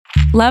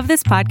Love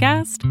this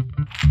podcast?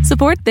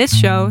 Support this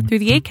show through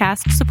the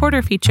Acast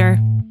supporter feature.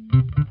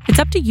 It's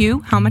up to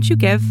you how much you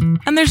give,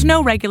 and there's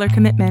no regular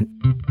commitment.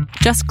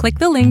 Just click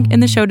the link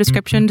in the show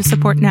description to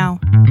support now.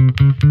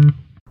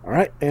 All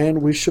right,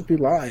 and we should be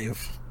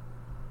live.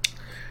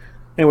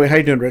 Anyway, how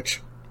you doing, Rich?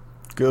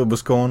 Good.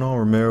 What's going on,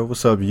 Romero?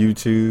 What's up,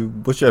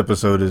 YouTube? Which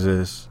episode is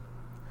this?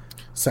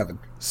 7.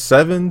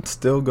 7?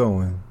 Still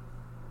going.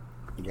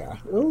 Yeah.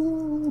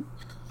 Ooh,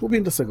 we'll be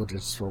in the single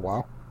digits for a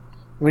while.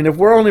 I mean, if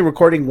we're only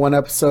recording one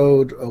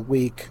episode a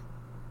week,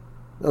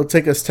 it'll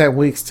take us 10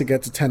 weeks to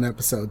get to 10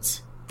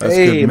 episodes. That's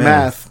hey, good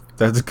math.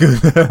 That's good.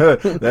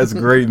 That's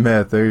great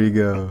math. There you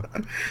go.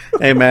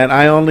 Hey, man,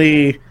 I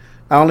only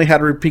had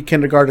to repeat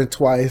kindergarten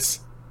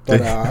twice,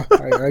 but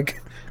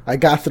I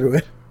got through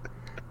it.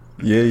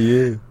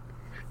 Yeah.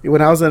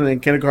 When I was in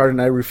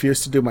kindergarten, I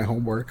refused to do my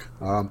homework.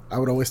 I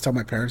would always tell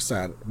my parents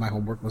that my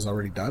homework was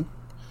already done.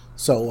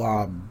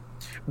 So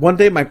one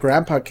day my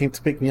grandpa came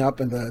to pick me up,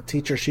 and the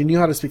teacher, she knew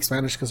how to speak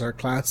Spanish because our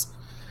class,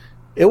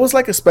 it was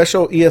like a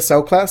special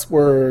ESL class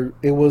where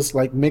it was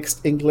like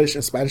mixed English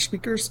and Spanish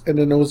speakers, and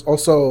then it was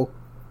also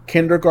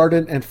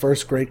kindergarten and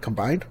first grade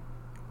combined.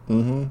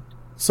 Mm-hmm.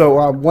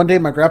 So one day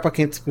my grandpa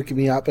came to pick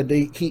me up, and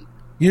he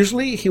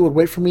would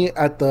wait for me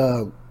at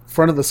the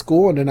front of the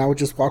school, and then I would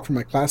just walk from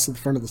my class to the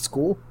front of the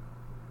school,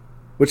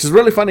 which is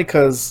really funny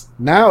because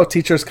now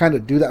teachers kind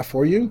of do that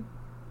for you.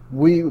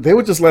 They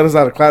would just let us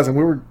out of class, and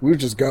we would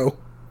just go.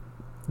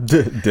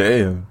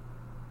 Damn.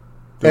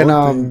 The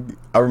one thing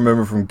I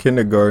remember from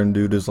kindergarten,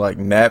 dude, is like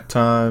nap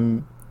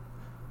time,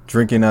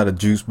 drinking out of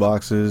juice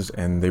boxes,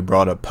 and they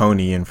brought a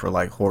pony in for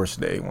like horse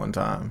day one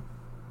time.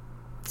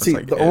 See,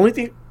 the only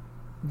thing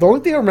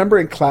I remember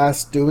in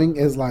class doing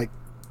is like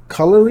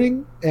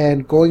coloring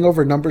and going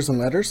over numbers and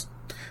letters.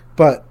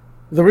 But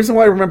the reason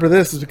why I remember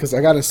this is because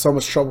I got in so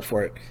much trouble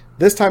for it.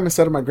 This time,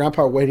 instead of my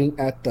grandpa waiting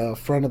at the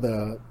front of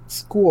the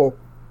school,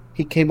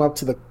 he came up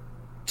to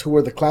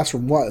where the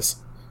classroom was.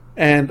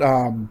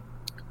 And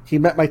he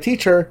met my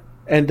teacher,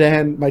 and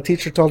then my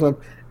teacher told him,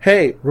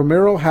 "Hey,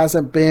 Ramiro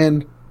hasn't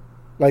been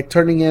like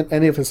turning in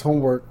any of his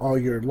homework all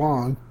year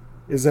long.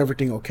 Is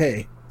everything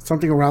okay?"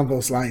 Something around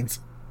those lines.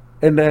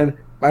 And then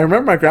I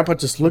remember my grandpa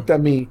just looked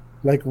at me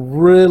like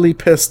really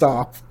pissed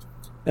off.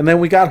 And then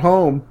we got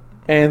home,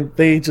 and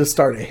they just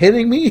started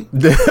hitting me,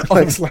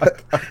 like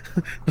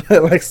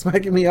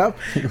smacking me up.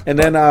 And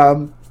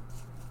then,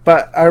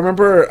 but I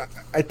remember,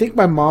 I think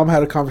my mom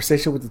had a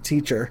conversation with the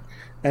teacher,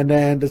 and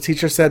then the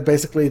teacher said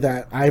basically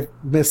that I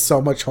missed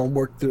so much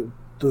homework through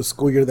the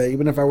school year that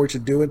even if I were to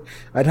do it,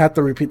 I'd have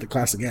to repeat the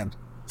class again.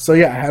 So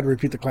yeah, I had to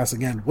repeat the class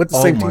again with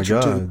the same teacher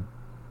too.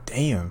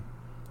 Damn.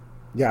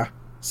 Yeah.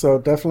 So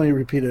definitely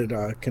repeated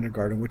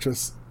kindergarten, which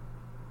was,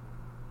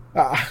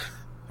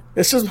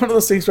 it's just one of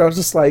those things where I was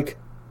just like,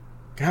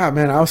 God,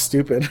 man, I was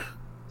stupid.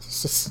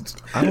 It's just...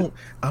 I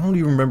don't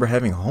even remember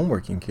having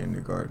homework in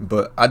kindergarten,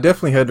 but I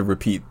definitely had to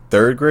repeat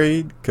 3rd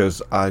grade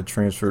because I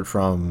transferred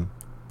from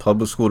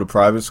public school to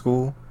private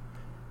school,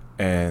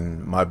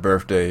 and my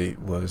birthday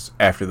was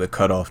after the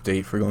cutoff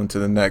date for going to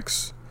the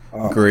next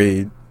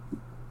grade.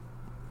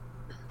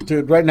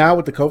 Dude, right now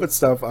with the COVID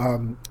stuff,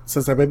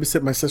 since I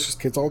babysit my sister's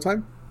kids all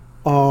the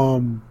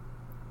time,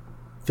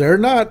 they're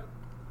not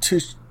too...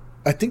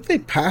 I think they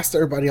passed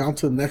everybody on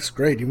to the next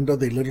grade, even though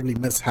they literally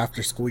missed half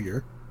their school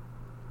year.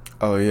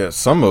 Oh, yeah.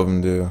 Some of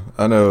them do.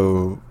 I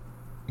know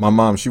my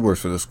mom, she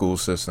works for the school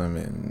system,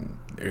 and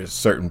there's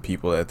certain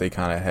people that they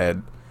kind of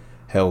had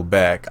held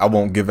back. I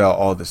won't give out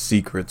all the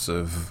secrets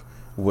of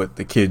what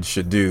the kids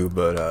should do,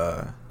 but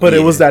yeah.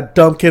 It was that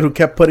dumb kid who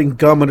kept putting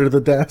gum under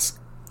the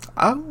desk.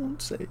 I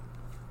won't say.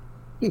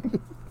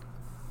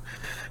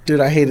 Dude,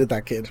 I hated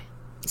that kid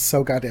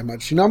so goddamn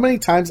much. You know how many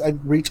times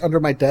I'd reach under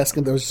my desk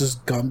and there was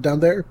just gum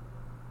down there?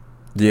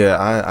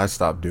 Yeah, I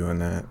stopped doing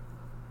that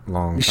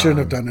long time. You shouldn't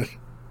have done it.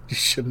 You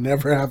should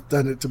never have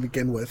done it to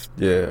begin with.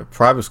 Yeah,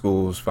 private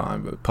school was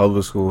fine, but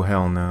public school,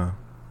 hell no.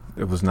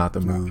 It was not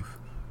the move.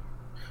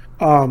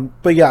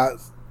 But yeah,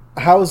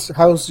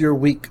 how's your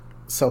week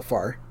so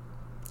far?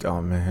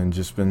 Oh man,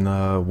 just been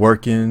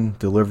working,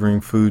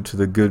 delivering food to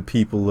the good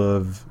people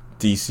of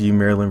DC,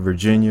 Maryland,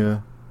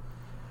 Virginia.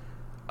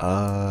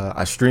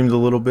 I streamed a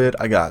little bit.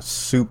 I got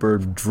super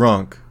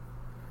drunk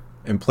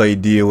and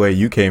played DOA.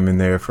 You came in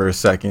there for a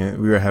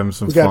second. We were having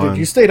some fun. Dude,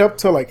 you stayed up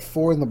till like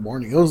 4 a.m.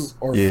 It was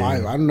 5.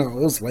 I don't know.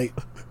 It was late.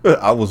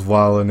 I was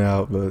wilding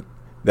out, but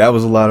that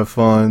was a lot of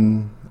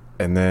fun.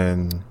 And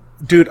then,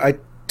 dude, I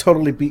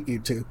totally beat you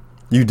too.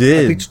 You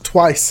did. I beat you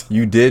twice.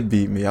 You did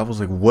beat me. I was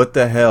like, what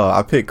the hell?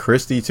 I picked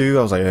Christy too.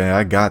 I was like, yeah,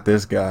 I got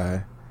this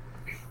guy.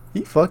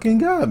 He fucking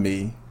got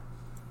me.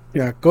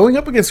 Yeah, going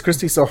up against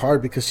Christy's so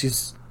hard because she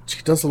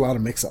does a lot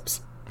of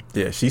mix-ups.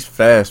 Yeah, she's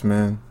fast,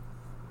 man.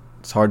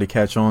 It's hard to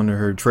catch on to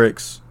her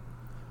tricks.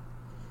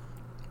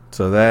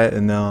 So that,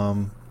 and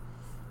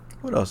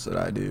what else did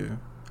I do?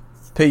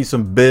 Paid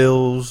some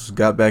bills,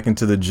 got back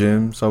into the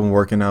gym, so I'm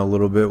working out a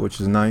little bit, which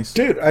is nice.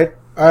 Dude,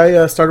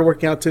 I started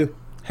working out too.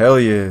 Hell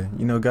yeah.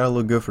 You know, gotta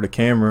look good for the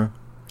camera.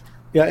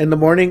 Yeah, in the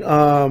morning,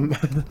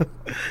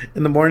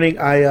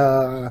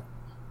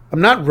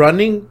 I'm not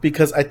running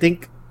because I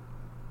think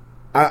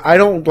I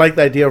don't like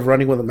the idea of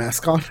running with a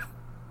mask on.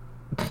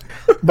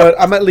 But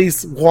I'm at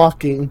least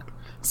walking.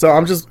 So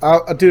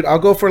I'll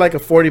go for like a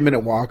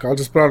 40-minute walk. I'll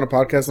just put on a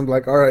podcast and be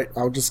like, all right,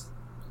 I'll just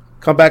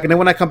come back. And then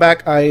when I come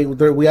back,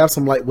 we have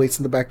some light weights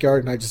in the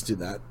backyard, and I just do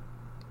that.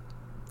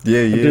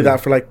 Yeah. Do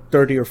that for like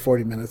 30 or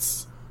 40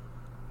 minutes.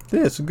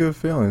 Yeah, it's a good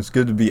feeling. It's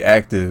good to be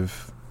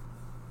active.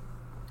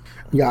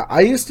 Yeah,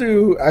 I used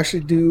to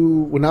actually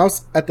do, when I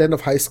was at the end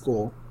of high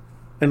school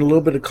and a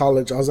little bit of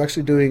college, I was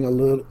actually doing a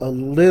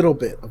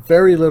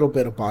very little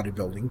bit of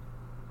bodybuilding.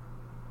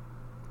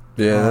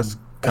 Yeah, that's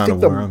kind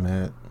of where I'm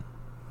at.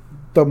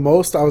 The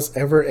most I was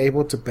ever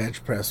able to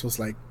bench press was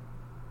like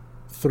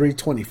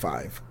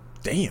 325.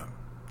 Damn,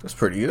 that's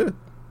pretty good.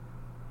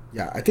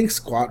 Yeah, I think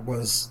squat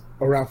was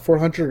around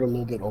 400, a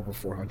little bit over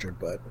 400,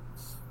 but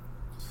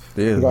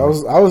yeah,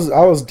 I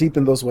was deep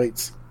in those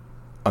weights.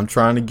 I'm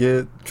trying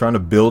to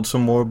build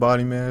some more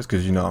body mass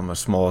because I'm a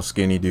small,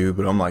 skinny dude,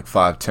 but I'm like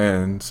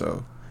 5'10",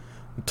 so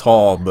I'm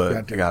tall,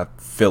 but I got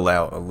to fill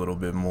out a little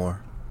bit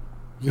more.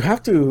 You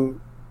have to.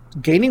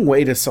 Gaining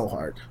weight is so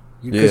hard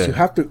because you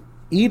have to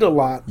eat a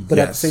lot, but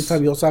at the same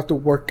time you also have to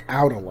work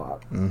out a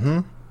lot. Mm-hmm.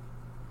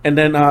 And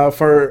then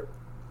for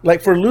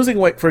losing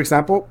weight, for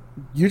example,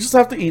 you just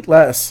have to eat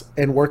less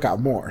and work out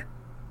more.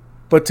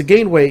 But to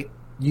gain weight,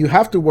 you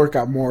have to work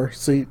out more,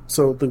 so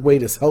the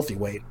weight is healthy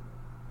weight.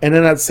 And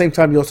then at the same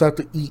time, you also have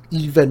to eat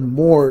even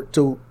more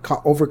to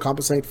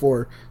overcompensate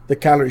for the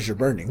calories you're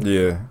burning.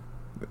 Yeah,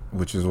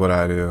 which is what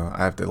I do. I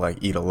have to like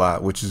eat a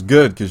lot, which is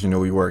good because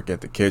we work at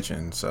the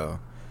kitchen, so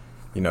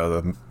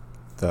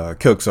the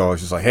cook's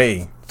always just like,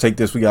 hey, take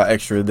this, we got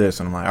extra of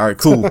this, and I'm like, all right,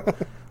 cool.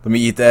 Let me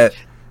eat that.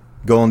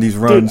 Go on these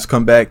runs,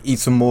 come back, eat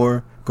some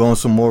more. Go on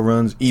some more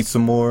runs, eat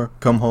some more.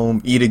 Come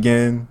home, eat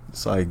again.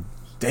 It's like,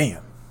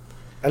 damn.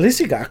 At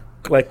least you got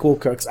like cool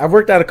cooks. I've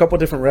worked at a couple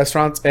different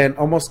restaurants, and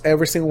almost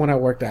every single one I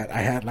worked at, I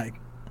had like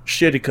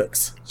shitty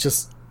cooks.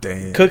 Just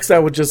cooks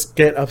that would just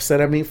get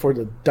upset at me for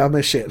the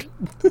dumbest shit.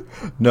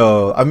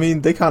 No, I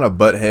mean they kind of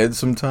butt heads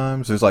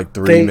sometimes. There's like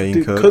three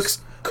main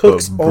cooks.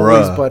 Cooks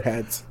always butt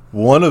heads.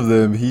 One of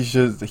them,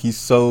 he's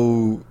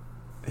so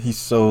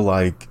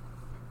like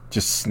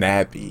just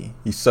snappy.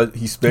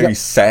 He's very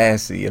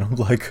sassy, and I'm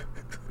like,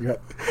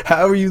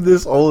 how are you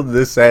this old and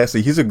this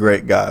sassy? He's a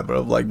great guy, but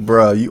I'm like,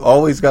 bruh, you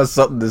always got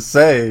something to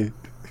say.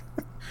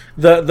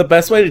 The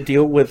best way to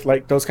deal with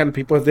like those kind of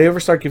people, if they ever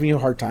start giving you a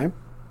hard time,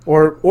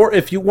 or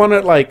if you want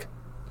to like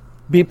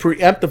be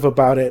preemptive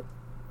about it,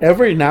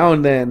 every now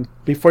and then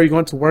before you go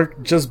into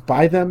work, just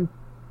buy them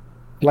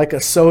like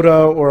a soda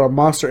or a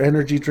Monster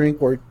Energy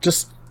drink or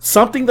just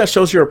something that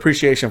shows your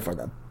appreciation for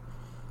them.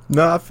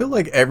 No, I feel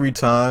like every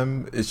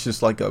time it's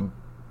just like a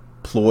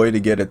ploy to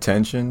get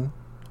attention.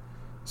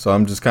 So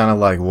I'm just kind of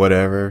like,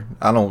 whatever.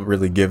 I don't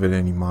really give it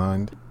any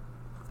mind.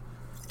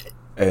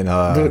 And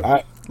dude,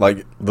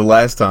 like the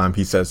last time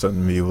he said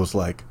something to me, it was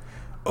like,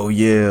 oh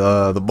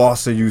yeah, the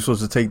boss said you were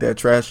supposed to take that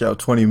trash out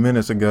 20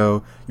 minutes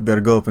ago. You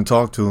better go up and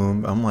talk to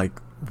him. I'm like,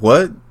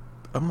 what?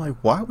 I'm like,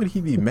 why would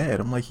he be mad?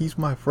 I'm like, he's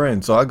my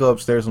friend. So I go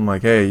upstairs. I'm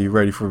like, hey, you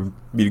ready for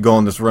me to go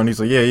on this run? He's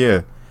like,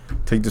 yeah.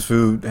 Take this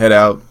food, head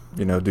out,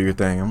 do your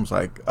thing. I was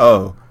like,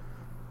 oh,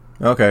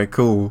 okay,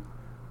 cool.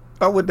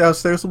 I went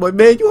downstairs. I'm like,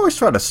 man, you always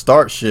try to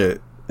start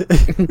shit. I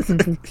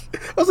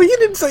was like, you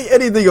didn't say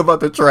anything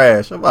about the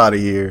trash. I'm out of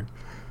here.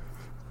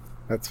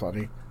 That's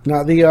funny.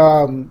 Now,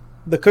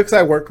 the cooks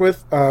I worked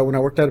with when I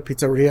worked at a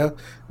pizzeria,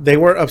 they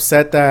were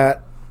upset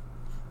that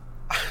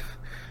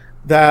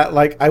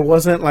like I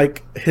wasn't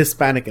like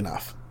Hispanic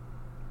enough.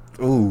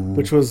 Ooh.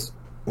 Which was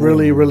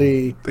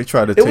really they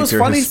tried to take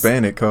your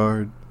Hispanic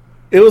card.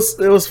 It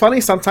was funny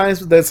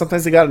sometimes, but then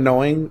sometimes it got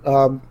annoying.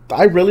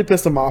 I really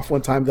pissed them off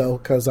one time though,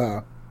 because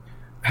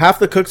half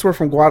the cooks were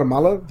from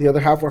Guatemala, the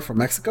other half were from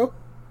Mexico.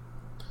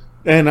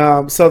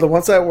 And so the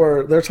ones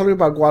that they're telling me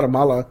about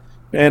Guatemala,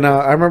 and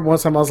I remember one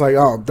time I was like,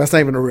 oh, that's not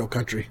even a real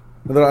country.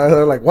 And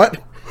they're like,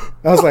 what?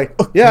 I was like,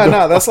 yeah,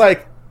 no, that's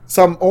like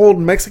some old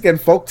Mexican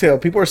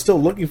folktale. People are still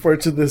looking for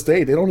it to this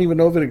day. They don't even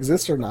know if it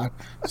exists or not.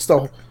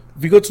 So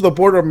if you go to the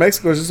border of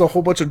Mexico, there's just a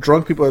whole bunch of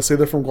drunk people that say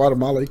they're from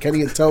Guatemala. You can't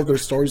even tell if their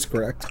story's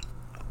correct.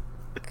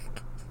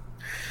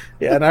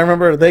 Yeah, and I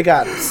remember they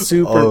got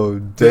super. Oh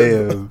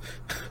damn!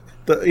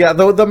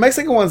 The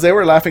Mexican ones, they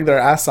were laughing their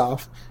ass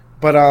off,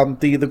 but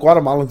the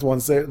Guatemalan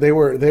ones, they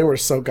were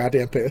so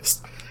goddamn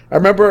pissed. I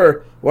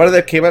remember one of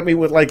them came at me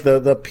with like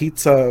the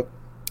pizza,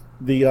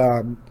 the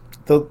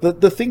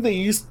thing that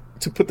you used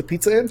to put the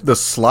pizza in, the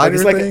slider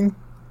thing.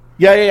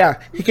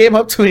 Yeah. He came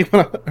up to me.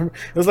 It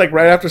was like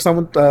right after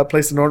someone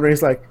placed an order.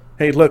 He's like,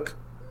 "Hey, look,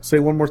 say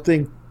one more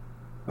thing.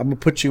 I'm gonna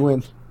put you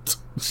in."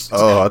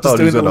 Oh, I thought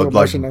he was gonna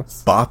like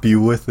bop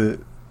you with it.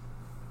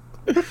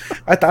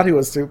 I thought he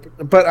was stupid,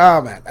 but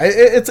man,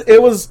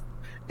 it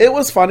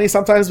was funny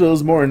sometimes, but it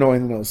was more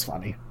annoying than it was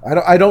funny.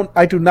 I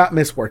do not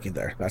miss working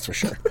there. That's for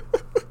sure.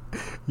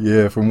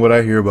 Yeah, from what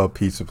I hear about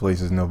pizza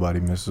places,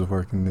 nobody misses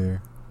working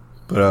there.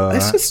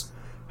 But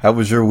how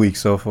was your week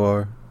so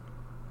far?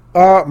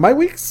 My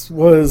week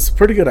was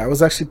pretty good. I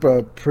was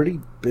actually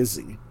pretty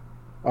busy.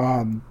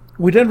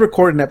 We didn't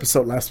record an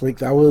episode last week.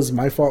 That was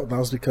my fault. That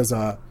was because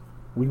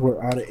we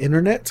were out of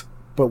internet,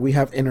 but we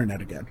have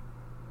internet again.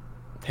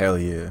 Hell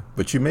yeah.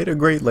 But you made a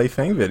great Lei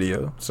Feng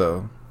video,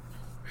 so...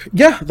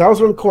 Yeah, that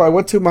was really cool. I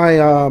went to my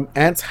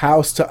aunt's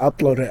house to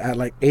upload it at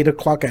like 8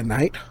 o'clock at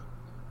night.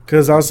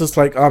 Because I was just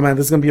like, oh man,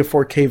 this is going to be a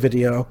 4K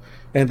video.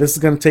 And this is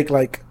going to take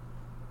like...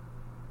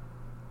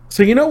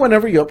 So you know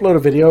whenever you upload a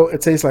video,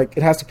 it says like,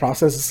 it has to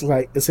process.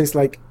 It says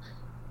like...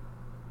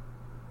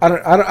 I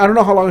don't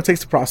know how long it takes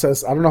to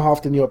process. I don't know how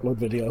often you upload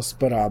videos.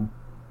 But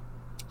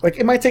like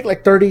it might take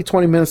like 30,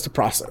 20 minutes to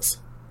process.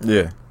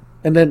 Yeah.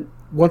 And then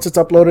once it's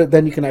uploaded,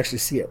 then you can actually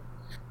see it.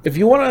 If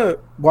you want to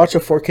watch a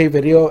 4K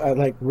video at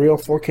like real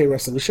 4K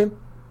resolution,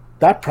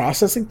 that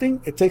processing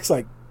thing, it takes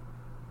like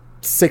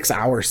 6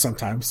 hours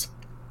sometimes.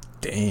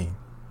 Dang.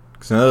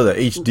 Because I know the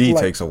HD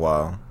takes a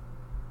while.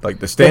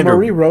 Like the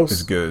standard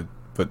is good,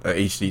 but the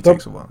HD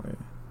takes a while. Yeah.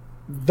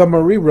 The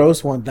Marie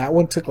Rose one, that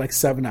one took like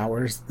 7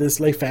 hours. This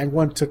Lei Feng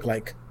one took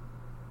like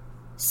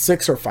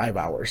 6 or 5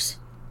 hours.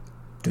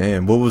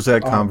 Damn, what was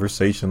that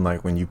conversation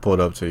like when you pulled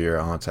up to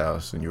your aunt's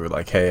house and you were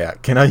like, hey,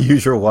 can I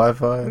use your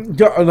Wi-Fi?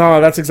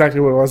 No, that's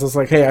exactly what it was. It's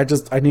like, hey,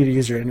 I need to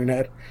use your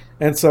internet.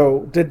 And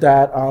so did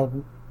that.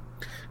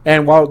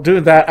 And while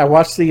doing that, I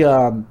watched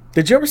the,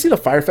 did you ever see the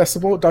Fire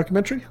Festival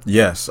documentary?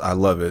 Yes, I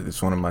love it.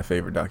 It's one of my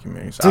favorite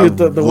documentaries. Dude,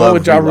 the one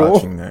with Ja Rule?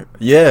 That.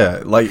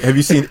 Yeah, like, have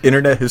you seen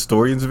Internet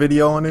Historian's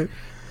video on it?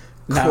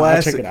 No,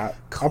 I'll check it out.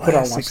 I'll put it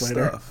on watch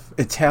later. Stuff.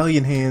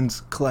 Italian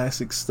hands,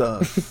 classic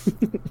stuff.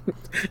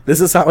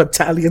 This is how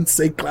Italians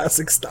say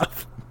classic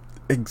stuff.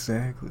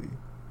 Exactly.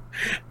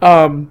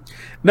 No,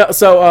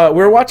 so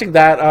we're watching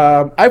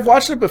that. I've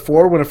watched it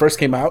before when it first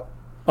came out.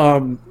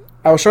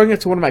 I was showing it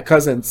to one of my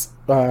cousins,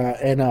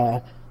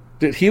 and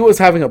dude, he was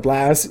having a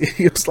blast.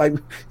 He was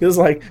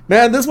like,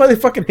 man, this is why they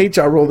fucking hate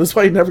Ja Rule. This is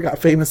why he never got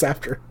famous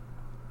after.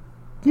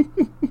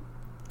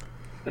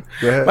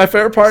 My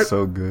favorite part,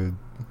 so good,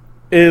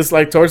 is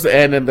like towards the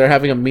end, and they're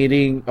having a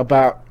meeting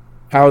about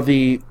how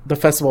the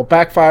festival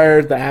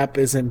backfired. The app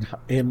is in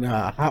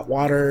hot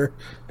water.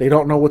 They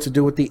don't know what to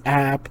do with the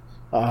app.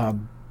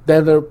 Then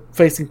they're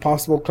facing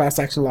possible class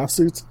action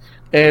lawsuits,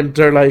 and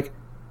they're like,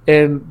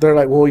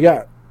 well,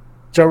 yeah.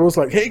 Ja Rule's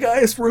like, hey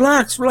guys,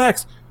 relax.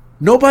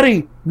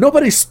 Nobody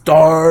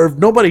starved.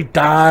 Nobody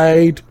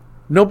died.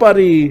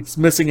 Nobody's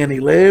missing any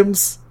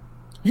limbs.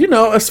 You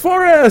know, as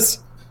far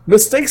as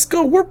mistakes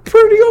go, we're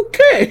pretty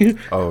okay.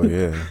 Oh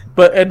yeah.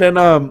 And then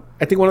I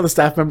think one of the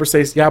staff members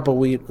says, yeah, but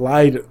we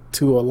lied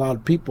to a lot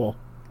of people.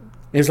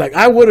 And he's like,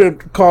 I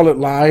wouldn't call it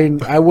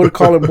lying. I would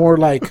call it more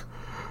like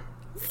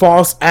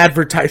false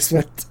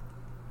advertisement.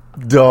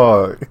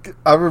 Dog,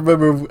 I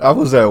remember I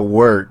was at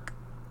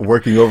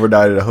working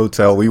overnight at a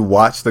hotel. We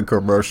watched the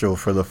commercial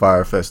for the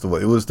Fire Festival.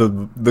 It was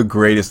the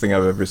greatest thing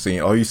I've ever seen.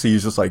 All you see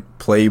is just like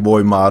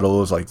Playboy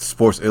models, like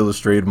Sports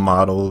Illustrated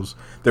models.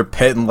 They're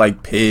petting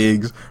like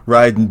pigs,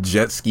 riding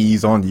jet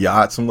skis on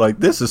yachts. I'm like,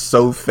 this is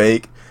so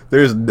fake.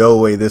 There's no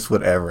way this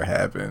would ever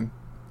happen.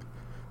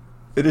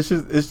 It's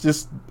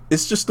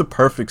just the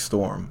perfect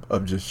storm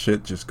of just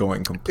shit just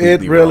going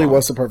completely wrong. It really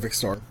was the perfect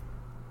storm.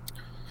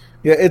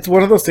 Yeah, it's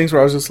one of those things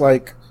where I was just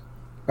like,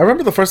 I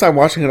remember the first time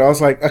watching it, I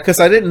was like, because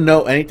I didn't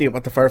know anything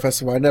about the Fire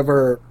Festival.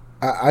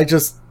 I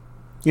just,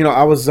 you know,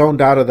 I was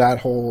zoned out of that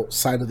whole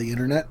side of the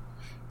internet.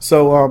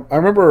 So I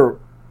remember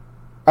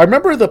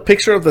the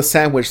picture of the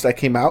sandwich that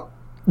came out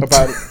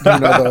about, you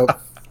know, the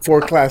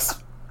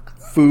 4-class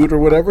food or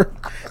whatever,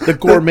 the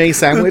gourmet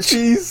sandwich. The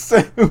cheese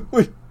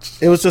sandwich.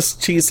 It was just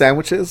cheese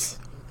sandwiches.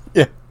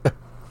 Yeah.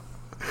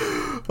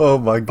 Oh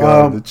my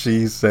god, the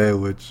cheese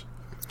sandwich.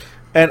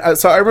 And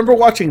so I remember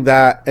watching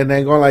that and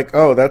then going like,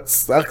 oh, that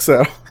sucks.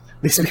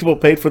 These people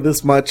paid for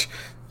this much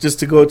just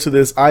to go to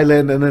this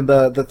island, and then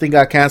the thing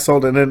got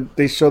canceled, and then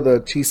they show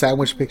the cheese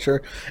sandwich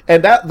picture.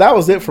 And that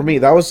was it for me.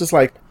 That was just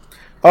like,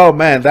 oh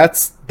man,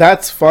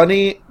 that's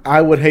funny.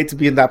 I would hate to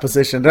be in that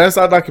position. Then I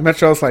saw a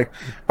documentary, I was like,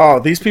 oh,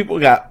 these people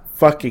got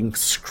fucking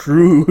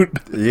screwed.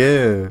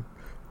 Yeah.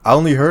 I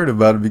only heard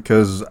about it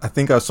because I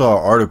think I saw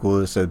an article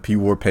that said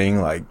people were paying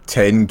like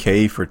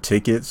 $10K for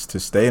tickets to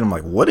stay. And I'm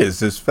like, what is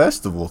this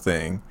festival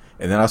thing?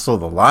 And then I saw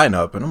the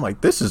lineup and I'm like,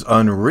 this is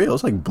unreal.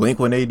 It's like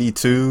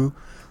Blink-182,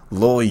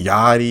 Lil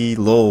Yachty,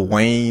 Lil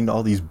Wayne,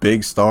 all these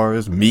big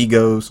stars,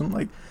 Migos. I'm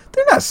like,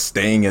 they're not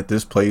staying at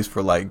this place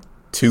for like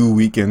 2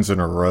 weekends in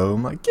a row.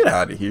 I'm like, get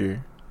out of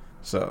here.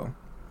 So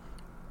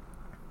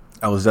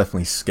I was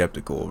definitely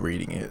skeptical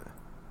reading it.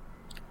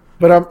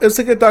 But it's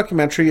a good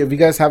documentary. If you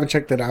guys haven't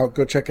checked it out,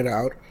 go check it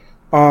out.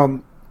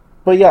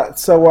 But yeah,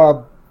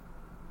 so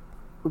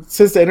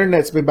since the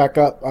internet's been back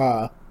up,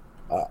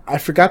 I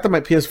forgot that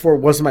my PS4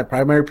 wasn't my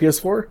primary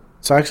PS4,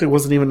 so I actually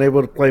wasn't even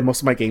able to play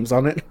most of my games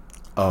on it.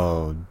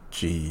 Oh,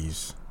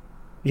 jeez.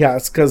 Yeah,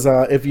 it's because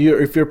if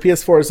your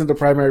PS4 isn't the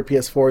primary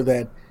PS4,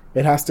 then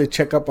it has to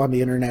check up on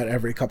the internet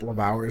every couple of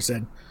hours.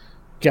 And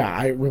yeah,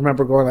 I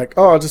remember going like,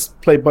 oh, I'll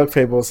just play Bug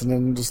Fables, and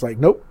then just like,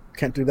 nope,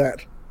 can't do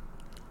that.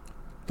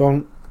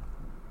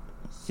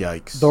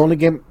 Yikes. The only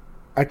game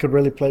I could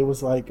really play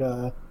was like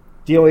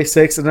DOA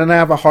 6, and then I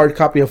have a hard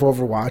copy of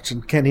Overwatch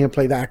and can't even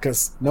play that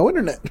because no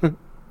internet.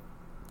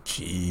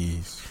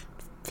 Jeez.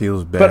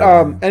 Feels bad.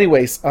 But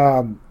anyways,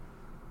 that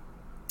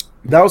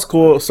was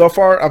cool. So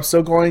far, I'm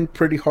still going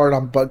pretty hard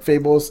on Bug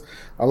Fables.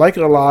 I like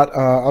it a lot.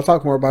 I'll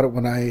talk more about it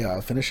when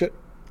I finish it.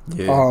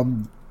 Yeah.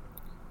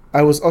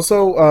 I was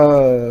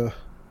also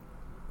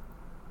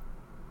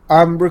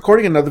I'm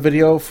recording another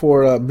video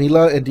for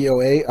Mila and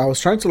DOA. I was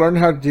trying to learn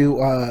how to do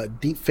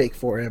deepfake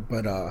for it,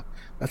 but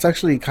that's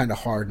actually kind of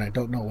hard, and I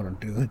don't know what I'm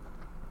doing.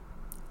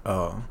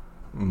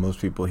 Most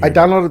people here. I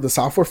downloaded the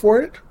software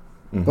for it,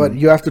 but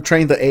you have to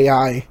train the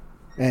AI,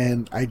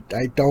 and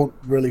I don't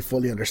really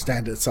fully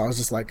understand it. So I was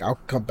just like, I'll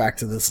come back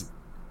to this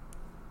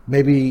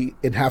maybe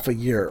in half a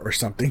year or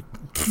something.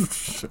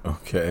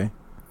 Okay.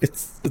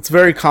 It's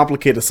very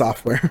complicated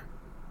software.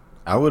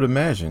 I would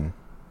imagine.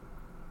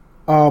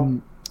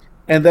 And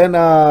then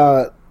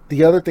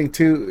the other thing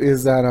too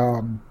is that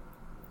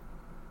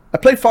I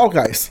played Fall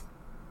Guys.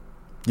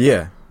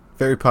 Yeah.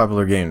 Very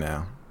popular game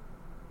now.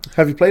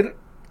 Have you played it?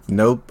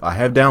 Nope. I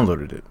have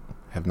downloaded it.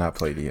 Have not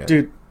played it yet.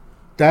 Dude,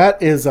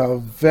 that is a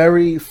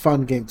very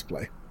fun game to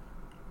play.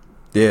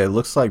 Yeah, it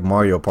looks like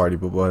Mario Party,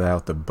 but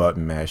without the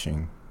button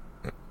mashing.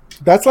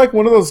 That's like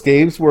one of those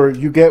games where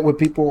you get with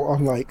people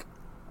on like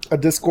a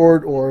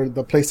Discord or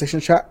the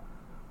PlayStation chat,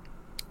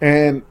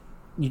 and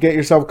you get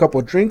yourself a couple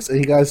of drinks, and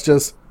you guys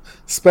just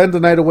spend the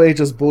night away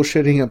just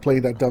bullshitting and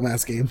playing that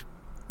dumbass game.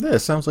 Yeah, it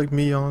sounds like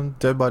me on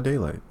Dead by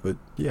Daylight, but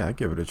yeah, I'd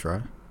give it a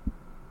try.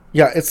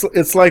 Yeah,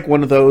 it's like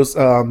one of those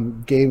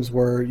games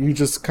where you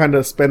just kind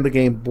of spend the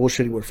game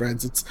bullshitting with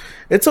friends.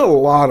 It's a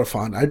lot of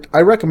fun.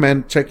 I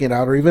recommend checking it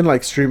out, or even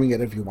like streaming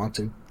it if you want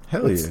to.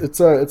 Hell yeah. It's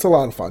a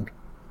lot of fun.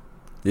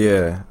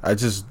 Yeah,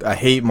 I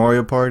hate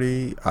Mario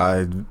Party.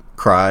 I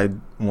cried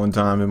one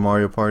time in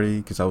Mario Party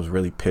because I was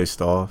really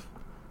pissed off.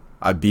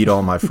 I beat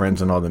all my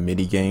friends in all the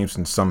mini games,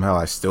 and somehow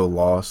I still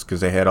lost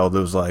because they had all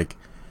those like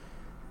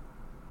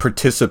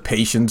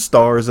participation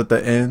stars at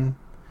the end.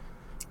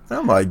 And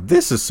I'm like,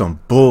 this is some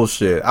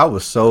bullshit. I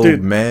was so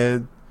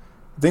mad.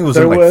 I think it was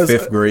in like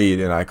fifth grade,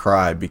 and I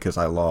cried because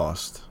I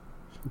lost.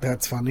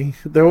 That's funny.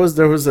 There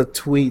was a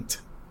tweet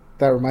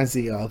that reminds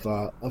me of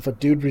a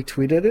dude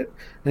retweeted it,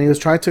 and he was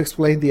trying to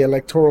explain the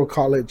Electoral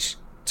College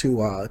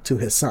to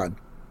his son,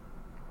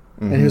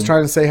 and he was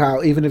trying to say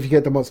how even if you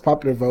get the most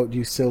popular vote,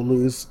 you still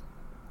lose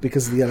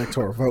because of the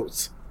electoral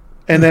votes.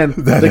 And then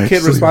the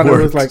kid responded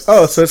with like,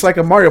 "Oh, so it's like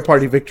a Mario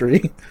Party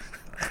victory."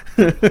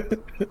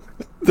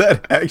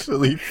 That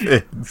actually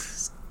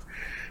fits.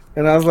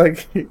 And I was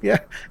like, yeah.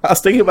 I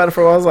was thinking about it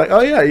for a while. I was like, oh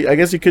yeah, I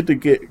guess you could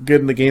get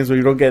good in the games where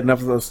you don't get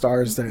enough of those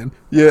stars then.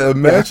 Yeah,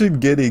 imagine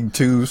getting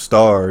 2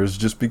 stars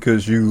just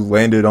because you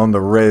landed on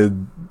the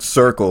red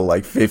circle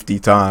like 50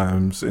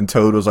 times, and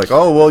Toad's like,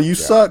 oh, well, you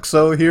suck,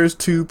 so here's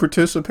 2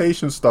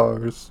 participation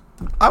stars.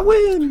 I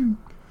win!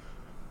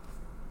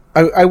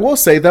 I will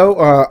say,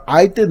 though,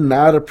 I did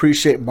not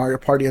appreciate Mario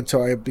Party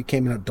until I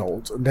became an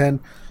adult. And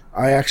then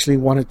I actually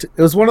wanted to...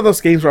 It was one of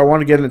those games where I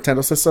wanted to get a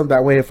Nintendo system.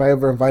 That way, if I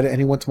ever invited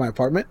anyone to my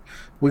apartment,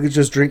 we could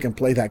just drink and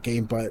play that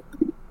game. But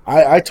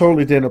I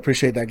totally didn't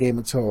appreciate that game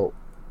until,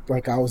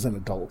 like, I was an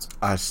adult.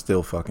 I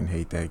still fucking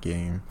hate that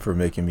game for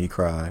making me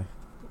cry.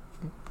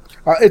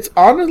 It's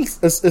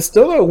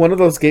still one of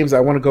those games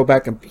I want to go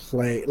back and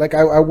play. Like,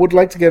 I would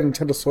like to get a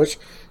Nintendo Switch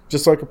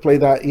just so I could play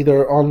that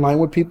either online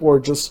with people or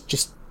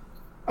just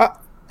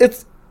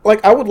it's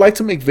like I would like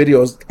to make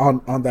videos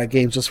on that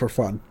game just for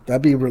fun.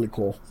 That'd be really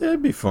cool. Yeah,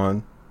 it'd be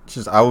fun.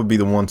 Just I would be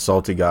the one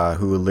salty guy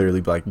who would literally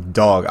be like,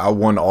 dog, I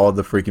won all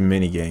the freaking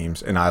mini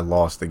games and I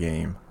lost the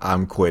game.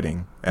 I'm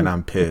quitting and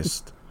I'm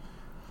pissed.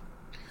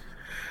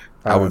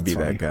 I would be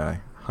that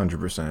guy,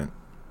 100%.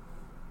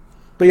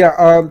 But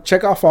yeah,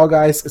 check out Fall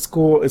Guys. It's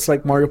cool. It's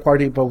like Mario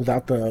Party but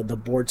without the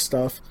board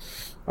stuff.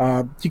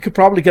 You could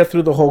probably get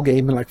through the whole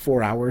game in like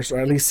 4 hours, or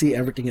at least see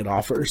everything it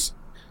offers.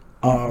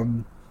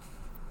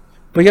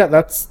 But yeah,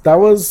 that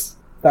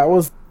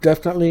was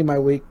definitely my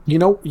week. You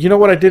know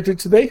what I did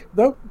today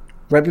though?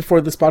 Right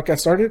before this podcast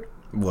started?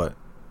 What?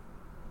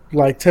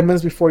 Like 10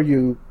 minutes before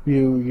you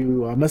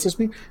messaged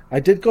me, I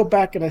did go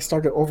back and I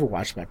started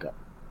Overwatch back up.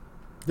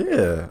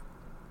 Yeah,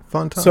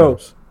 fun times. So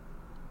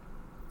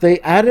they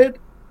added.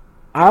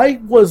 I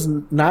was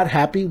not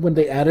happy when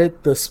they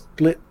added the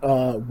split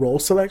role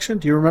selection.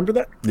 Do you remember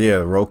that? Yeah,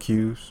 role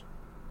queues.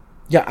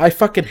 Yeah, I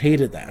fucking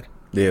hated that.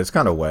 Yeah, it's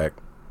kind of whack.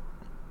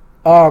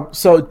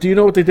 So do you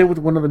know what they did with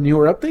one of the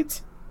newer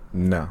updates?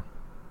 No.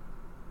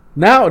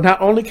 Now, not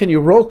only can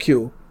you role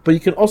queue, but you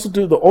can also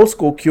do the old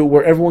school queue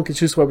where everyone can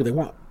choose whoever they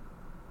want.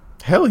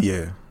 Hell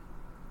yeah.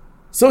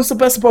 So it's the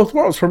best of both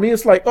worlds. For me,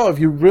 it's like, oh, if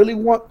you really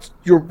want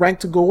your rank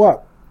to go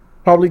up,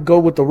 probably go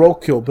with the role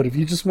queue. But if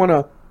you just want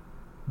to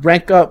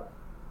rank up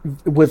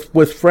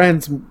with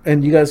friends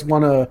and you guys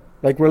want to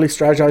like really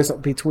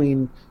strategize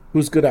between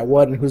who's good at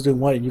what and who's doing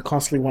what, and you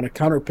constantly want to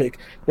counterpick,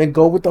 then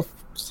go with the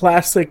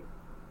classic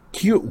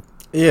queue.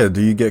 Yeah,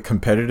 do you get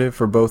competitive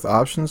for both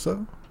options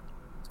though?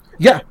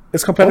 Yeah,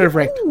 it's competitive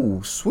ranked.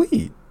 Ooh,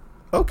 sweet.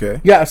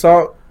 Okay. Yeah,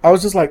 so I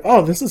was just like,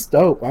 oh, this is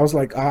dope. I was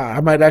like, I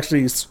might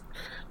actually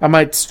I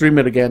might stream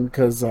it again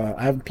because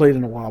I haven't played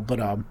in a while. But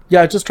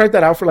yeah, I just tried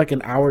that out for like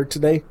an hour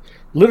today,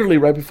 literally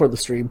right before the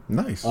stream.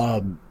 Nice.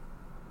 And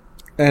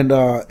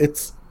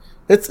it's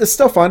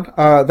still fun.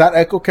 That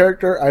Echo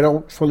character, I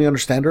don't fully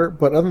understand her,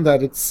 but other than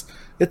that, it's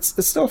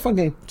still a fun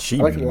game. She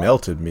like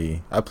melted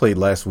me. I played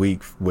last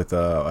week with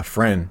a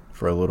friend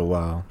for a little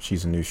while.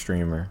 She's a new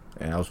streamer,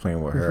 and I was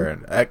playing with her,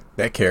 and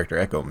that character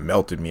Echo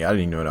melted me. I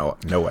didn't even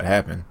know what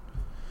happened.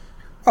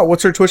 Oh,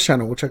 what's her Twitch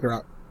channel? We'll check her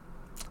out.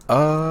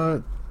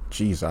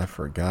 Jeez, I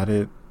forgot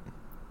it.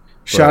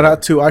 Shout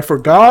out to I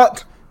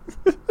forgot.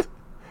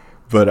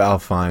 But I'll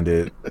find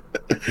it.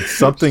 It's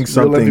something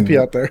MVP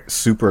out there.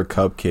 Super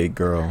cupcake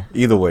girl.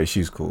 Either way,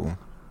 she's cool.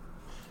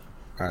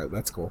 All right,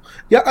 that's cool.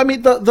 Yeah, I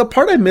mean, the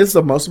part I miss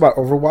the most about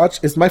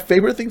Overwatch is my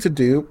favorite thing to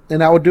do,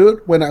 and I would do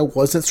it when I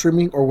wasn't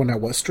streaming or when I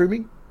was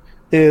streaming,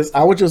 is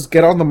I would just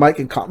get on the mic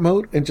in comp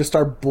mode and just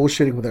start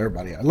bullshitting with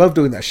everybody. I love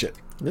doing that shit.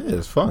 Yeah,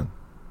 it's fun.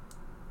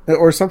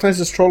 Or sometimes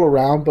just troll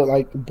around, but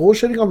like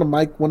bullshitting on the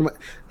mic,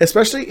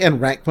 especially in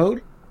rank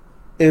mode,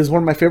 is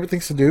one of my favorite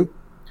things to do.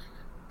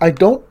 I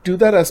don't do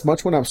that as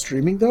much when I'm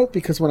streaming though,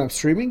 because when I'm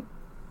streaming,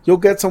 you'll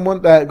get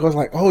someone that goes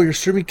like, "Oh, you're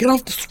streaming? Get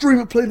off the stream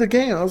and play the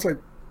game." I was like,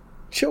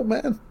 "Chill,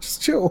 man,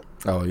 just chill."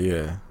 Oh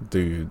yeah,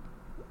 dude.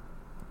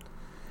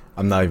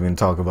 I'm not even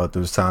talking about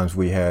those times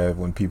we had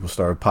when people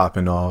started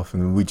popping off,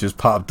 and we just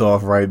popped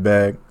off right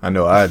back. I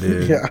know I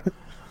did. Yeah.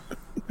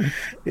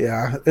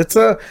 Yeah, it's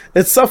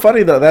so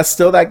funny though. That's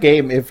still that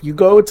game. If you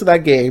go to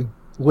that game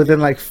within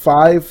like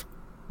 5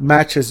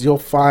 matches, you'll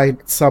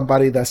find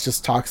somebody that's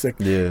just toxic.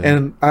 Yeah.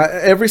 And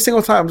every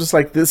single time, I'm just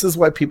like, this is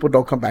why people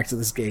don't come back to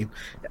this game.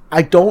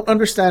 I don't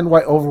understand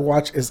why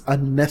Overwatch is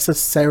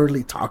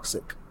unnecessarily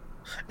toxic.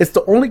 It's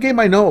the only game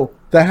I know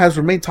that has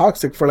remained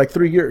toxic for like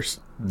 3 years.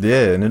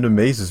 Yeah, and it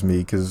amazes me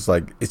because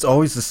it's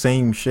always the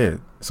same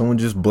shit. Someone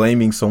just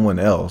blaming someone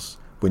else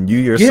when you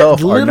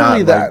yourself are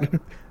not like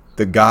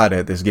the god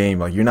at this game.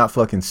 Like, you're not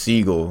fucking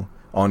Siegel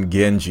on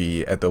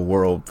Genji at the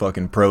World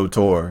fucking Pro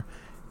Tour.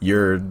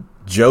 You're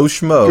Joe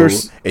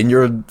Schmo in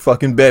your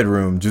fucking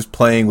bedroom just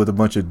playing with a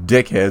bunch of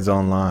dickheads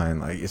online.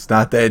 Like, it's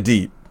not that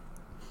deep.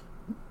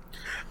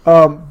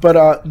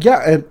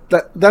 Yeah, and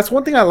that's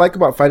one thing I like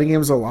about fighting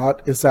games a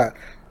lot is that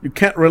you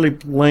can't really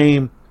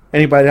blame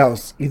anybody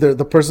else. Either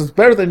the person's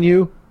better than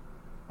you,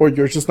 or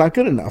you're just not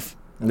good enough.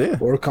 Yeah.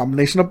 Or a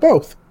combination of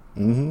both.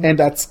 Mm-hmm. And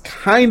that's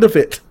kind of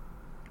it.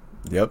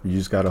 Yep, you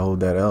just gotta hold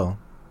that L.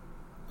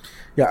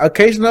 Yeah,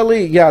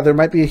 occasionally, there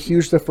might be a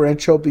huge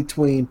differential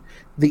between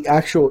the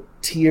actual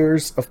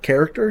tiers of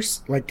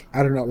characters. Like,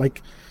 I don't know,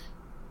 like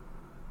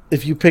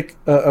if you pick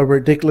a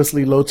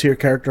ridiculously low tier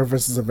character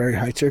versus a very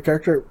high tier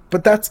character.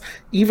 But that's,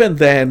 even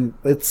then,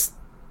 it's,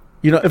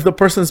 if the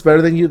person's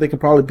better than you, they can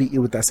probably beat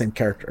you with that same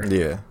character.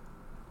 Yeah.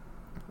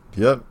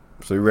 Yep.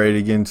 So you ready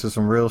to get into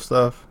some real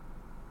stuff?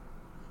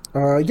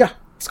 Yeah.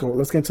 Let's go.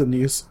 Let's get into the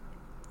news.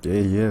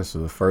 Yeah. So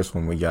the first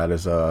one we got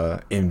is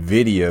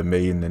NVIDIA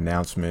made an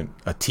announcement,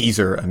 a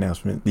teaser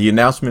announcement. The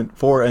announcement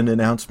for an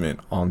announcement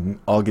on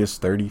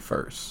August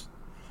 31st.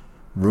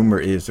 Rumor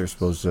is they're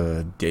supposed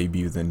to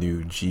debut the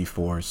new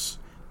GeForce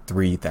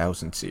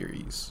 3000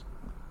 series.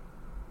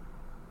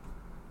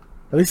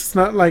 At least it's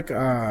not like...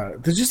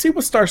 did you see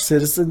what Star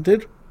Citizen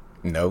did?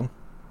 No.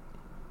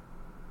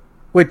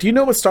 Wait, do you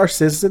know what Star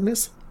Citizen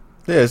is?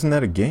 Yeah, isn't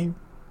that a game?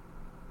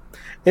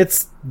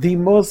 It's the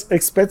most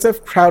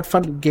expensive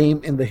crowdfunded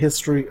game in the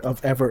history of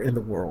ever in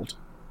the world.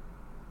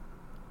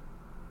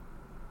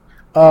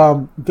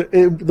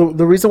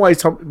 The reason why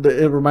it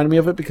reminded me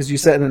of it, because you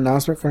said an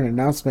announcement for an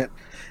announcement.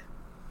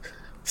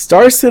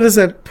 Star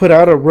Citizen put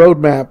out a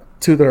roadmap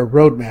to their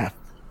roadmap.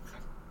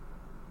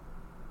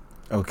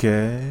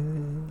 Okay.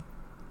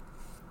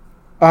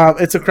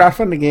 It's a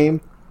crowdfunding game.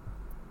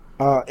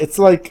 It's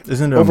like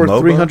isn't it over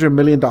 $300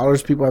 million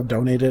people have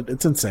donated.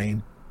 It's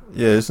insane.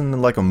 Yeah, isn't it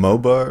like a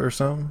MOBA or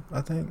something,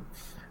 I think?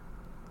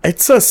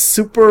 It's a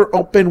super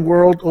open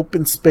world,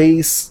 open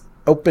space,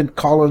 open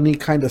colony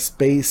kind of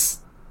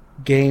space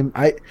game.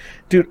 I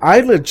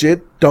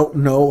legit don't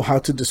know how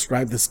to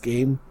describe this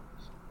game.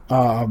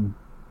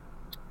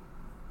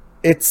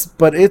 It's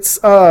been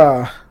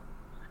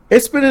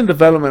in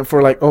development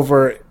for like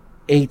over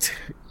 8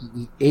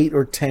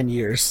 or 10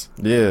 years.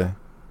 Yeah.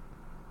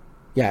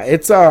 Yeah,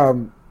 it's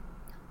a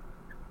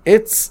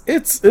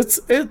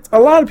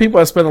lot of people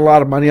have spent a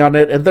lot of money on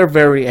it, and they're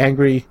very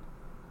angry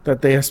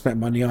that they have spent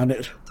money on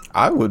it.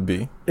 I would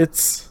be.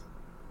 It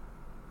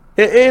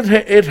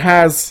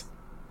has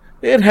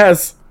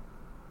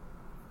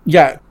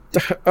yeah.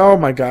 Oh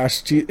my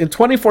gosh. In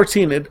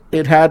 2014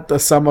 it had the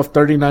sum of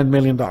 $39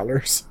 million. That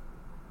was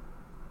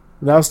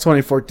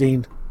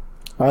 2014.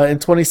 In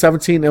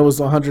 2017 it was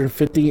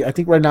 150. I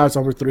think right now it's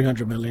over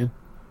 300 million.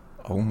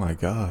 Oh my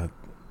god.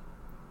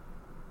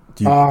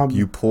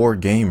 You poor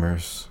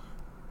gamers.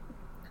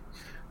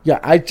 Yeah,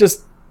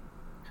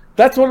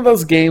 that's one of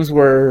those games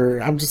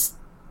where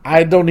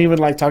I don't even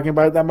like talking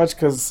about it that much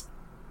because,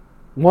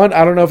 one,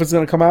 I don't know if it's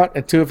going to come out,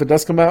 and two, if it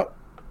does come out,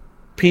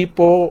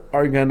 people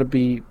are going to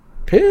be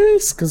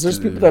pissed because there's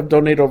people that have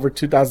donated over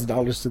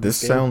 $2,000 to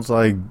this game. Sounds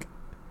like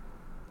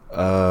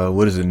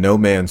what is it? No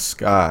Man's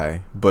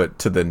Sky, but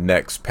to the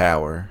next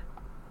power.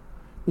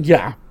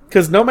 Yeah,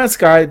 because No Man's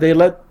Sky, they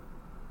got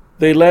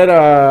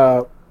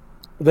a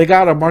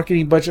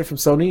marketing budget from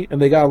Sony, and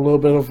they got a little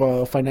bit of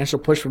a financial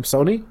push from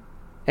Sony,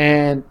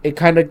 and it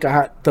kind of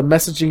got the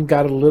messaging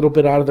got a little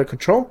bit out of their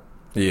control.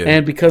 Yeah.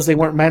 And because they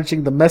weren't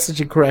managing the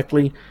messaging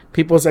correctly,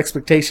 people's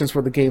expectations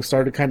for the game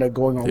started kind of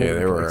going all over the place. Yeah,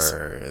 they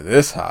were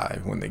this high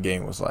when the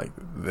game was like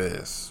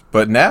this.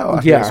 But now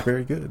I hear it's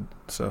very good.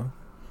 So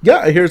yeah,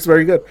 I hear it's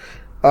very good.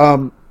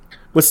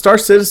 With Star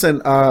Citizen,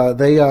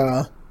 they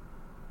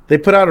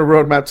put out a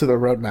roadmap to the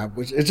roadmap,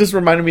 which it just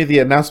reminded me of the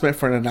announcement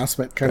for an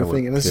announcement kind of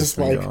thing. And it's just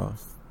like,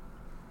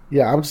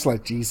 yeah, I'm just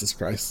like, Jesus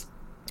Christ.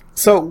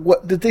 So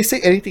what did they say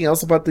anything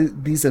else about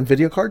these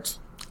NVIDIA cards?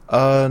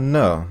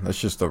 No,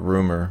 that's just a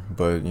rumor,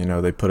 but you know,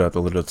 they put out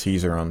the little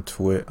teaser on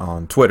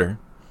Twitter,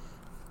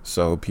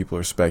 so people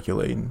are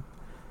speculating.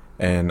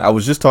 And I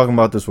was just talking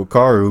about this with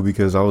Karu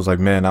because I was like,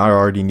 man, I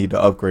already need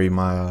to upgrade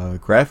my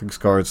graphics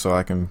card so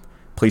I can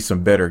play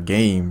some better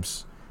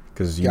games.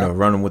 Because you know,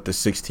 running with the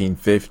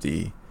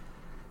 1650,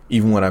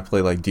 even when I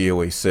play like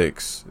DOA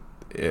 6,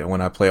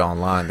 when I play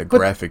online, the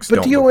graphics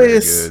don't look very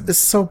good. is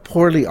so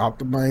poorly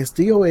optimized.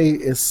 DOA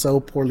is so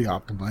poorly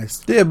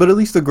optimized. Yeah, but at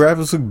least the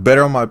graphics look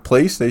better on my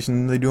PlayStation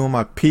than they do on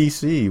my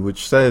PC,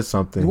 which says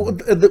something.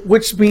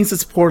 Which means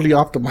it's poorly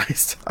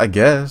optimized. I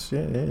guess,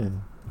 yeah.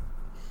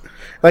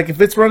 Like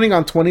if it's running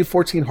on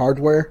 2014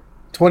 hardware,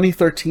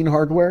 2013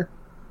 hardware,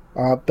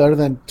 better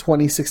than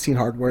 2016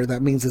 hardware,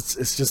 that means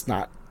it's just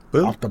not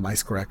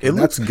optimized correctly. It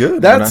looks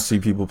good when I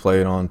see people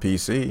play it on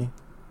PC.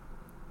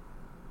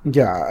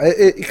 Yeah,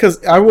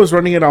 because I was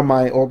running it on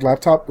my old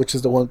laptop, which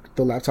is the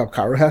laptop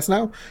Karu has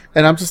now,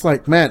 and I'm just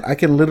like, man, I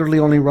can literally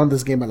only run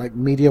this game at like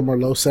medium or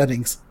low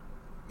settings,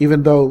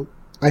 even though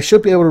I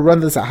should be able to run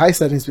this at high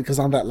settings because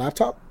on that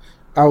laptop,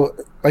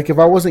 like if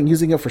I wasn't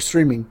using it for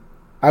streaming,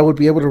 I would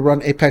be able to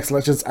run Apex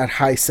Legends at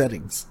high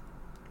settings.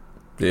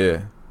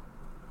 Yeah.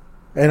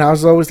 And I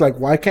was always like,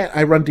 why can't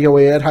I run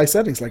DOA at high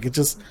settings? Like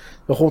the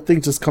whole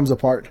thing just comes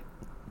apart.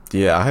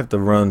 Yeah, I have to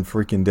run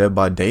freaking Dead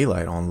by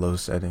Daylight on low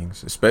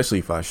settings, especially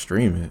if I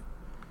stream it.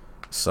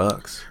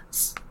 Sucks.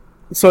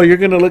 So you're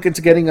gonna look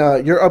into getting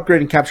you're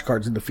upgrading capture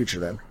cards in the future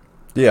then?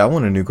 Yeah, I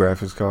want a new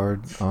graphics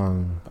card.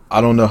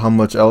 I don't know how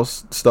much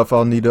else stuff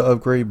I'll need to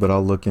upgrade, but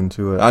I'll look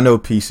into it. I know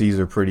PCs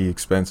are pretty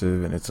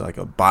expensive and it's like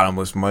a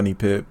bottomless money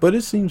pit, but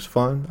it seems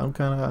fun. I'm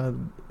kind of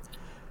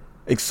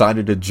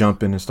excited to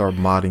jump in and start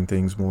modding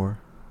things more.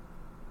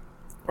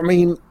 I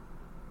mean,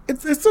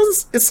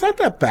 it's not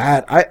that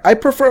bad. I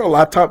prefer a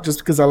laptop just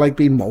because I like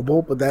being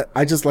mobile, but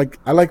I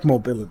like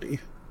mobility.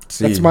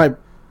 See,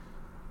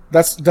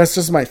 that's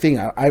just my thing.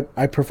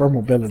 I prefer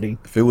mobility.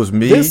 If it was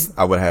me,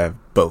 I would have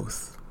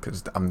both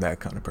because I'm that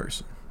kind of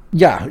person.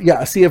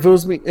 Yeah. See, if it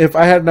was me, if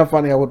I had enough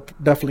money, I would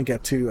definitely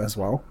get two as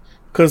well.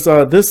 Because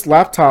this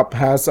laptop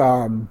has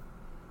a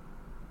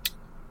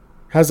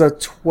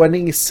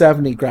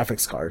 2070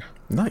 graphics card.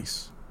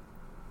 Nice.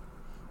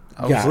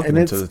 I was looking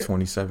into the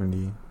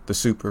 2070, the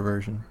super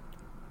version.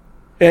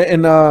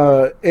 And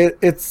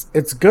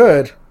it's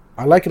good.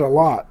 I like it a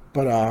lot,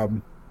 but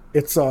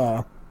it's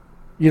I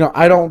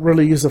don't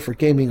really use it for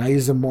gaming. I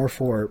use it more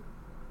for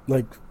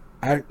like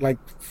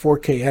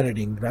 4K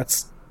editing.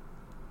 That's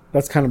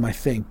kind of my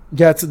thing.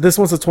 Yeah, this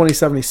one's a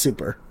 2070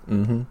 Super.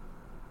 Mm-hmm.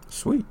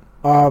 Sweet.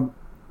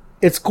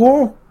 It's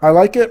cool. I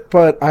like it,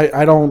 but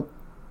I don't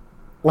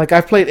like.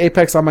 I've played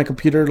Apex on my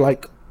computer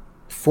like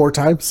 4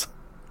 times.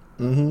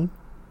 Mm-hmm.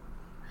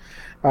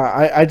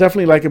 I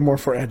definitely like it more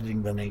for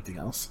editing than anything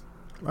else.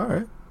 All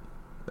right,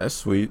 that's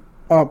sweet.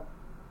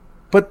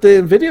 But the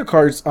NVIDIA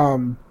cards,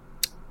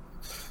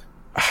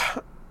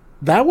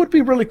 that would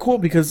be really cool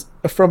because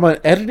from an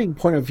editing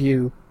point of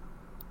view,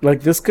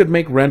 like this could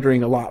make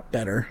rendering a lot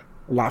better,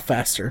 a lot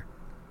faster.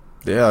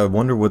 Yeah, I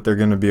wonder what they're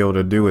going to be able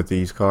to do with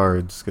these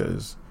cards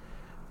because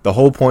the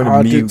whole point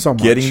of me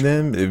getting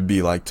them, it'd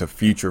be like to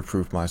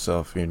future-proof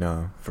myself,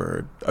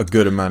 for a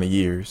good amount of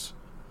years.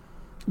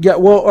 Yeah,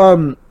 well,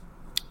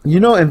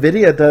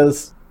 NVIDIA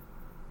does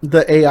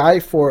the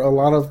AI for a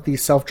lot of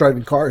these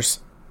self-driving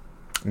cars.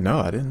 No,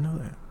 I didn't know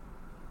that.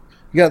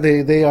 Yeah,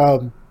 they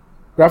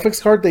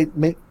graphics card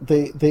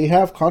they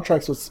have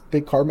contracts with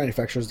big car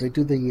manufacturers. They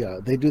do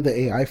the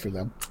AI for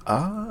them.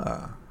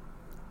 Ah,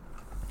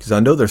 because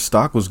I know their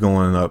stock was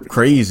going up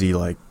crazy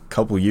like a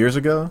couple years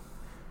ago.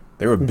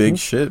 They were big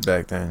shit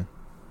back then.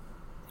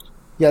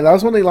 Yeah, that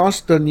was when they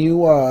launched the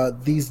new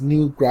these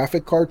new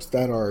graphic cards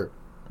that are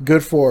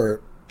good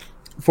for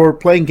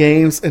playing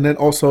games and then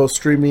also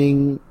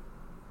streaming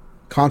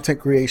content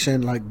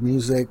creation like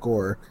music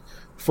or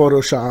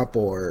Photoshop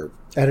or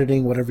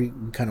editing, whatever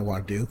you kind of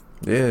want to do.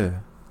 Yeah,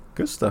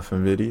 good stuff,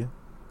 NVIDIA.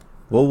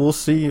 Well, we'll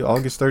see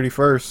August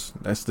 31st.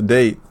 That's the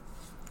date.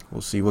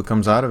 We'll see what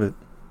comes out of it.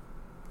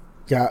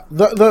 Yeah,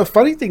 the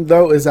funny thing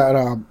though is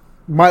that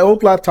my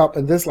old laptop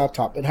and this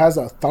laptop, it has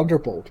a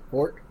Thunderbolt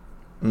port,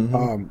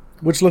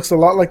 which looks a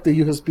lot like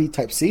the USB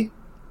Type-C,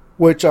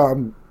 which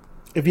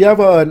if you have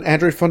an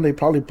Android phone they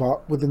probably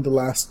bought within the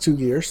last 2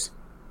 years,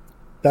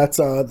 that's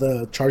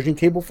the charging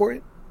cable for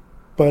it.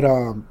 But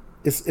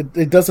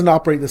it doesn't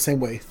operate the same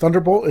way.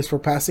 Thunderbolt is for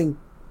passing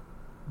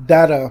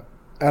data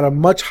at a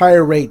much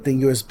higher rate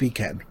than USB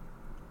can.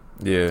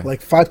 Yeah.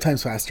 Like 5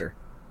 times faster.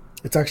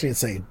 It's actually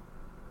insane.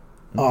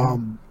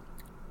 Mm-hmm.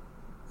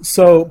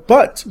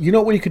 But you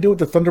know what you can do with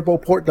the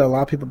Thunderbolt port that a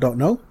lot of people don't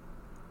know?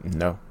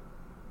 No.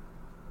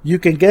 You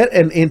can get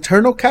an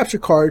internal capture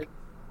card,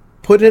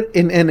 put it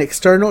in an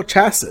external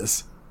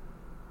chassis,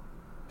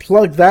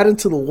 plug that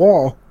into the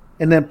wall,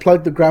 and then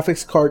plug the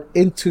graphics card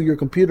into your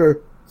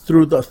computer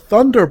through the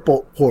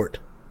Thunderbolt port.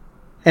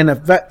 And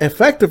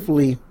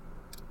effectively,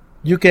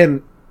 you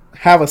can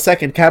have a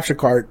second capture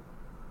card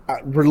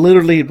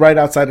literally right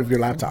outside of your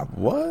laptop.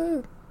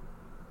 What?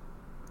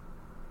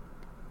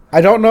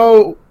 I don't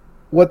know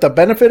what the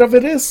benefit of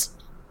it is,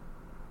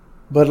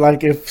 but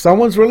like if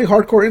someone's really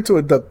hardcore into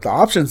it, the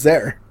option's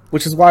there,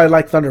 which is why I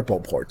like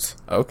Thunderbolt ports.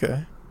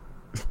 Okay.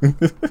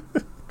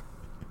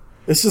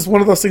 It's just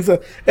one of those things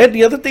that, and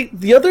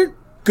the other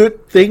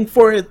good thing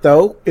for it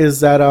though is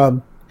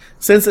that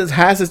since it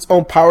has its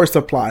own power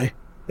supply,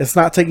 it's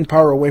not taking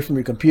power away from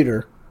your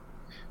computer.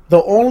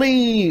 The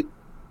only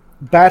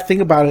bad thing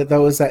about it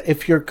though is that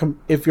if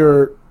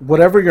your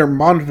whatever your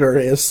monitor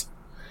is,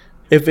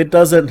 if it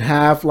doesn't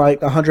have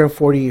like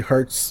 140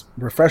 hertz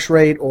refresh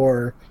rate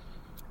or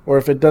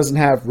if it doesn't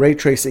have ray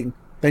tracing,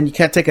 then you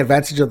can't take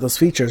advantage of those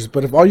features.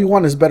 But if all you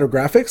want is better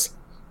graphics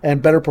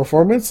and better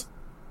performance,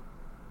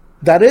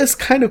 that is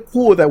kind of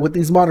cool that with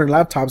these modern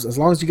laptops, as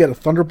long as you get a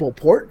Thunderbolt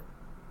port,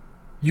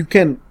 you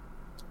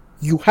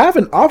have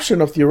an option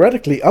of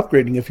theoretically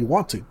upgrading if you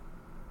want to.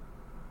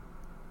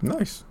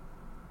 Nice.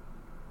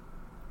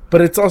 But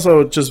it's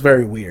also just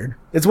very weird.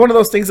 It's one of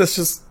those things that's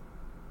just,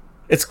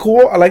 it's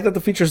cool. I like that the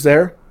feature's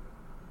there.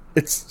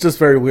 It's just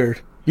very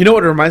weird. You know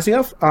what it reminds me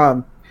of?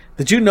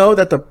 Did you know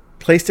that the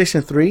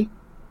PlayStation 3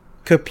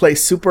 could play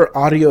super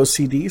audio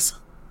CDs?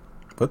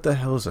 What the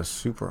hell is a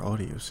super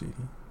audio CD?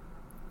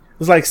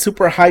 It's like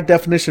super high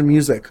definition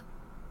music.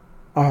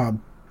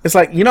 It's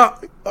like,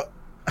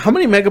 how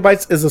many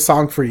megabytes is a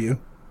song for you?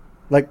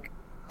 Like,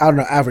 I don't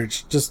know,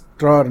 average. Just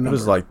throw out a number. It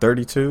was like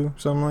 32,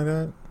 something like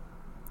that?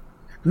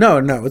 No,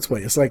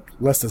 it's like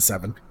less than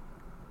 7.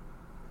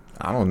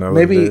 I don't know.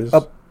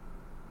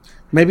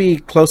 Maybe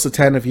close to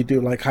 10 if you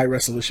do like high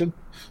resolution.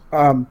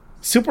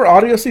 Super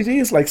audio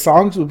CDs, like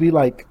songs, would be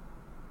like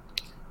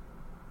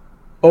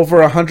over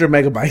 100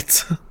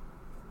 megabytes.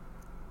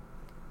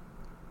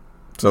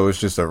 So it's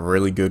just a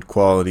really good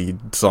quality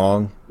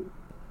song.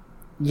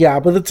 Yeah,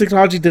 but the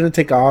technology didn't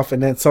take off,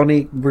 and then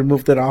Sony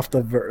removed it off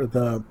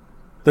the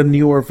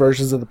newer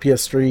versions of the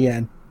PS3,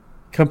 and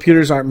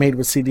computers aren't made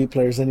with CD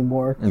players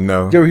anymore.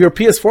 No. Your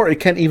PS4, it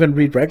can't even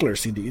read regular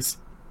CDs.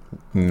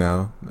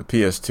 No, the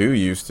PS2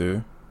 used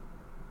to.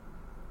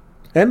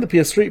 And the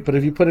PS3, but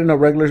if you put in a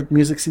regular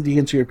music CD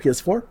into your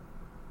PS4,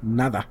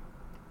 nada.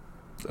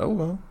 Oh,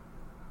 well.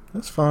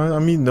 That's fine. I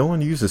mean, no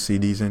one uses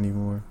CDs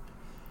anymore.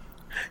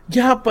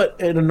 Yeah, but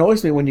it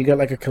annoys me when you get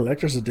like a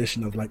collector's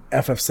edition of like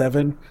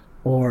FF7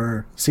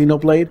 or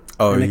Xenoblade,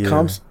 and it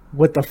comes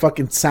with the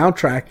fucking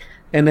soundtrack,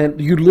 and then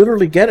you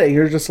literally get it, and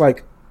you're just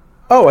like,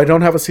 oh, I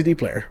don't have a CD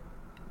player.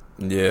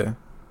 Yeah.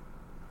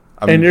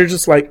 And you're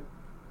just like,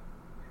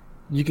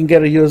 you can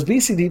get a USB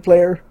CD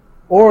player,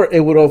 or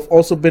it would have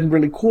also been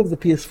really cool if the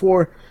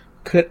PS4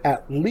 could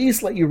at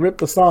least let you rip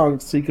the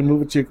songs so you can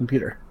move it to your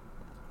computer.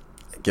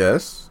 I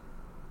guess.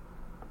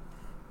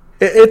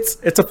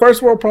 It's a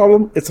first world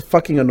problem. It's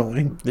fucking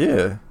annoying.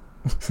 Yeah.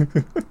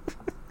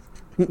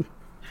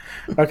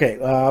 Okay,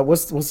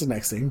 what's the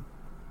next thing?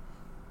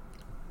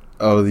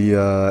 Oh, the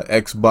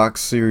Xbox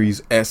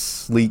Series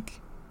S leak.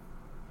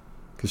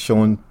 Cause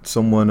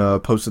someone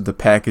posted the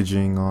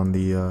packaging on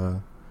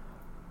the.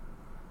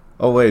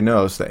 Oh wait,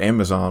 no, it's the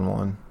Amazon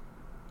one.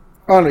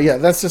 Oh no, yeah,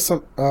 that's just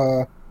some.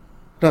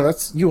 No,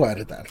 that's you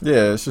added that.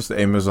 Yeah, it's just the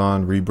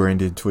Amazon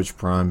rebranded Twitch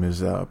Prime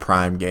as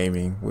Prime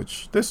Gaming,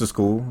 which this is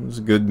cool. It's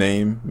a good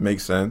name,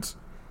 makes sense.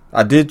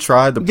 I did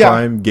try the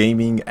Prime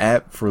Gaming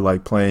app for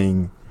like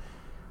playing.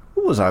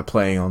 What was I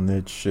playing on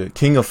that shit?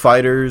 King of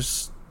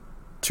Fighters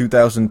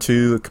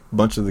 2002, a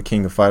bunch of the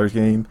King of Fighters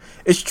game.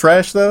 It's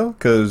trash though,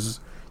 because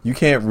you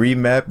can't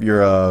remap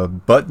your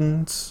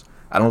buttons.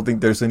 I don't think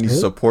there's any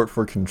support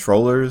for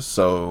controllers,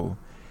 so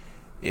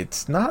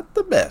it's not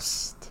the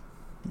best.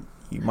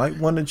 You might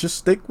want to just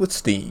stick with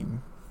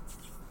Steam.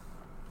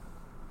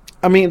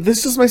 I mean,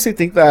 this just makes me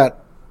think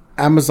that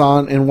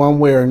Amazon, in one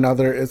way or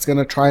another, is going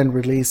to try and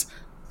release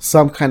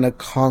some kind of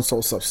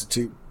console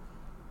substitute.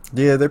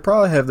 Yeah, they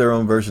probably have their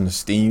own version of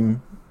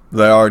Steam.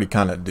 They already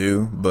kind of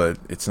do, but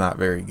it's not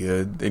very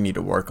good. They need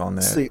to work on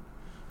that. See,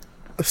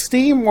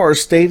 Steam or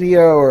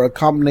Stadia or a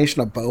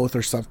combination of both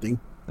or something.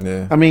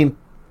 Yeah. I mean,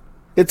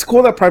 it's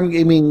cool that Prime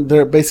Gaming,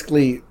 they're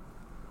basically,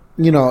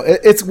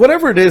 it's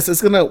whatever it is,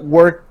 it's going to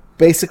work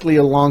basically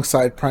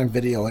alongside Prime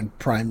Video and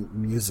Prime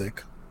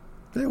Music.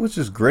 Yeah, which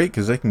is great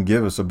because they can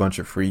give us a bunch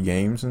of free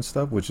games and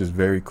stuff, which is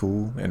very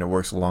cool, and it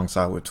works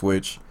alongside with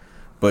Twitch.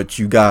 But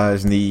you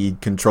guys need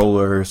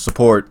controller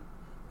support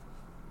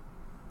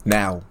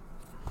now.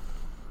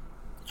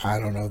 I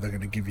don't know if they're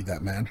going to give you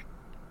that, man.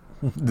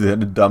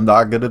 Then I'm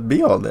not going to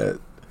be on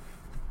that.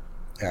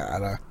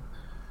 Yeah,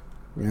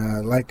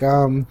 yeah, like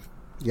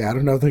yeah, I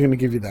don't know if they're gonna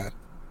give you that.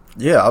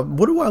 Yeah,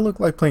 what do I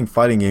look like playing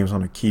fighting games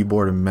on a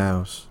keyboard and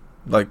mouse?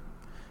 Like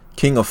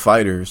King of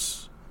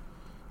Fighters.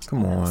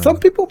 Come Some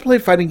on. people play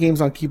fighting games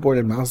on keyboard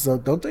and mouse, though,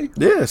 don't they?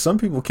 Yeah, some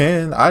people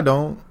can. I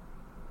don't.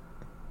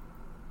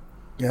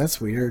 Yeah,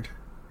 that's weird.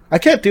 I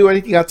can't do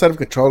anything outside of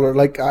controller.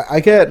 Like I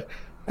get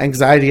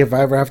anxiety if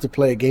I ever have to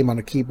play a game on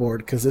a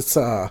keyboard because it's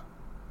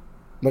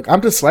like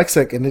I'm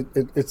dyslexic and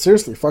it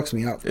seriously fucks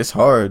me up. It's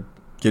hard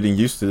getting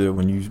used to it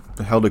when you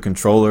held a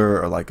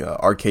controller or like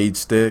a arcade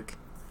stick.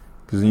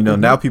 Because, you know,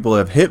 now people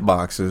have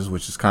hitboxes,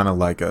 which is kind of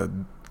like a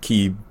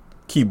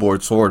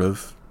keyboard, sort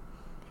of.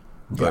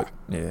 But,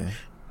 yeah.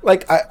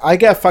 Like, I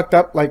get fucked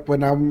up, like,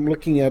 when I'm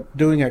looking at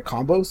doing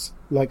combos,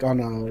 like, on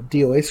a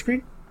DOA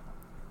screen.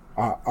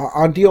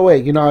 On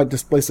DOA, you know how it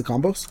displays the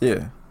combos?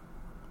 Yeah.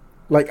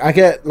 Like, I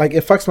get, like,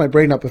 it fucks my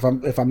brain up if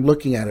I'm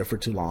looking at it for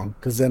too long.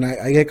 Because then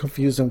I get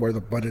confused on where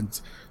the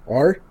buttons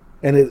are.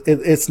 And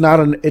it's not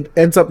it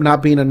ends up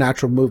not being a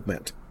natural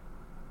movement.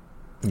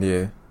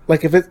 Yeah.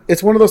 Like, if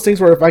it's one of those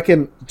things where if I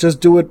can just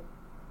do it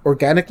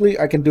organically,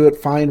 I can do it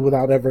fine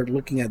without ever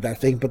looking at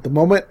that thing. But the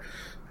moment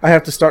I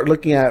have to start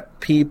looking at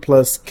P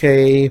plus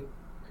K,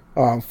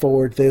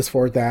 forward this,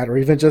 forward that, or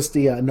even just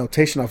the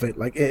notation of it,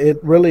 like, it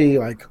really,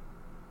 like,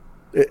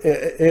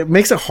 it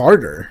makes it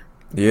harder.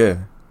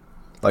 Yeah.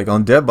 Like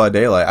on Dead by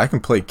Daylight, I can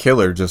play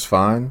Killer just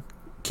fine.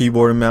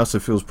 Keyboard and mouse,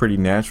 it feels pretty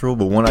natural.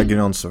 But when I get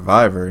on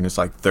Survivor and it's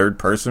like third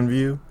person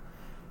view,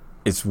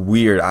 it's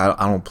weird. I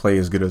don't play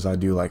as good as I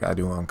do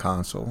on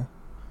console.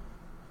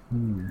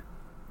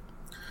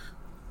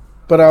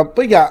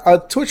 But yeah,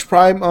 Twitch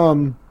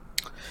Prime.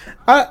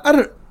 I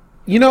don't.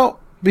 You know,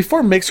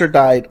 before Mixer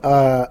died,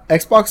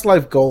 Xbox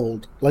Live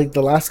Gold, like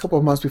the last couple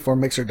of months before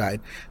Mixer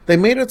died, they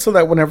made it so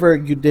that whenever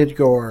you did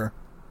your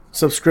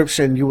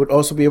subscription, you would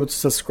also be able to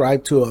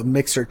subscribe to a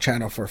Mixer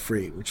channel for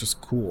free, which is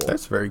cool.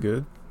 That's very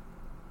good.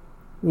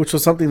 Which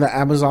was something that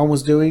Amazon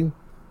was doing.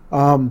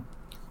 But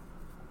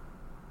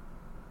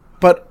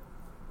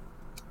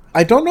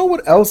I don't know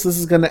what else this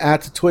is going to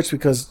add to Twitch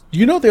because,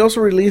 you know, they also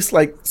released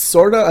like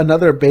sort of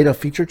another beta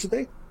feature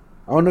today.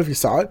 I don't know if you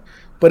saw it,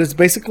 but it's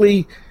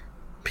basically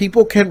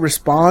people can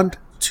respond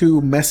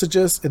to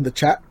messages in the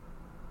chat.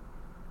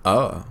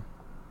 Oh,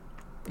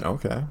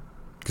 okay.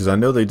 Because I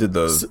know they did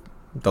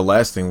the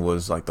last thing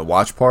was like the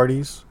watch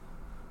parties.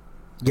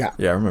 Yeah.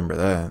 Yeah, I remember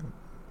that.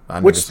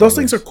 Which those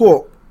things are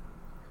cool.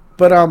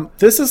 But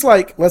this is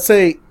like, let's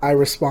say I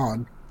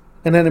respond.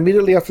 And then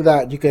immediately after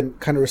that, you can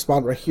kind of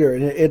respond right here.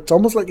 And it's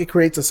almost like it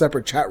creates a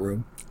separate chat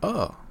room.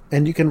 Oh.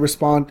 And you can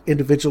respond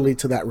individually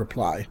to that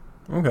reply.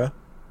 Okay.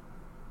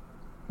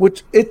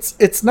 Which,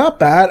 it's not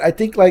bad. I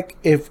think, like,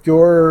 if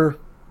you're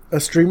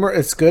a streamer,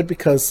 it's good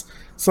because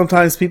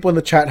sometimes people in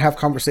the chat have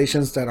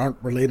conversations that aren't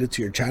related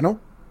to your channel.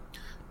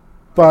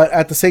 But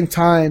at the same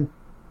time,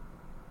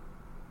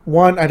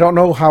 I don't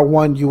know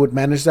how, you would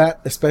manage that,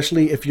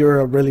 especially if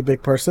you're a really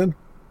big person.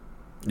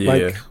 Yeah.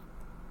 Like,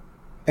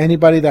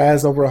 anybody that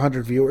has over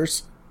 100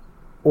 viewers,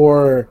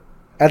 or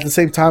at the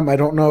same time, I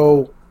don't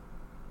know,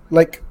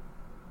 like,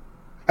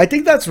 I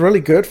think that's really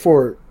good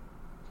for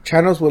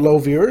channels with low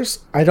viewers.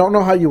 I don't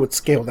know how you would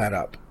scale that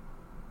up.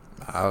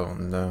 I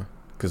don't know,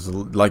 because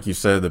like you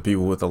said, the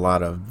people with a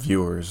lot of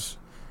viewers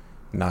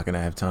not gonna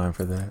have time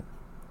for that.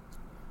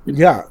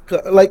 Yeah,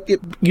 like,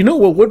 you know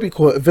what would be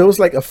cool if it was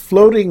like a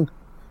floating,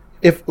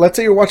 if let's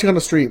say you're watching on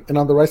the stream and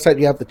on the right side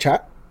you have the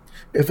chat,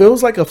 if it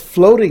was like a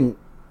floating,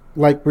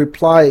 like,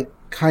 reply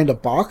kind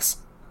of box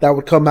that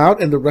would come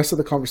out and the rest of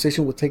the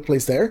conversation would take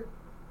place there,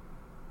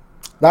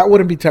 that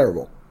wouldn't be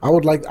terrible. I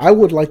would like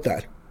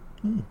that.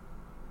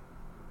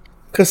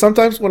 Because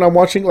sometimes when I'm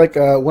watching like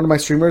one of my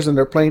streamers and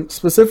they're playing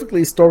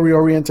specifically story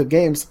oriented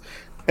games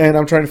and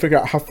I'm trying to figure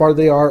out how far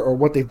they are or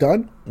what they've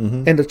done,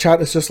 and the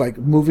chat is just like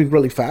moving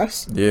really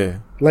fast,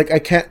 like I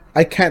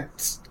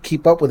can't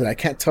keep up with it. I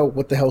can't tell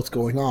what the hell's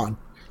going on.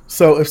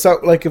 So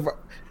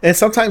and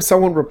sometimes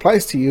someone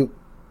replies to you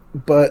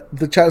but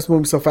the chat is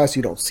moving so fast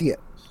you don't see it.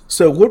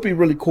 So it would be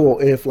really cool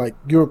if, like,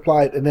 you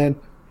replied and then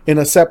in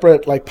a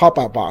separate, like,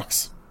 pop-out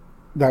box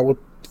that would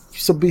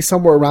be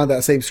somewhere around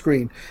that same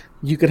screen,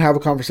 you could have a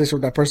conversation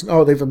with that person.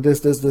 Oh, they've done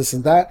this,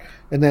 and that,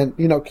 and then,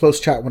 you know, close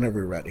chat whenever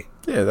you're ready.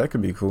 Yeah, that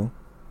could be cool.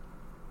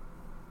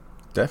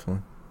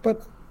 Definitely.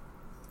 But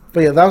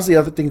yeah, that was the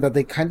other thing that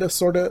they kind of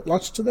sort of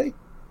launched today.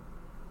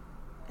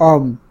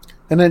 And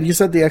then you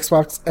said the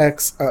Xbox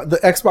X, the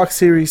Xbox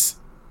Series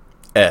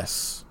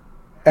S.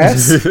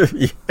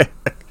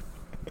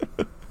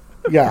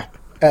 Yeah,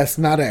 S,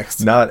 not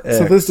X. Not X.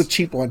 So this is the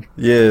cheap one.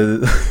 Yeah.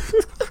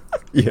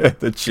 Yeah,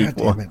 the cheap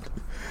one.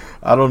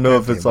 I don't know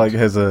if it's like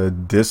has a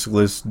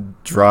diskless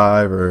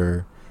drive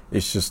or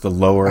it's just the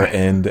lower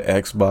end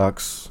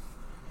Xbox.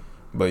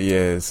 But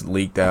yeah, it's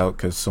leaked out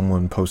because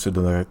someone posted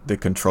the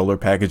controller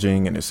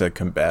packaging and it said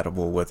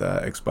compatible with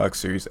Xbox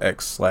Series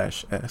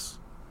X/S.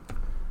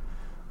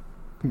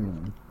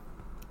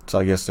 So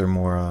I guess they're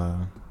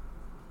more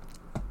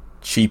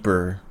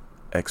cheaper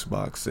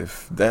Xbox.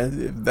 If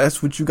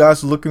that's what you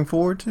guys are looking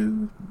forward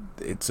to,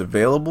 it's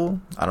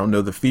available. I don't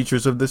know the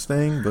features of this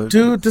thing, but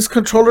dude, this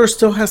controller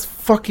still has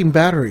fucking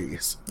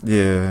batteries.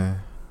 Yeah.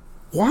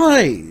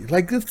 Why?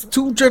 Like, it's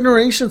 2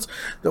 generations.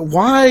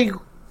 Why?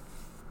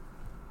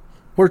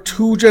 We're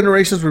 2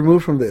 generations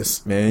removed from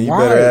this. Man, you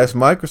better ask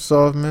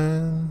Microsoft,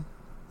 man.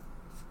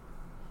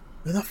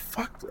 What the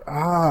fuck?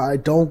 I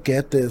don't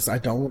get this. I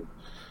don't.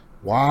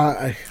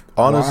 Why?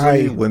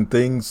 Honestly, when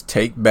things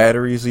take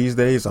batteries these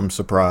days, I'm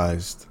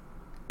surprised.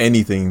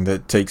 Anything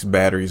that takes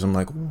batteries, I'm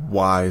like,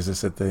 why is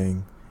this a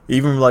thing?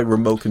 Even like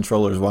remote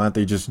controllers, why aren't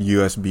they just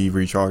USB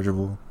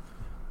rechargeable?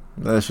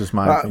 That's just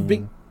my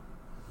opinion.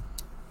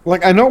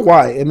 Like, I know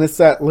why, and it's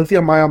that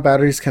lithium-ion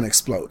batteries can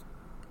explode.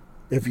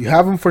 If you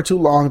have them for too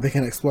long, they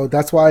can explode.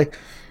 That's why,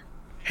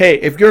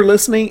 hey, if you're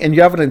listening and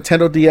you have a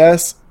Nintendo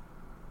DS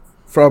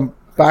from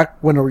back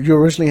when you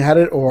originally had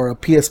it, or a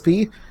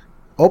PSP,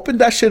 open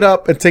that shit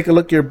up and take a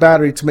look at your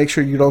battery to make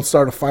sure you don't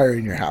start a fire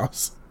in your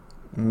house.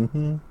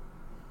 Mm-hmm.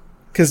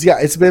 Because, yeah,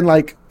 it's been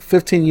like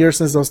 15 years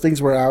since those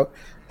things were out,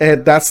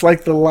 and that's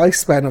like the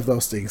lifespan of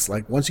those things.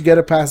 Like, once you get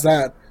it past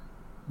that,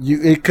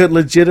 it could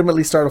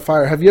legitimately start a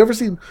fire. Have you ever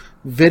seen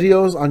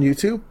videos on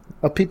YouTube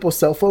of people's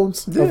cell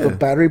phones of the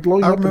battery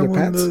blowing up in their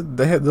pants?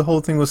 They had the whole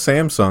thing with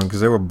Samsung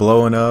because they were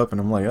blowing up, and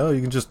I'm like, oh,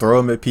 you can just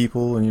throw them at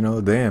people,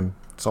 and damn,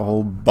 it's a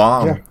whole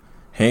bomb,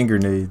 hand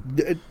grenade.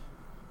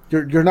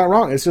 You're not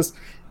wrong. It's just,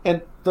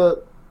 and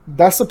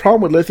that's the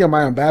problem with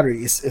lithium-ion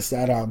batteries is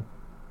that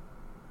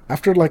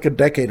after like a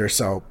decade or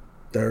so,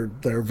 they're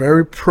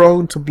very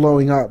prone to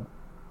blowing up.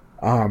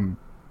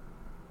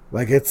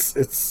 Like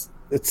it's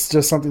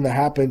just something that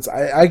happens.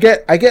 I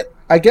get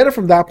it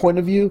from that point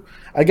of view.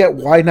 I get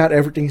why not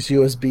everything's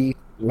USB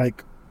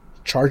like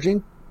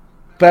charging,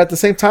 but at the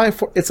same time,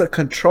 it's a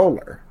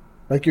controller.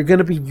 Like, you're going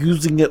to be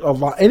using it a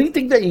lot.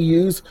 Anything that you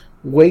use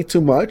way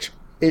too much,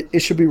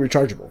 it should be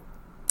rechargeable.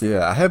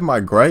 Yeah, I have my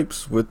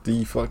gripes with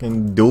the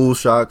fucking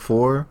DualShock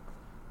 4,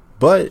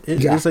 but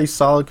it is a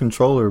solid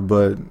controller,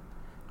 but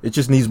it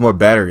just needs more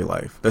battery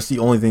life. That's the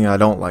only thing I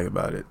don't like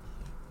about it.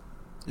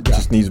 It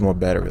just needs more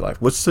battery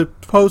life, which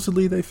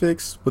supposedly they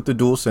fix with the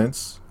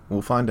DualSense.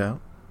 We'll find out.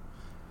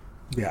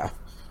 Yeah.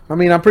 I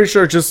mean, I'm pretty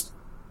sure just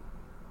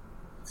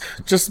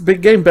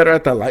getting better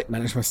at that light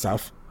management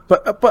stuff.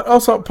 But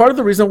also, part of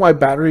the reason why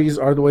batteries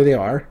are the way they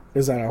are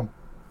is that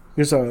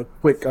here's a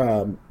quick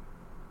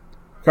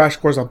crash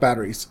course on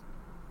batteries.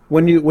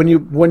 When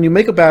you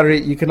make a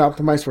battery, you can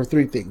optimize for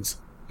 3 things.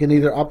 You can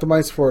either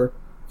optimize for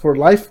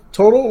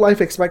total life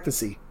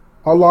expectancy,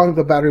 how long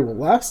the battery will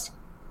last,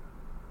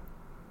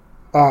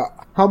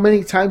 how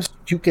many times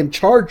you can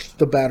charge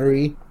the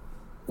battery,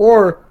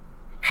 or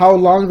how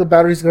long the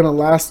battery is going to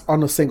last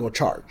on a single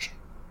charge.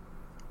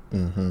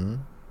 Mm-hmm.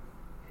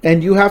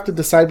 And you have to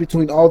decide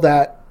between all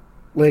that,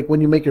 like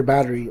when you make your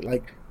battery,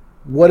 like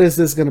what is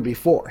this going to be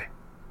for?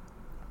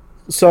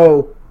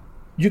 So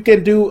you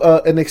can do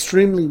an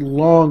extremely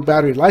long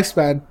battery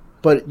lifespan,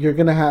 but you're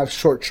going to have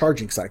short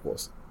charging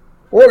cycles.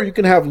 Or you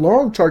can have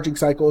long charging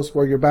cycles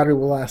where your battery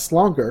will last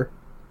longer,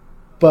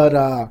 but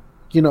the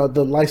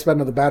lifespan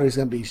of the battery is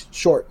going to be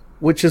short,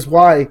 which is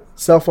why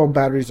cell phone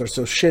batteries are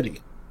so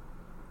shitty.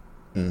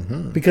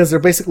 Mm-hmm. Because they're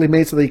basically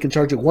made so that you can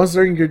charge it once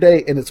during your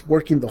day and it's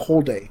working the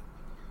whole day.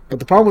 But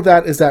the problem with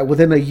that is that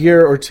within a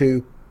year or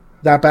two,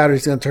 that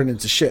battery's going to turn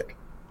into shit.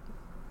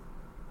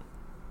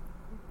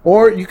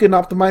 Or you can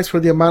optimize for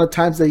the amount of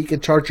times that you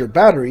can charge your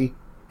battery,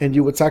 and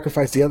you would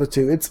sacrifice the other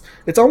 2.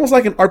 It's almost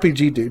like an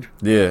RPG, dude.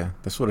 Yeah,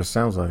 that's what it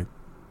sounds like.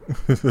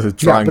 The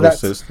triangle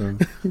system.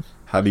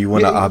 How do you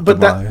want to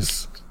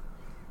optimize?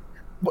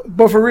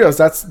 But for reals,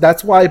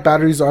 that's why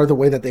batteries are the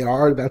way that they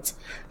are.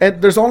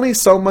 And there's only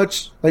so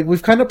much, like,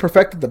 we've kind of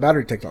perfected the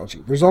battery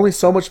technology. There's only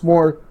so much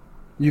more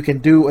you can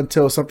do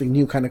until something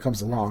new kind of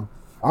comes along.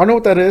 I don't know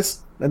what that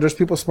is, and there's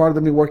people smarter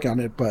than me working on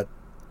it, but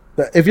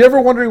if you're ever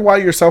wondering why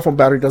your cell phone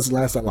battery doesn't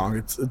last that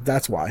long,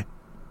 that's why.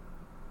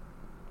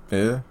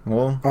 Yeah,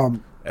 well,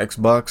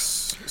 Xbox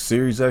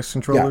Series X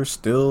controllers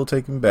still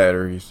taking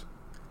batteries.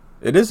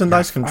 It is a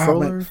nice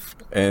controller,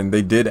 and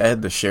they did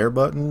add the share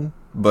button,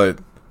 but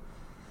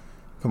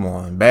come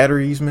on,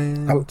 batteries,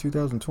 man.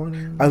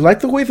 2020. I like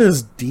the way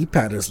this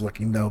D-pad is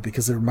looking, though,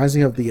 because it reminds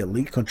me of the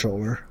Elite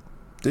controller.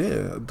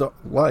 Yeah,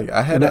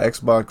 I had an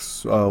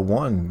Xbox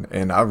One,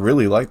 and I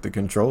really liked the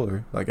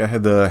controller. Like, I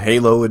had the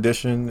Halo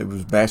edition. It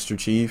was Master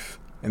Chief,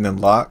 and then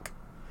Locke.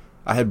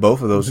 I had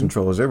both of those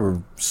controllers. They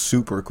were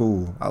super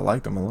cool. I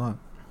liked them a lot.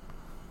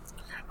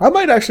 I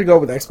might actually go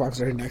with Xbox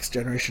during next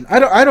generation.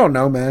 I don't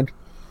know, man.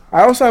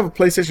 I also have a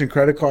PlayStation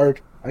credit card.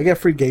 I get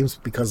free games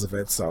because of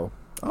it, so.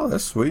 Oh,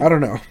 that's sweet. I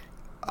don't know.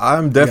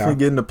 I'm definitely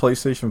getting a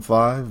PlayStation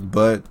 5,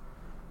 but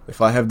if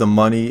I have the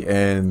money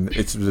and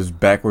it's as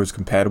backwards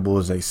compatible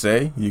as they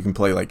say, you can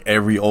play like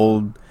every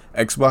old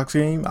Xbox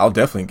game, I'll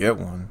definitely get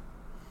one.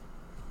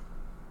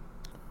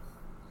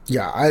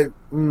 Yeah, I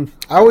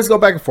always go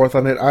back and forth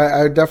on it.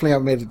 I definitely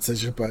haven't made a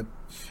decision, but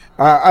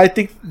I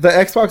think the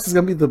Xbox is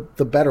going to be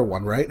the better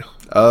one, right?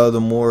 The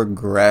more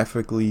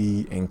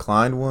graphically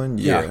inclined one,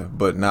 yeah,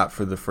 but not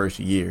for the first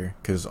year,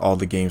 because all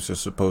the games are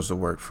supposed to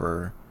work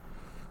for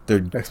They're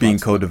Xbox being One.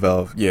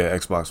 co-developed,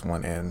 Xbox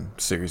One and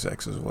Series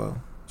X as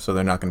well. So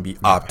they're not going to be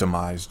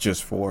optimized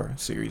just for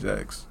Series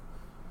X.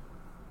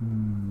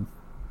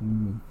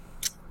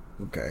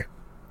 Okay.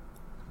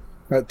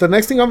 The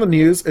next thing on the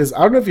news is, I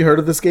don't know if you heard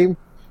of this game.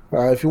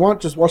 If you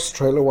want, just watch the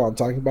trailer while I'm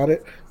talking about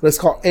it. But it's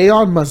called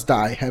Aeon Must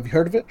Die. Have you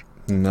heard of it?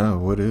 No,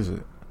 what is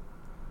it?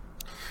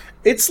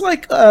 It's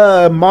like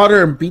a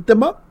modern beat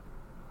 'em up.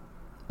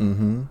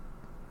 Mm-hmm.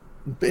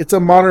 It's a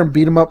modern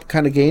beat 'em up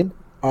kind of game.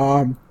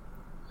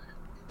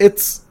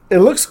 It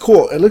looks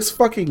cool. It looks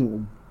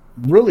fucking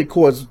really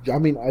cool.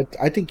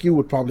 I think you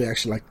would probably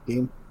actually like the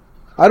game.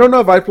 I don't know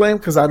if I play them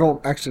because I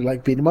don't actually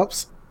like beat 'em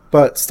ups,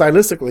 but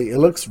stylistically, it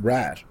looks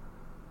rad.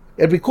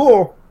 It'd be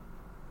cool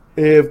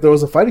if there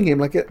was a fighting game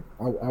like it.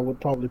 I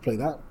would probably play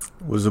that.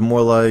 Was it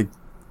more like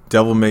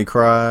Devil May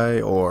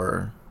Cry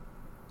or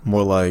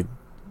more like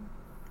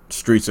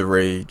Streets of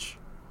Rage?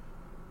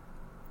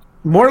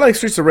 More like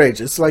Streets of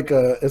Rage. It's like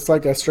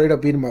a straight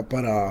up beat 'em up,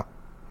 but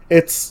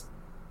it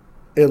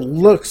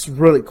looks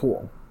really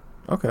cool.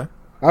 Okay.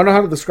 I don't know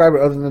how to describe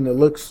it other than it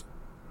looks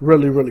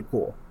really, really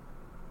cool.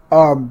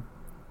 Well,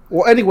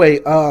 anyway,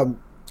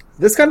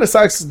 this kind of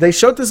sucks. They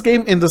showed this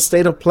game in the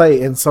state of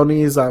play in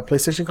Sony's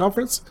PlayStation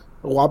conference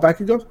a while back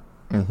ago.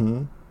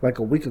 Mm-hmm. Like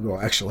a week ago,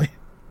 actually.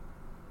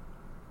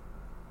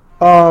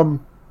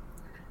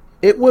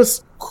 It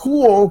was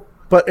cool,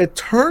 but it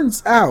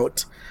turns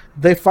out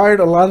they fired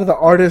a lot of the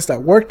artists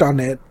that worked on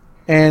it,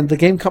 and the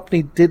game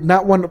company did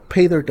not want to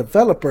pay their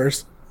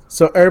developers,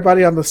 so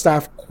everybody on the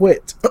staff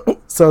quit.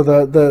 So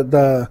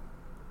the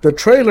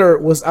trailer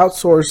was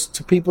outsourced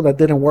to people that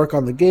didn't work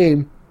on the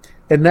game,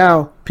 and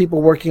now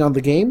people working on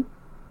the game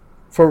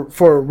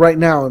for right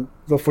now and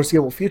the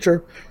foreseeable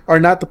future are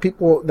not the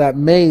people that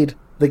made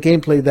the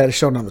gameplay that is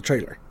shown on the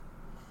trailer.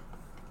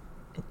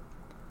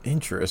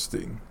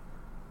 Interesting.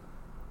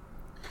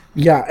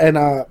 Yeah, and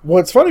well,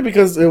 it's funny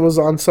because it was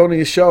on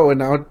Sony's show, and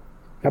now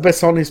I bet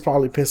Sony's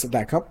probably pissed at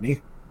that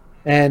company,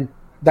 and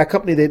that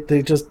company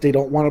they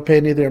don't want to pay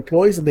any of their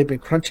employees, and they've been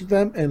crunching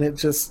them, and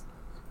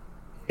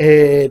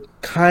it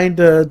kind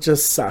of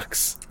just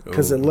sucks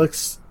because it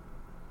looks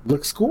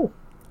cool.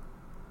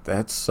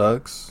 That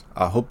sucks.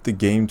 I hope the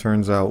game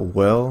turns out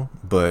well,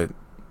 but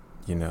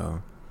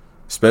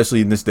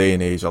especially in this day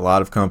and age, a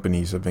lot of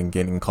companies have been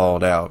getting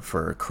called out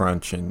for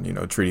crunch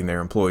and treating their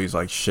employees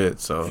like shit.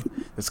 So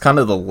it's kind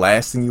of the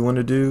last thing you want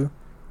to do,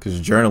 because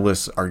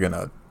journalists are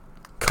gonna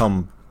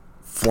come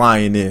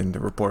flying in to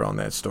report on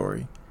that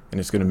story, and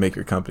it's gonna make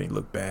your company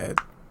look bad.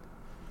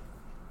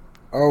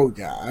 Oh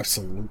yeah,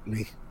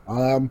 absolutely.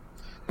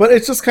 But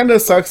it just kind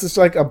of sucks. It's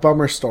like a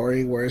bummer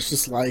story where it's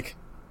just like,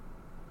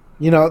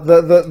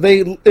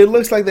 it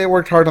looks like they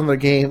worked hard on their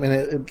game, and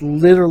it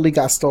literally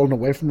got stolen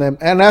away from them.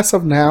 And as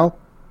of now,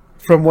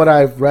 from what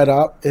I've read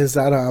up, is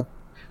that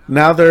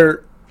now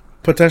they're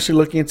potentially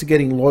looking into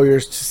getting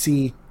lawyers to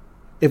see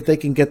if they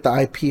can get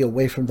the IP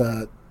away from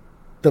the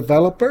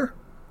developer,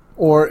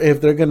 or if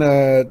they're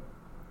gonna,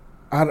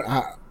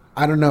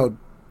 I don't know,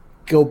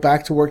 go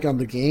back to working on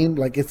the game.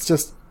 Like, it's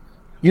just,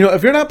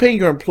 if you're not paying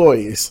your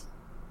employees,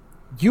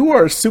 you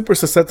are super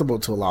susceptible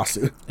to a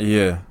lawsuit.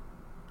 Yeah.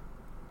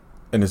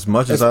 And as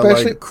much as I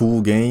like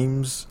cool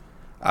games,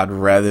 I'd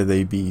rather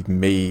they be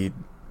made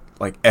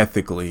like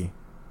ethically.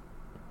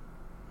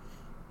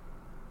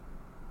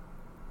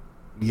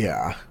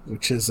 Yeah,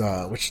 which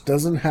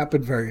doesn't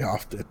happen very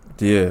often.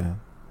 Yeah.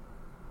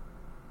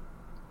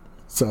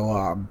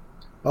 So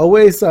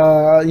always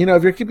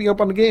if you're keeping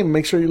up on the game,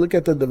 make sure you look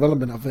at the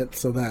development of it,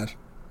 so that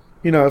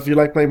if you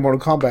like playing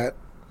Mortal Kombat,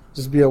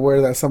 just be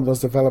aware that some of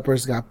those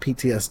developers got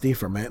PTSD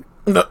from it.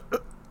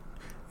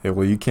 Yeah,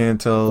 well, you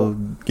can't tell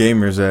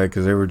gamers that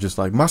because they were just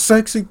like, my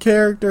sexy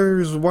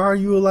characters, why are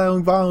you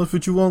allowing violence,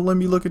 but you won't let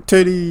me look at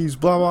titties,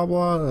 blah, blah,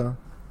 blah.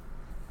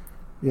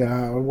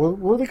 Yeah, what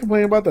were they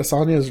complaining about? That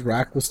Sonya's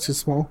rack was too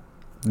small?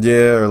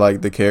 Yeah, or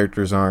like the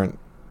characters aren't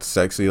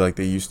sexy like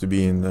they used to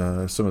be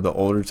in some of the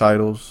older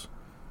titles.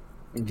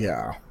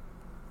 Yeah.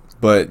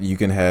 But you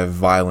can have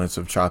violence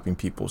of chopping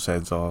people's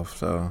heads off,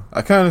 so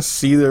I kind of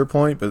see their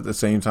point, but at the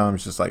same time,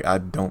 it's just like, I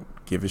don't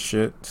give a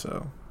shit,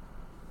 so...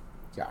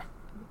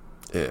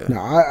 Yeah. No,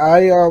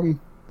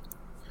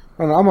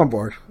 I'm on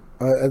board.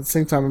 At the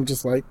same time, I'm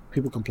just like,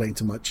 people complain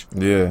too much.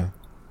 Yeah.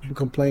 People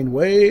complain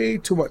way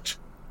too much.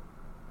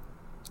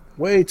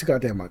 Way too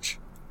goddamn much.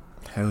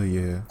 Hell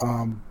yeah.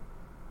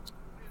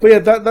 But yeah,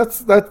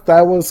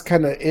 that was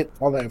kind of it.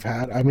 All that I've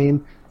had. I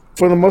mean,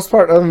 for the most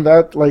part, other than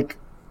that, like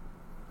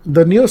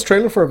the newest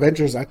trailer for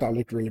Avengers, I thought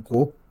looked really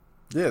cool.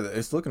 Yeah,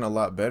 it's looking a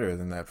lot better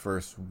than that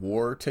first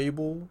War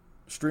Table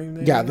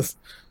stream. Yeah,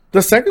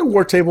 the second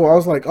War Table, I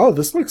was like, oh,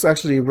 this looks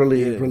actually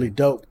really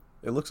dope.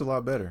 It looks a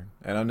lot better.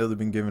 And I know they've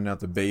been giving out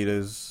the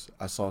betas.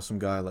 I saw some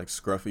guy like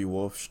Scruffy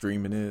Wolf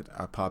streaming it.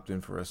 I popped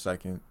in for a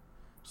second.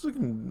 It's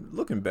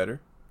looking better.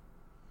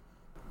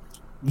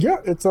 Yeah,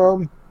 it's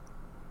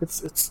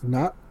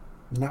not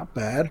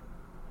bad.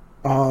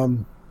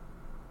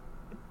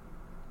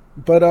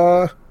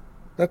 But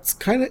that's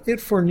kind of it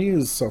for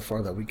news so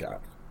far that we got.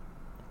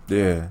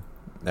 Yeah.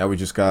 Now we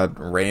just got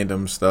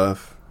random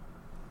stuff.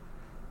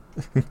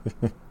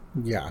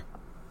 Yeah.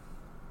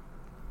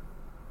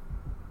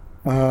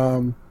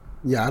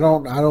 Yeah, I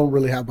don't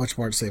really have much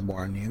more to say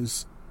more on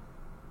news.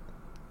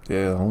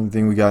 Yeah, the only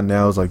thing we got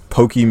now is like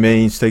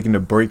Pokemon's taking a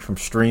break from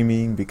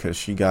streaming because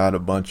she got a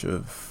bunch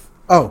of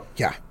Oh,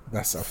 yeah,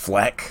 that's so.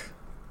 flack,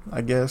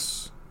 I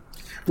guess.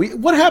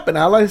 What happened,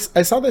 Alice?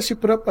 I saw that she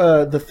put up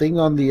the thing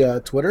on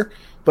the Twitter,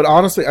 but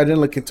honestly, I didn't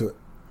look into it.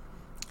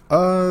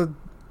 Uh,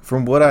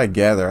 from what I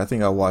gather, I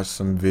think I watched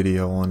some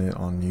video on it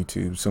on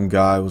YouTube. Some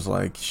guy was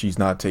like, she's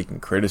not taking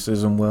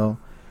criticism well.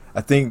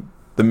 I think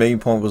the main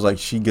point was like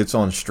she gets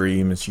on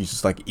stream and she's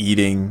just like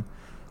eating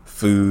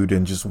food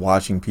and just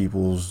watching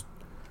people's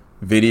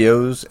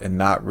videos and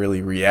not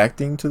really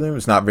reacting to them.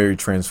 It's not very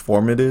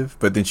transformative,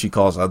 but then she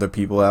calls other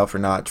people out for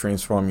not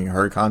transforming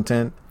her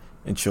content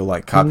and she'll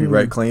like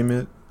copyright claim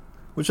it,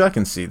 which I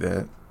can see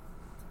that.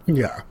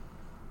 Yeah,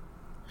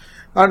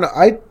 I don't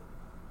know.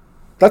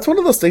 That's one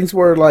of those things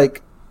where,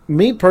 like,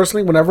 me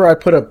personally, whenever I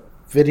put a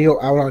video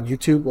out on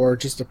YouTube or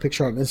just a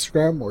picture on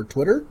Instagram or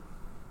Twitter,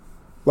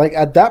 like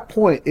at that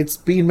point, it's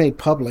being made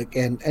public,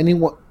 and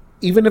anyone,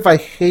 even if I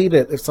hate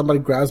it, if somebody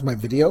grabs my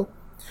video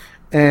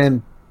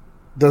and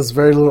does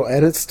very little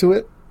edits to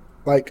it,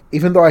 like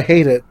even though I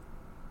hate it,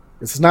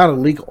 it's not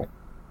illegal.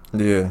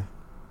 Yeah.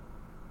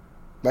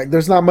 Like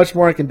there's not much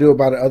more I can do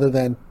about it other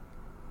than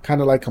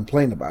kind of like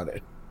complain about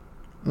it.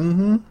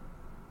 Mm-hmm.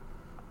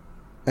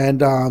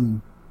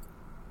 And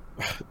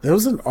there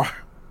was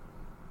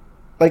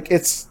like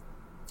it's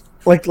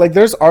like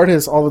there's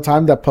artists all the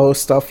time that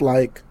post stuff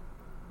like,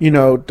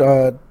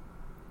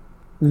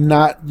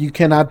 not you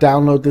cannot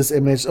download this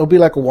image. It'll be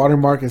like a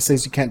watermark and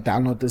says you can't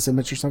download this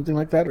image or something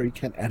like that, or you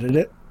can't edit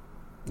it.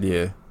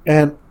 Yeah.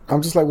 And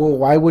I'm just like, well,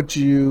 why would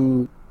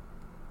you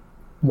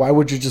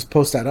just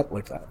post that up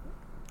like that?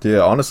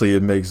 Yeah, honestly,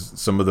 it makes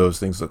some of those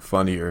things look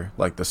funnier.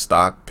 Like the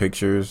stock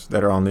pictures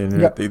that are on the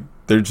internet, Yep.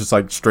 they're just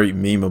like straight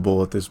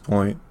memeable at this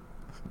point.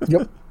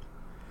 Yep.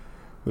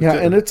 But Yeah,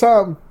 and it's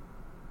like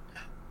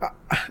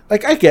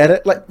I get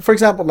it. Like for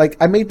example, like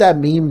I made that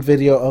meme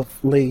video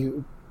of like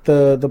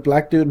the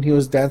black dude and he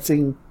was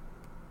dancing.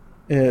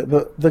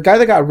 The guy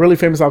that got really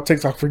famous on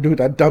TikTok for doing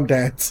that dumb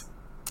dance.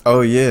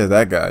 Oh yeah,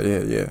 that guy.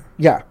 Yeah.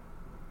 Yeah.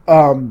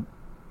 Um.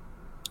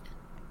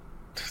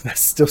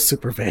 That's still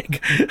super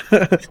vague.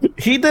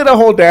 He did a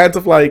whole dance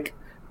of like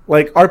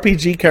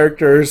RPG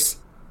characters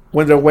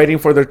when they're waiting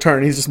for their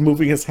turn. He's just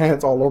moving his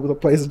hands all over the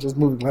place and just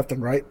moving left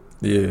and right.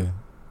 Yeah.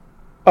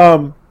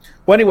 Well,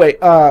 anyway,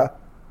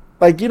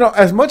 like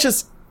as much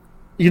as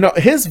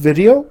his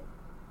video,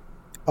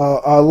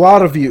 a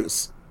lot of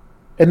views,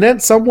 and then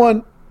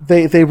someone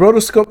they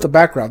rotoscoped the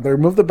background. They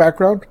removed the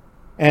background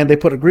and they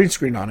put a green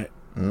screen on it,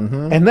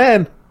 and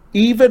then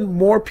even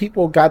more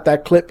people got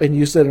that clip and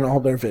used it in all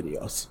their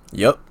videos.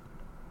 Yep.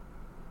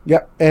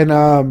 Yep,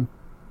 and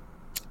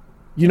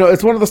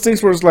it's one of those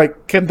things where it's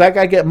like, can that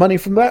guy get money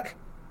from that?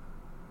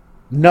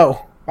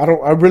 No, I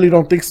don't. I really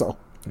don't think so.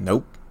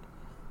 Nope.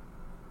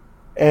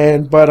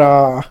 And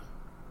but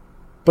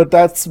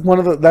that's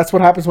that's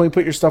what happens when you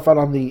put your stuff out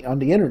on the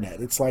internet.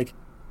 It's like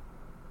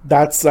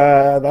that's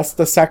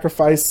the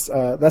sacrifice.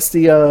 That's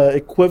the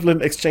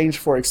equivalent exchange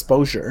for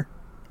exposure.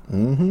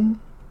 Mm-hmm.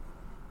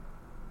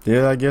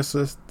 Yeah, I guess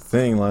that's the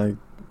thing. Like,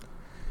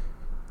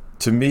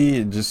 to me,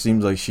 it just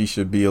seems like she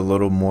should be a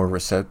little more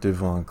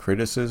receptive on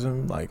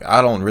criticism. Like,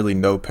 I don't really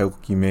know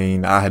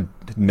Pokimane. I had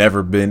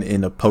never been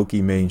in a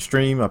Pokimane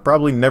stream. I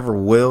probably never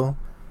will.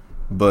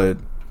 But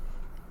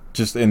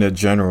just in a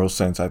general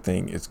sense, I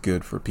think it's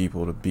good for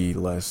people to be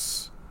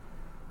less,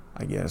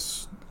 I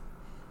guess,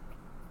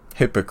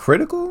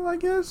 hypocritical, I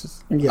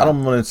guess. Yeah. I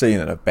don't want to say it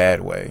in a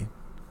bad way.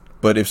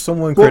 But if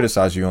someone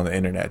criticizes you on the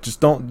internet, just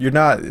don't.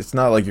 It's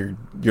not like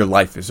your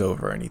life is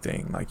over or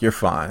anything. Like, you're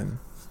fine.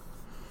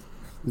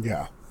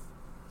 Yeah.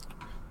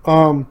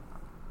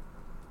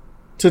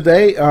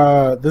 Today,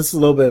 this is a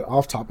little bit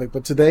off topic,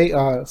 but today,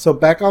 so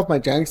back off my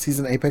Janks, he's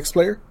an Apex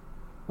player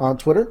on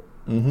Twitter.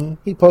 Mm-hmm.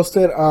 He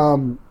posted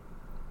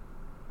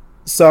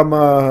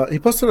he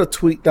posted a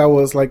tweet that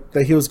was like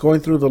that he was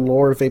going through the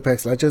lore of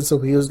Apex Legends, so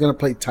he was going to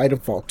play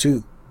Titanfall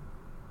 2.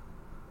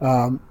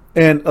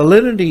 And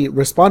Alinity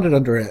responded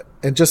under it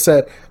and just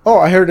said, "Oh,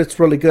 I heard it's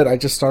really good. I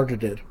just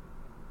started it."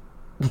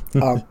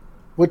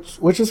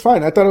 Which is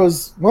fine. I thought it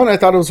was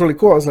really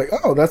cool. I was like,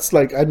 "Oh, that's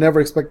like I never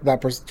expected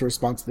that person to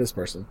respond to this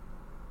person."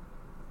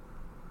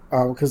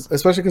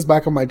 Especially because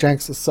back on my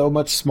Janks is so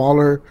much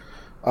smaller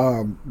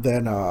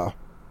than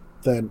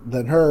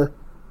her.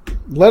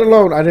 Let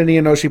alone, I didn't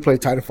even know she played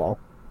Titanfall.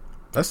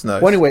 That's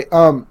nice. Well, anyway,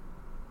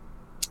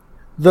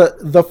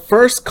 the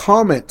first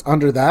comment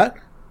under that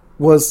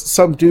was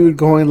some dude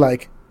going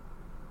like,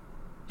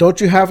 "Don't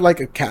you have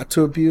like a cat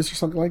to abuse or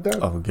something like that?"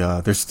 Oh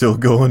god, they're still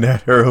going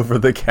at her over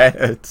the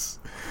cats.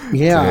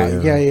 Yeah.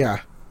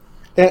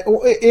 And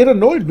it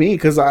annoyed me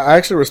because I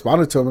actually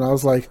responded to him and I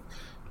was like,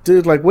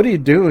 "Dude, like, what are you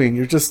doing?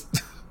 You're just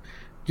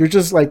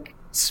like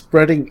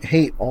spreading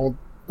hate all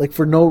like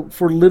for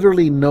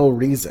literally no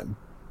reason."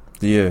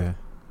 Yeah.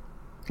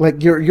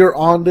 Like you're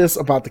on this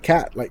about the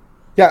cat. Like,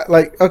 Yeah,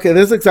 like, okay,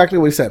 this is exactly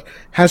what he said.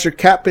 Has your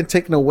cat been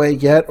taken away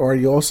yet, or are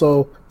you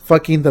also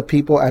fucking the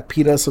people at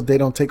PETA so they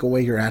don't take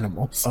away your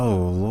animals? Oh,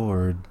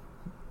 Lord.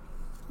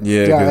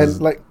 Yeah, Yeah,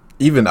 and like,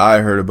 even I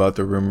heard about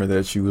the rumor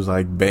that she was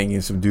like banging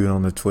some dude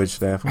on the Twitch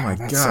staff. I'm like,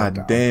 God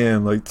so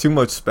damn, like too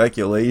much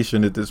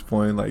speculation at this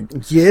point. Like,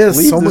 yes,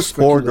 leave so this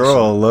poor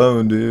girl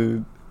alone,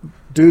 dude.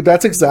 Dude,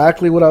 that's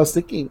exactly what I was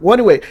thinking. Well,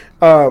 anyway,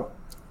 I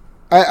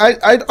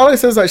all it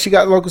says is that she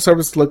got local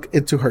service to look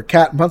into her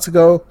cat months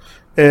ago,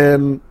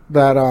 and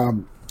that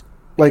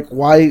like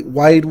why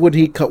would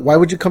you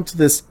come to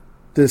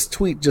this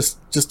tweet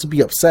just to be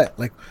upset?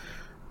 Like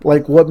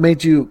what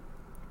made you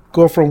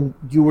go from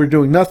you were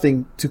doing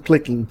nothing to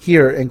clicking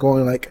here and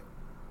going like,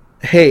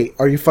 hey,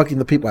 are you fucking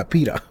the people at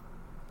PETA?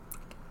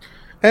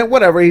 And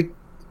whatever,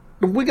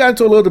 we got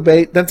into a little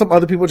debate. Then some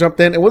other people jumped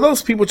in, and when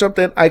those people jumped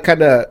in, I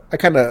kind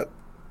of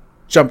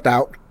jumped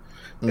out.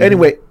 Mm-hmm.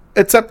 Anyway,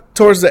 except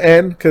towards the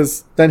end,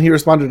 because then he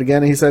responded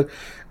again, and he said,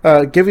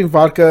 giving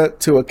vodka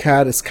to a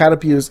cat is cat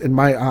abuse in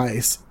my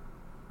eyes.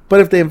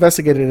 But if they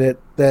investigated it,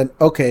 then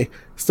okay,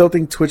 still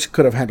think Twitch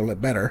could have handled it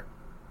better.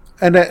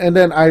 And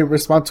then I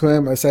respond to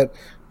him, I said,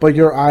 but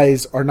your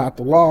eyes are not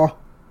the law.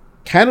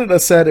 Canada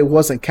said it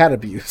wasn't cat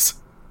abuse.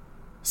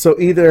 So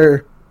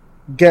either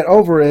get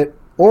over it,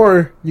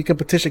 or you can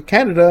petition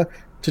Canada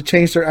to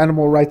change their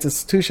animal rights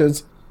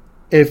institutions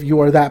if you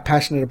are that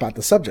passionate about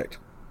the subject.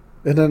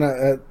 And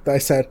then I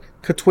said,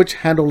 could Twitch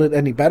handle it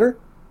any better?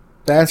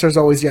 The answer is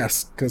always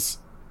yes, because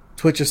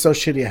Twitch is so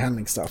shitty at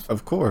handling stuff.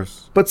 Of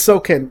course. But so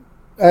can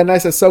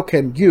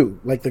you,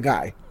 like the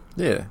guy.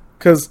 Yeah.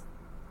 Because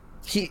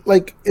he,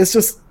 like, it's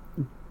just,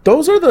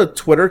 those are the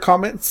Twitter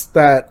comments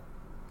that,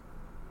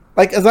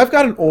 like, as I've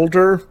gotten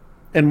older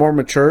and more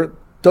mature,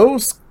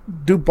 those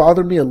do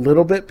bother me a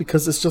little bit,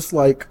 because it's just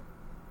like,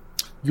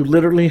 you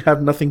literally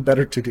have nothing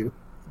better to do.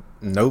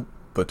 Nope,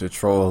 but to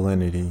troll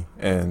Alinity.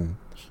 And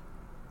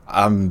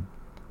I'm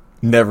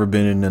never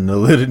been in an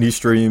Alinity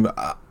stream.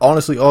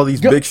 Honestly, all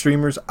these big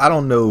streamers, I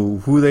don't know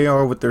who they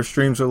are, what their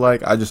streams are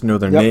like. I just know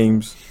their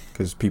names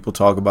because people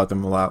talk about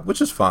them a lot,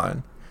 which is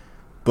fine.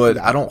 But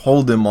I don't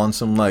hold them on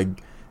some, like,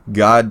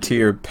 god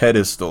tier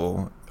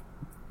pedestal.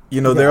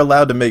 You know, they're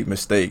allowed to make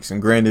mistakes,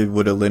 and granted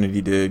what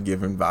Alinity did,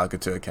 giving vodka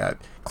to a cat,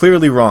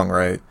 clearly wrong,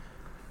 right?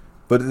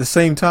 But at the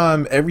same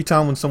time, every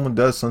time when someone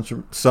does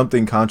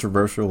something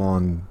controversial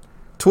on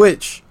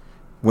Twitch,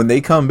 when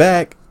they come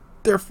back,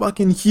 they're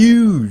fucking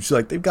huge.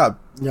 Like, they've got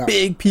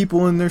big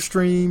people in their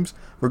streams.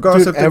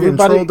 Regardless if they're getting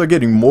trolled, they're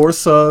getting more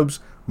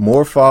subs,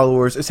 more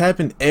followers. It's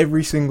happened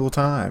every single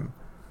time.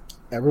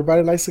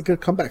 Everybody likes a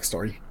good comeback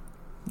story.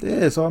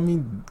 Yeah, so I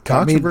mean,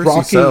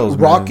 controversy sells,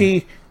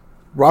 man.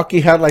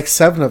 Rocky had like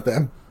 7 of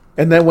them,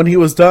 and then when he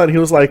was done, he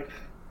was like,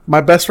 "My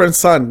best friend's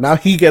son." Now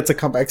he gets a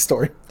comeback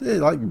story. Yeah,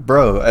 like,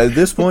 bro, at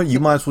this point, you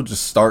might as well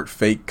just start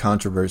fake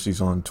controversies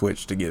on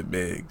Twitch to get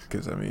big.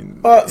 Because I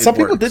mean, some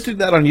people did do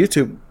that on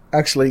YouTube.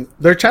 Actually,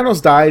 their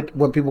channels died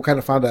when people kind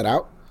of found that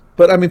out.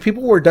 But I mean,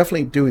 people were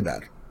definitely doing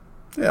that.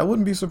 Yeah, I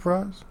wouldn't be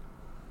surprised.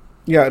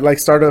 Yeah, like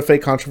start a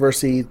fake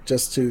controversy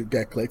just to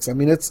get clicks. I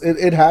mean,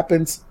 it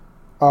happens.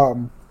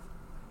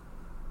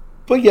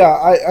 But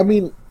yeah, I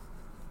mean,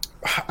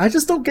 I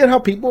just don't get how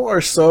people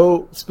are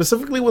so,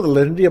 specifically with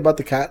Alinity about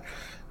the cat,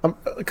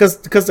 because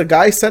the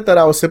guy said that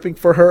I was sipping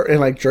for her and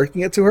like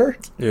jerking it to her.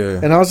 Yeah,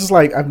 and I was just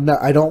like,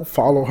 I don't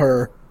follow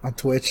her on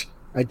Twitch.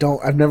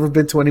 I've never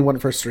been to any one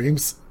of her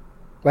streams.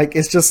 Like,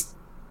 it's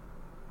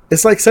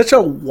like such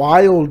a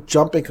wild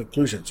jump in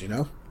conclusions, you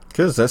know?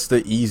 Because that's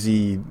the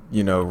easy,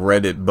 you know,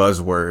 Reddit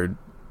buzzword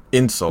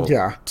insult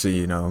to,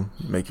 you know,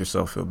 make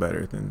yourself feel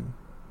better than.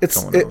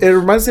 It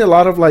reminds me a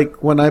lot of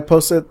like when I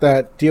posted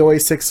that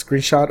DOA 6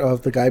 screenshot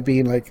of the guy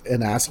being like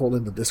an asshole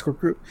in the Discord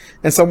group,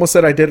 and someone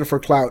said I did it for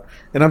clout,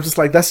 and I'm just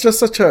like, that's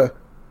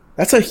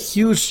a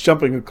huge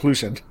jump in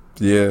conclusion.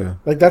 Yeah,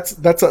 like that's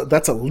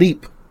a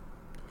leap.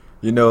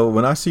 You know,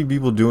 when I see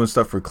people doing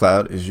stuff for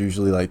clout, it's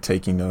usually like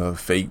taking a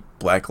fake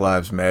Black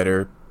Lives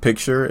Matter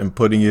picture and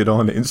putting it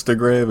on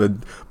Instagram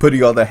and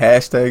putting all the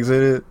hashtags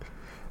in it.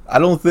 I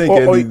don't think.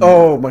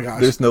 Oh my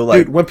gosh! There's no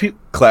like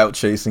clout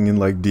chasing in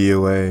like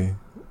DOA.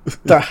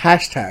 The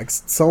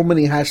hashtags, so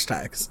many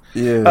hashtags.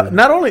 Yeah.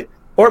 Not only,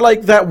 or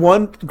like that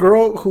one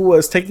girl who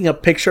was taking a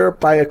picture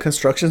by a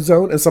construction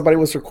zone and somebody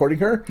was recording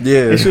her.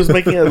 Yeah. And she was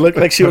making it look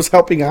like she was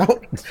helping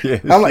out. Yeah.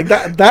 I'm like,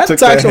 that's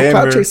actual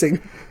clout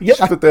chasing. Yeah.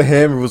 She put the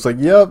hammer, was like,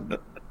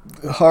 yep,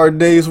 hard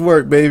day's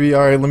work, baby. All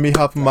right, let me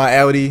hop in my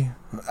Audi.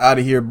 Out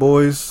of here,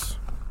 boys.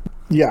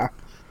 Yeah.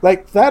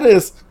 Like, that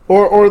is...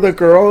 Or the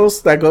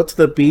girls that go to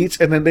the beach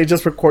and then they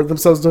just record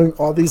themselves doing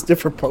all these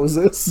different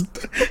poses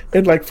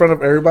in like front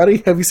of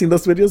everybody. Have you seen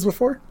those videos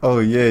before? Oh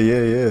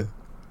yeah.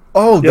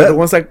 Oh yeah, the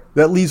ones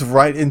that leads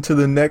right into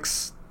the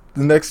next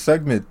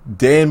segment.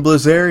 Dan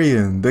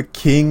Blazarian, the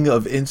king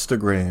of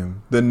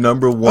Instagram, the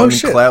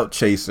 #1 clout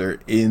chaser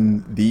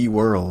in the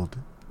world,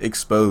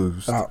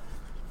 exposed.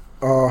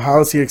 Oh, how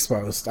is he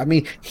exposed? I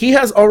mean, he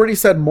has already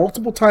said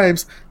multiple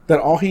times that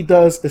all he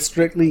does is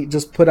strictly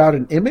just put out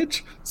an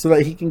image so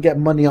that he can get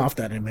money off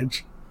that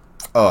image.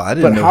 Oh, I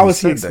didn't know how he is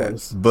he said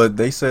exposed? that. But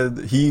they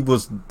said he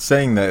was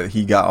saying that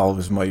he got all of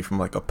his money from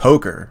like a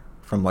poker,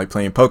 from like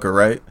playing poker,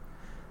 right?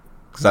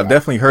 Because I've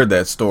definitely heard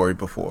that story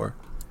before.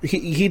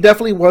 He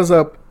definitely was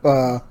a.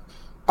 I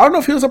don't know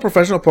if he was a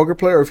professional poker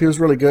player or if he was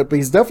really good, but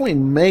he's definitely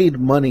made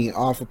money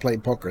off of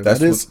playing poker.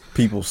 That's what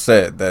people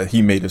said, that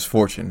he made his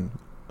fortune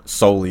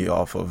solely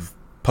off of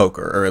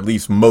poker, or at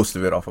least most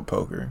of it off of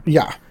poker.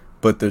 Yeah.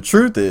 But the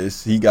truth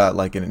is, he got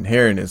like an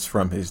inheritance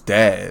from his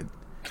dad.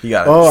 He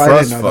got a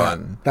trust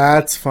fund.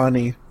 That's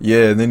funny.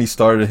 Yeah, and then he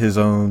started his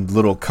own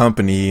little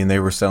company, and they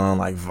were selling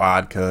like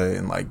vodka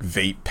and like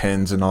vape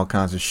pens and all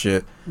kinds of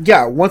shit.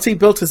 Yeah, once he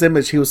built his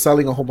image, he was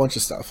selling a whole bunch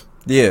of stuff.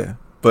 Yeah,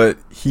 but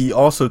he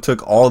also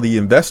took all the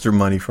investor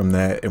money from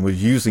that and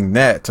was using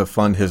that to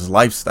fund his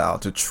lifestyle,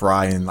 to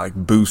try and like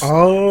boost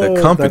the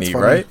company,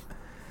 right?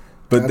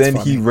 But then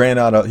he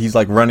he's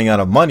like running out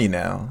of money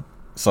now.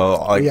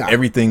 So like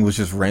everything was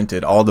just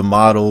rented. All the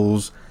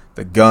models,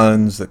 the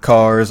guns, the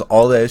cars,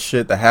 all that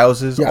shit, the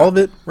houses, all of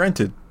it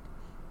rented.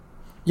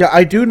 Yeah,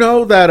 I do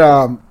know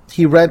that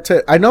he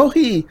rented. I know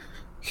he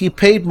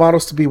paid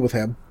models to be with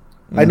him.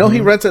 I know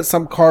he rented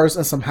some cars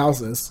and some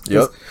houses.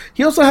 Yep.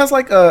 He also has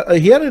like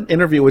he had an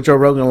interview with Joe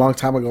Rogan a long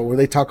time ago where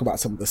they talk about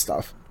some of this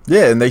stuff.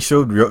 Yeah, and they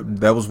showed,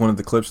 that was one of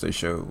the clips they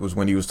showed, was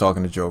when he was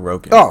talking to Joe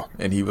Rogan. Oh,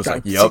 and he was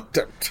like, "Yep,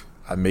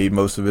 I made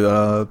most of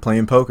it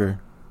playing poker."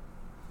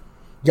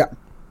 Yeah.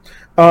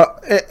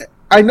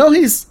 I know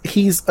he's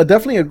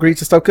definitely agreed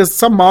to stuff, because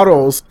some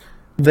models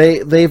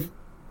they've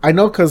I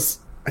know, because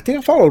I think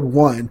I followed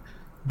one,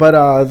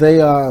 but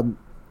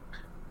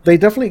they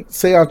definitely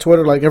say on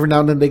Twitter, like, every now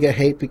and then they get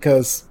hate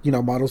because, you know,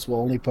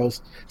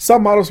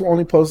 some models will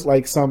only post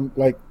like some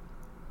like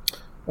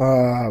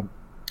I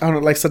don't know,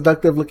 like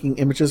seductive looking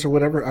images or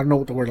whatever. I don't know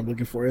what the word I'm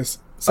looking for is.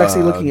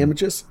 Sexy looking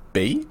images.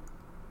 Bait?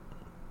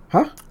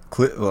 Huh?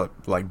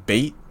 Like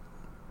bait?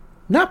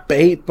 Not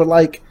bait, but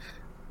like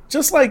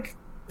just like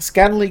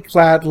scantily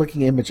clad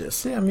looking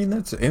images. Yeah, I mean,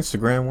 that's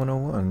Instagram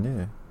 101,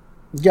 yeah.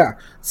 Yeah.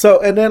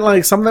 So, and then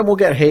like some of them will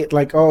get hate,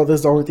 like, oh, this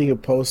is the only thing you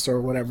post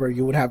or whatever.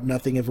 You would have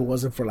nothing if it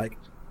wasn't for like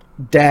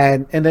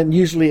Dan. And then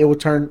usually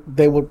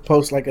they would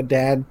post like a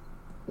Dan,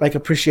 like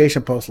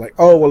appreciation post, like,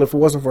 oh, well, if it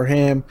wasn't for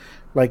him,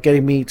 like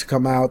getting me to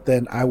come out,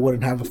 then I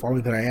wouldn't have the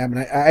following that I am.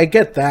 And I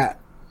get that.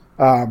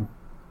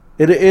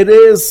 It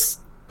is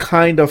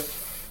kind of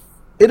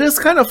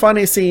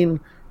funny seeing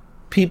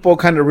people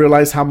kind of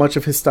realize how much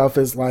of his stuff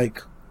is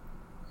like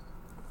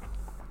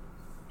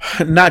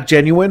not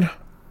genuine.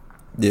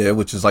 Yeah,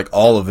 which is like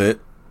all of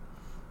it.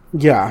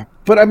 Yeah,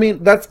 but I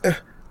mean that's,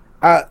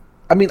 I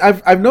mean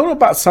I've known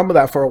about some of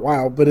that for a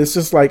while, but it's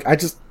just like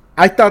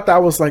I thought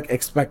that was like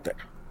expected.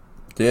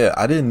 Yeah,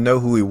 I didn't know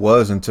who he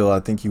was until I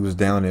think he was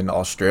down in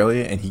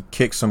Australia and he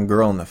kicked some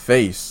girl in the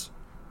face,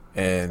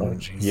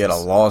 and he had a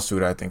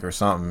lawsuit, I think, or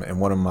something. And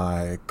one of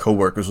my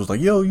coworkers was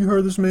like, "Yo, you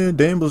heard this man,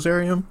 Dan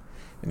Bilzerian?"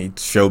 And he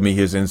showed me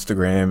his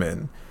Instagram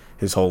and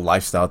his whole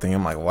lifestyle thing.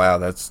 I'm like, wow,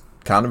 that's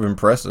kind of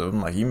impressive.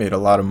 I'm like, he made a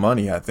lot of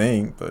money, I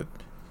think, but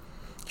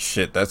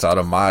shit, that's out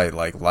of my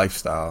like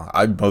lifestyle.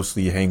 I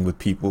mostly hang with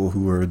people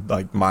who are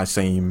like my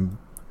same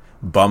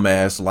bum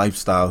ass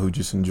lifestyle, who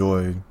just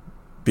enjoy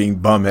being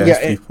bum ass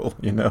people,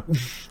 you know.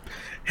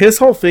 His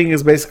whole thing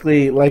is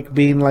basically like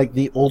being like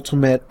the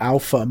ultimate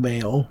alpha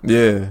male.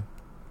 Yeah,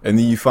 and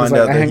then you find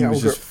out that he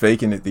was just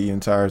faking it the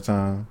entire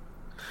time.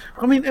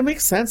 I mean, it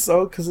makes sense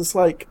though, because it's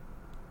like,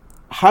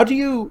 how do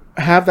you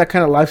have that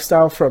kind of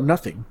lifestyle from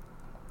nothing?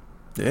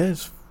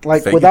 Yes,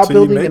 like without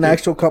building an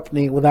actual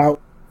company,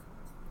 without,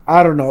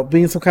 I don't know,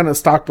 being some kind of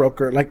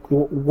stockbroker. Like,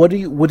 what do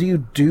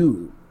you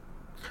do?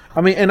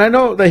 I mean, and I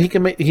know that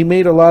he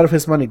made a lot of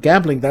his money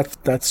gambling.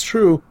 That's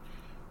true.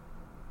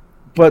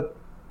 But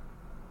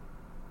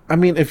I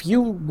mean, if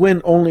you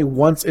win only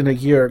once in a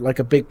year, like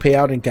a big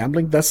payout in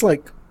gambling, that's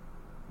like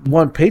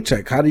one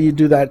paycheck. How do you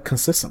do that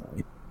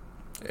consistently?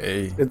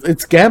 Hey,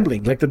 it's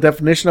gambling. Like, the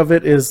definition of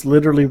it is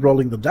literally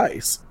rolling the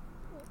dice.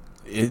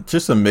 It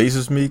just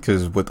amazes me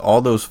because with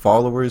all those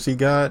followers he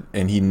got,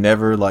 and he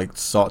never like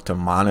sought to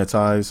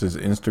monetize his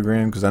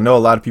Instagram, because I know a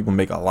lot of people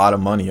make a lot of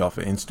money off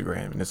of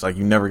Instagram, and it's like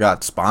you never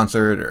got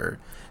sponsored or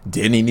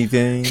did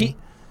anything.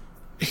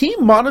 He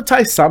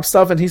monetized some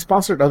stuff and he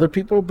sponsored other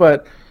people,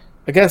 but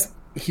I guess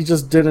he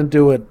just didn't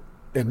do it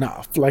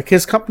enough. Like,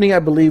 his company, I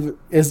believe,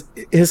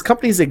 his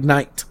company's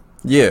Ignite.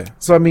 Yeah.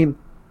 So I mean,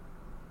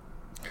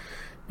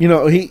 you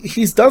know,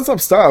 he's done some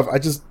stuff.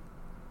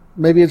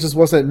 Maybe it just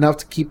wasn't enough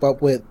to keep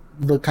up with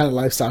the kind of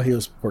lifestyle he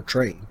was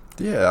portraying.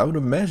 Yeah, I would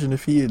imagine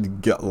if he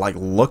had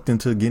looked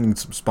into getting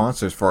some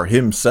sponsors for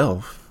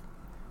himself,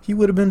 he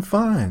would have been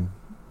fine.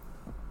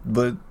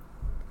 But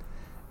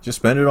just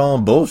spend it all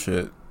on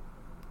bullshit.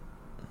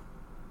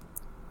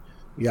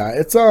 Yeah,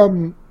 it's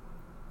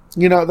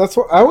you know, that's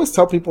what I always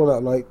tell people,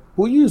 that like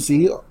who you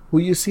see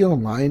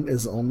online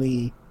is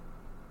only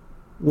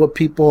what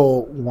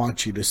people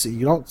want you to see.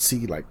 You don't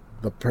see like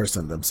the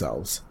person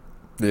themselves.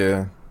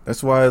 Yeah.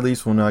 That's why at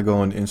least when I go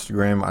on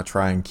Instagram, I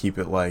try and keep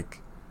it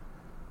like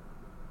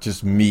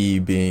just me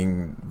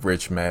being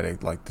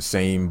Richmatic, like the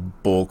same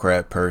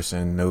bullcrap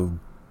person, no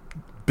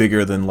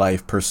bigger than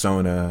life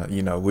persona.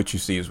 You know, what you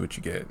see is what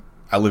you get.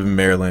 I live in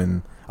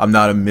Maryland. I'm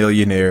not a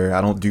millionaire. I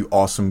don't do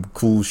awesome,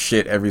 cool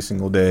shit every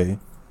single day.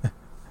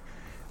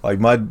 Like,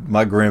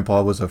 my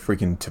grandpa was a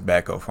freaking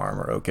tobacco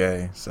farmer,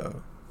 okay?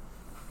 So,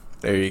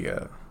 there you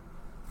go.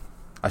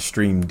 I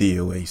stream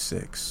DOA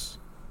 6.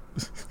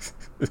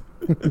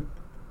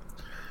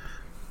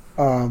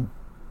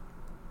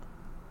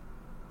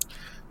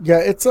 Yeah,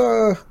 it's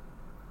I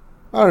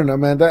don't know,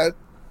 man. That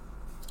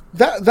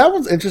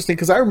one's interesting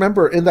because I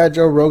remember in that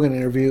Joe Rogan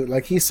interview,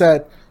 like he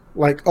said,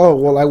 like, oh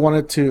well, I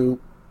want to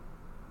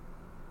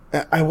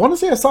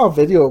say I saw a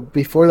video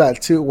before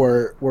that too,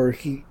 where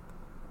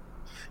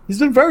he's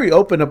been very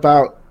open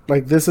about,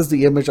 like, this is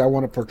the image I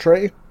want to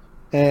portray,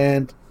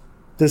 and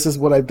this is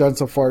what I've done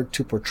so far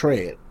to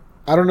portray it.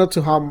 I don't know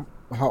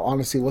how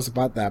honest he was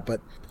about that,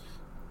 but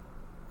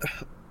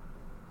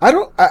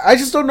I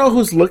just don't know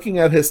who's looking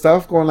at his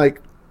stuff going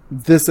like,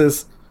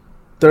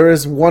 there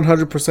is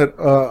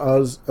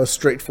 100% a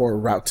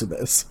straightforward route to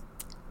this.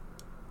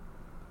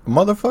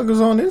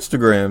 Motherfuckers on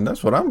Instagram,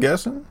 that's what I'm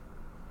guessing.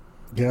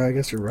 Yeah, I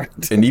guess you're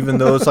right. And even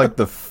though it's like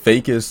the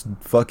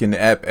fakest fucking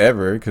app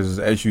ever, because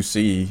as you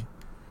see,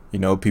 you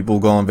know, people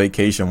go on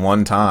vacation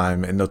one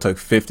time and they'll take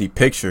 50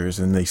 pictures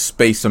and they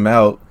space them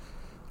out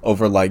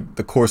over like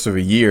the course of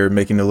a year,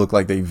 making it look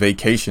like they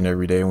vacation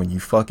every day when you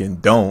fucking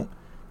don't.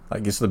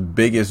 Like, it's the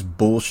biggest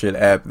bullshit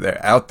app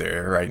that out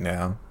there right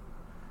now.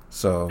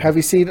 So have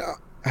you seen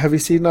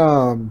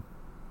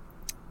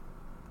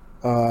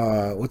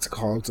what's it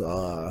called?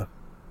 Have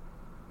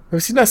you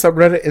seen that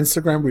subreddit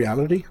Instagram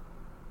Reality?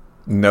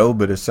 No,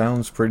 but it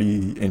sounds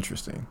pretty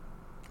interesting.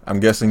 I'm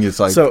guessing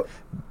it's like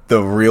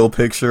the real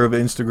picture of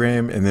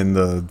Instagram and then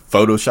the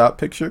Photoshop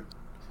picture.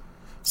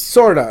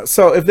 Sorta.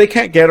 So if they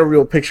can't get a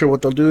real picture,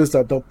 what they'll do is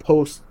that they'll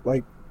post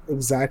like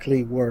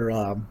exactly where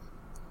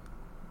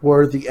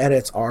the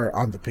edits are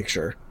on the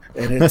picture,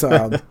 and it's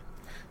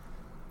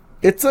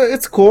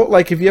it's cool.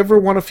 Like, if you ever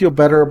want to feel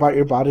better about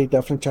your body,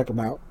 definitely check them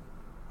out.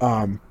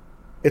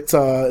 It's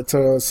a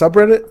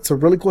subreddit. It's a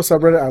really cool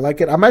subreddit. I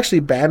like it. I'm actually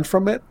banned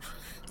from it,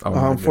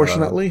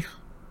 unfortunately.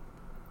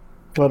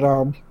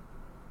 But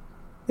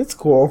it's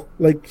cool.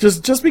 Like,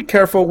 just be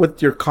careful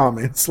with your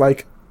comments,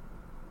 like,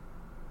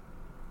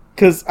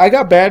 because I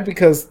got banned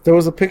because there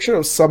was a picture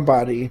of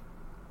somebody,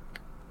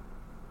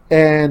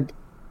 and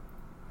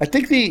I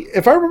think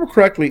if I remember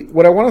correctly,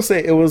 what I want to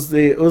say, it was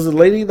a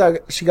lady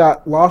that she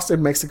got lost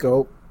in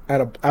Mexico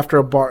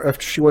after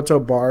she went to a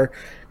bar,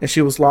 and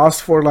she was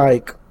lost for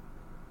like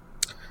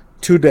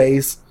 2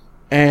 days,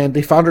 and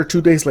they found her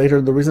 2 days later.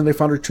 And the reason they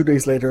found her 2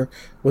 days later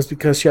was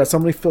because she had so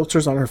many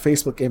filters on her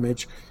Facebook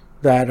image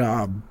that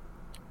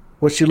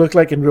what she looked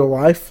like in real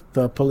life,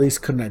 the police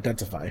couldn't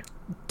identify.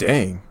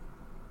 Dang.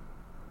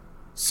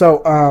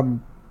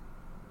 So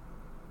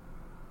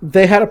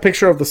they had a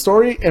picture of the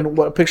story and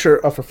a picture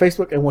of her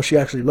Facebook and what she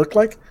actually looked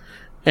like.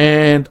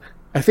 And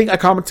I think I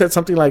commented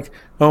something like,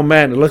 oh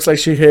man, it looks like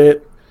she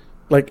hit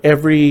like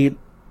every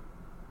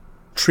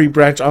tree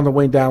branch on the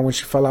way down when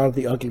she fell out of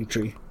the ugly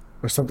tree,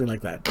 or something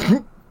like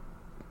that.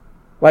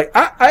 Like,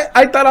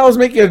 I thought I was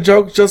making a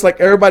joke, just like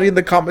everybody in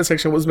the comment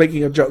section was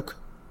making a joke.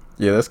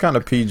 Yeah, that's kind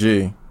of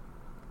PG.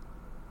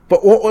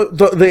 But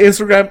the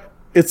Instagram,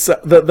 it's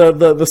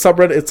the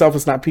subreddit itself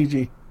is not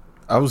PG.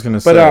 I was gonna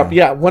say, but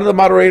yeah, one of the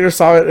moderators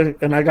saw it,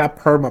 and I got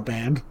perma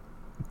banned,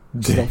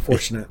 which is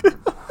unfortunate.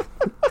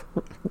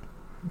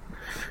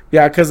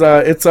 Yeah, because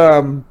it's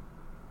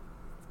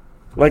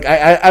like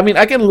I mean,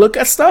 I can look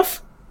at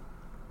stuff,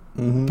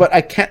 but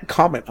I can't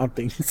comment on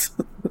things.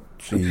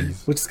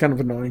 Jeez. Which is kind of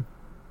annoying.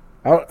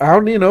 I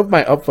don't even know if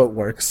my upvote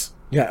works.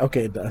 Yeah,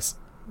 okay, it does.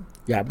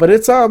 Yeah, but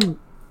it's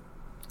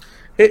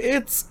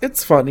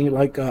it's funny.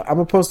 Like, I'm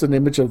gonna post an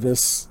image of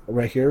this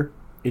right here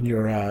in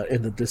your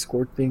in the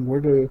Discord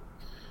thing.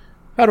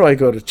 How do I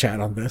go to chat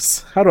on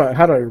this? How do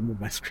I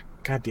remove my screen?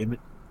 God damn it!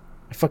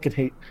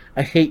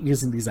 I hate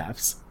using these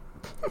apps.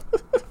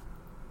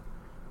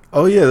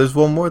 Oh yeah, there's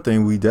one more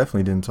thing we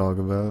definitely didn't talk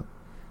about.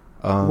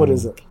 What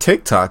is it?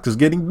 TikTok is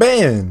getting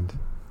banned.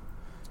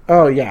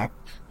 Oh yeah,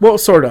 well,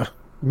 sorta,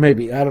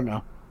 maybe, I don't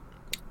know.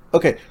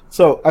 Okay,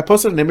 so I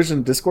posted an image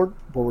in Discord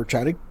where we're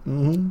chatting.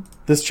 Mm-hmm.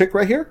 This chick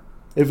right here.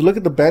 If you look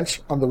at the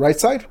bench on the right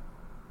side,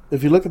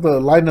 if you look at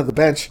the line of the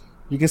bench,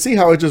 you can see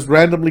how it just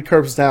randomly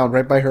curves down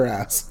right by her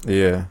ass.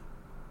 Yeah,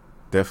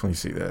 definitely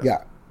see that.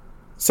 Yeah.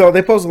 So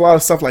they post a lot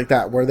of stuff like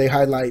that where they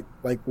highlight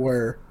like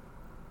where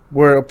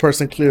a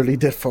person clearly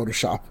did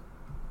Photoshop,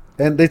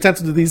 and they tend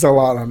to do these a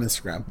lot on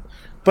Instagram.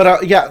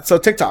 But yeah, so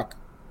TikTok.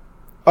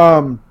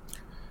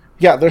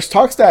 Yeah, there's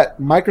talks that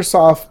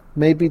Microsoft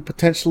may be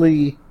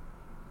potentially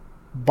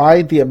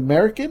buy the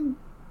American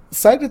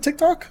side of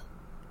TikTok.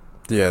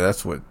 Yeah,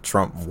 that's what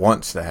Trump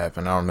wants to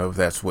happen. I don't know if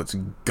that's what's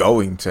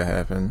going to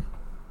happen.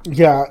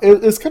 Yeah,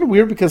 it's kind of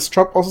weird because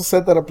Trump also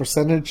said that a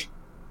percentage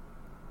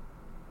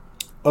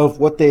of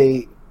what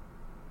they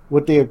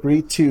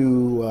agreed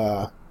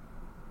to,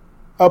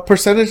 a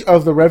percentage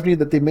of the revenue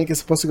that they make is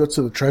supposed to go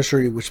to the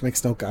Treasury, which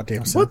makes no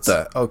goddamn sense. What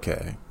the?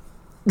 Okay.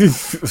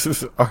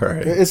 All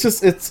right. It's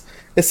just it's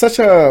such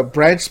a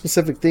branch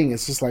specific thing.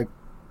 It's just like,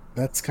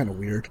 That's kind of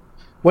weird.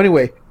 Well,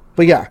 anyway,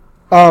 but yeah.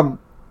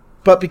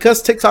 But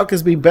because TikTok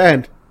is being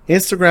banned,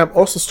 Instagram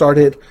also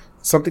started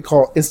something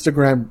called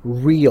Instagram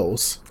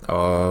Reels.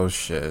 Oh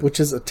shit! Which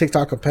is a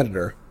TikTok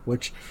competitor.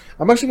 Which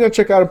I'm actually gonna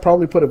check out and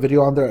probably put a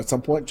video on there at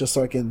some point just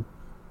so I can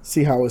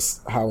see how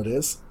it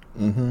is.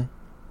 Mm-hmm.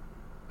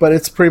 But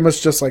it's pretty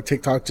much just like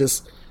TikTok,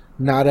 just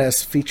not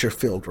as feature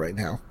filled right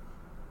now.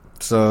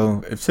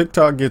 So if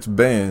TikTok gets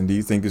banned, do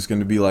you think it's going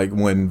to be like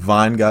when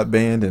Vine got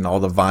banned and all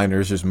the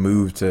Viners just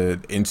moved to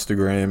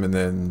Instagram and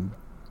then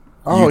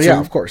Oh YouTube? yeah,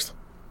 of course.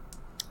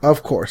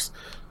 Of course.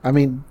 I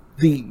mean,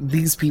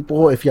 these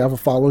people, if you have a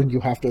following,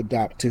 you have to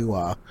adapt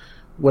to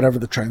whatever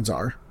the trends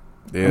are.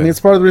 Yeah. I mean, it's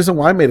part of the reason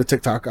why I made a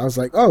TikTok. I was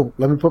like, oh,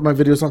 let me put my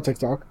videos on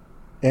TikTok,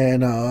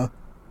 and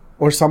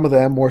or some of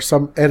them, or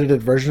some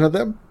edited version of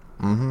them.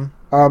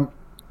 Mm-hmm.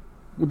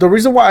 The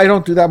reason why I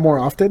don't do that more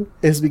often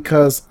is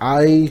because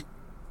I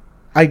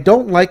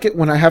don't like it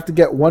when I have to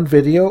get one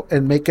video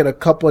and make it a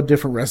couple of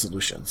different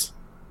resolutions.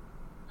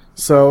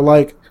 So,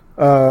 like,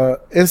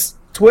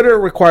 Twitter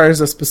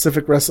requires a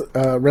specific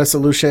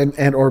resolution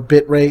and or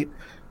bit rate.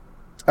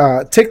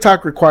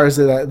 TikTok requires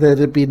that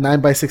it be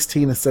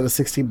 9:16 instead of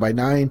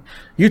 16:9.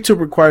 YouTube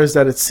requires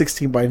that it's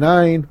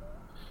 16:9.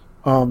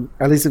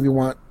 At least if you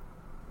want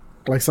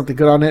like something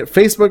good on it.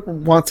 Facebook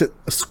wants it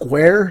a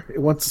square. It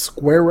wants a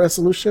square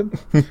resolution.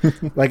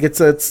 Like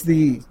it's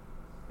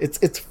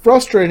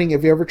frustrating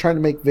if you're ever trying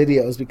to make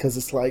videos because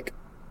it's like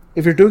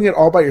if you're doing it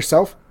all by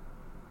yourself,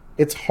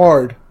 it's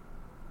hard,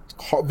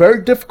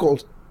 very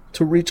difficult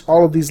to reach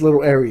all of these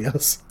little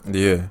areas.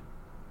 Yeah.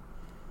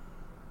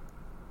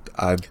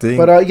 I think.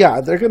 But yeah,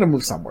 they're gonna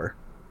move somewhere.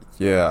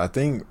 Yeah, I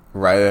think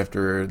right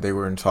after they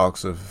were in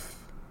talks of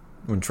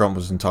when Trump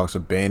was in talks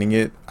of banning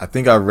it, I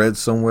think I read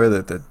somewhere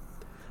that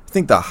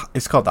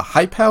it's called the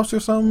Hype House or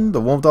something, the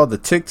one with all the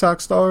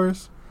TikTok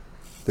stars.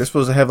 They're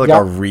supposed to have like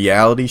a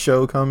reality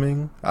show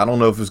coming. I don't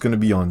know if it's going to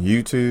be on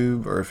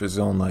YouTube or if it's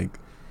on like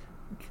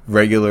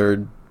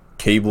regular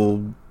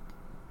cable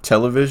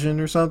television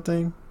or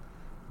something.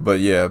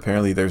 But yeah,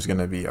 apparently there's going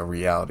to be a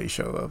reality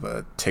show of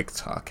a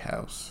TikTok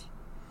house.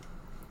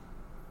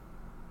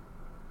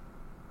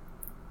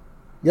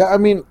 Yeah, I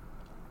mean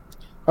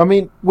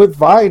with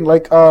Vine,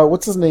 like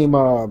what's his name?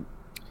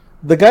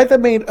 The guy that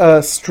made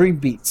Stream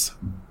Beats.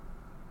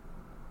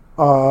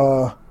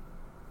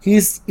 He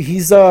has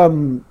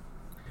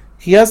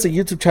a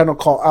YouTube channel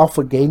called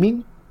Alpha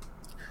Gaming.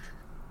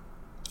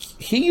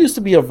 He used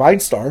to be a Vine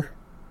star.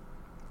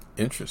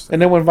 Interesting.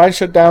 And then when Vine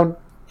shut down,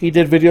 he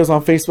did videos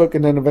on Facebook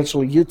and then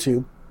eventually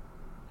YouTube.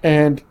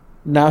 And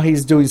now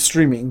he's doing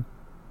streaming.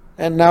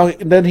 And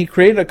then he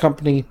created a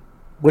company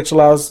which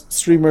allows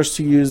streamers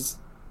to use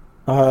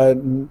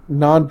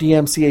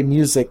non-DMCA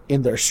music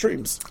in their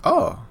streams.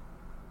 Oh,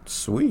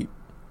 sweet.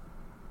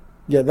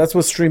 Yeah, that's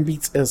what Stream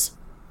Beats is.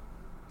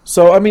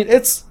 So, I mean,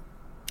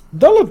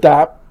 they'll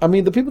adapt. I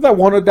mean, the people that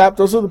won't adapt,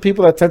 those are the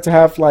people that tend to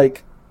have,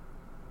 like,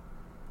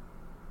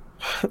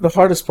 the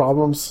hardest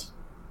problems.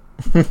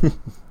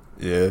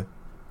 Yeah.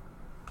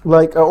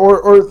 Like,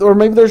 or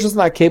maybe they're just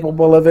not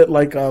capable of it.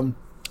 Like,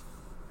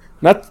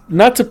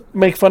 not to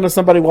make fun of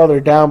somebody while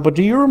they're down, but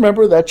do you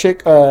remember that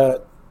chick,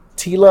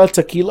 Tila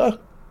Tequila?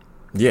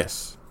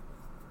 Yes.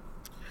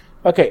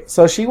 Okay,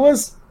 so she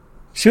was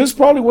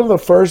probably one of the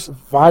first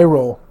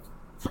viral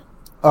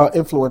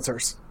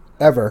influencers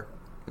ever.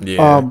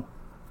 Yeah.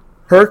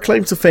 Her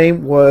claim to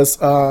fame was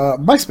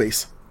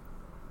MySpace.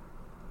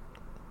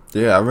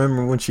 Yeah, I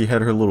remember when she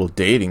had her little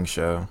dating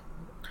show.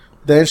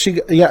 Then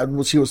she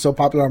was so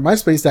popular on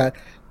MySpace that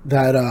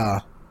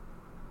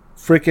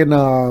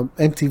freaking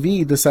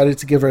MTV decided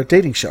to give her a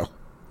dating show.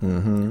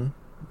 Mm-hmm.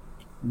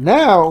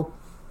 Now,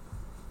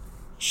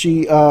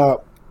 she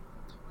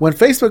when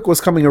Facebook was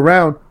coming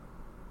around,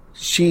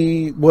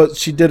 she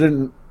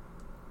didn't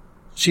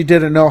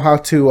know how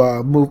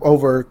to move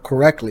over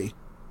correctly,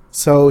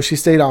 so she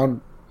stayed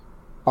on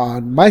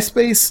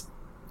MySpace,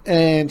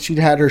 and she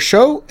had her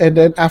show, and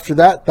then after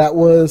that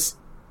was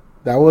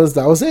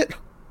it.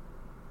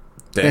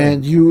 Dang.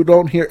 And you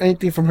don't hear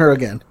anything from her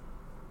again.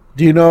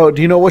 Do you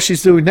know what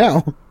she's doing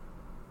now?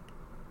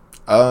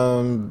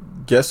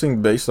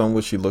 Guessing based on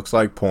what she looks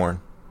like,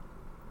 porn.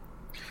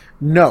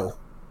 No.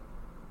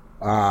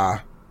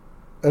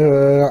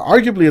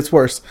 Arguably it's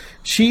worse.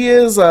 She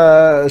is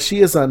a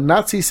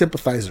Nazi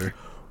sympathizer.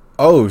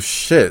 Oh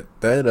shit!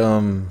 That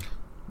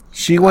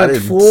she went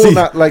full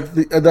not like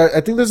I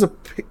think there's a.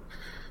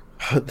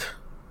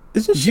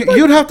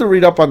 You'd have to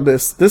read up on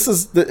this. This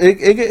is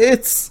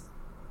it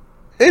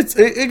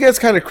gets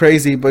kind of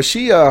crazy, but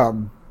she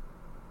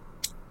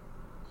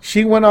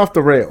went off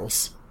the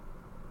rails.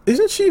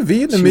 Isn't she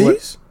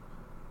Vietnamese?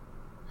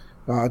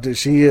 Dude,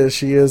 she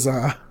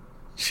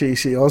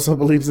also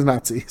believes in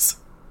Nazis.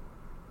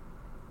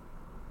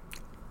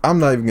 I'm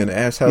not even gonna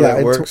ask how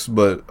that works,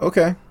 but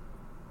okay.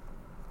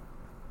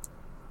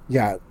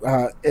 Yeah,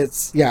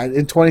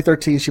 in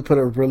 2013 she put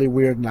a really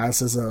weird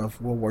analysis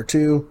of World War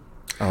II.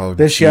 Oh,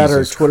 then she had her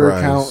Jesus Twitter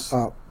Christ.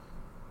 account.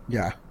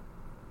 Yeah.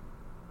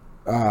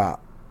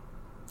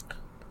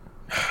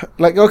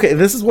 Like, okay,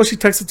 this is what she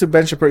texted to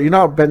Ben Shapiro. You know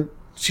how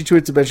she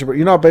tweeted to Ben Shapiro.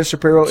 You know, Ben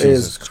Shapiro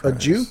Jesus is Christ. a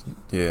Jew.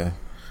 Yeah.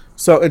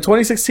 So in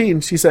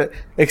 2016, she said,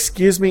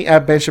 "Excuse me,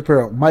 at Ben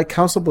Shapiro, my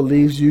counsel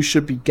believes you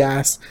should be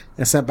gassed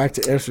and sent back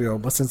to Israel.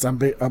 But since I'm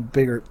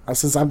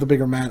the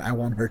bigger man, I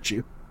won't hurt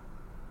you."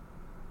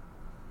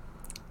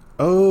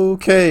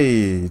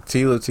 Okay,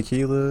 Tila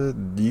Tequila,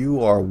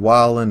 you are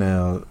wilding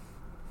out.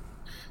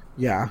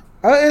 Yeah,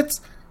 it's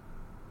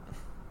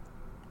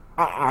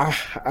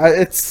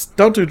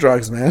don't do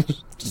drugs, man.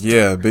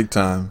 Yeah, big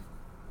time.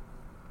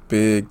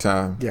 Big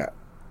time. Yeah,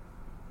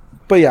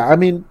 but yeah, I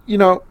mean, you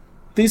know,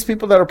 these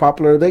people that are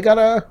popular, they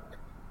gotta.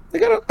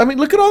 I mean,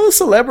 look at all the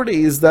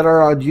celebrities that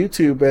are on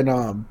YouTube and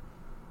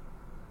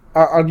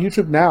are on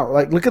YouTube now.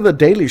 Like, look at the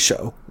Daily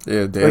Show.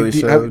 Yeah, Daily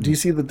Show. Do you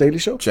see the Daily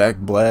Show? Jack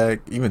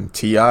Black, even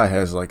T.I.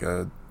 has like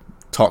a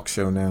talk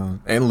show now,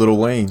 and Lil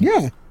Wayne.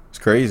 Yeah, it's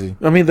crazy.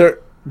 I mean,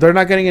 they're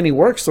not getting any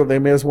work, so they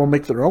may as well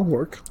make their own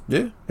work.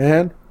 Yeah,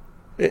 and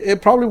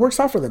it probably works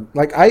out for them.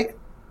 Like I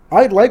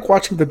like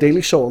watching the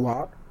Daily Show a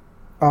lot.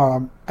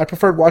 I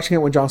preferred watching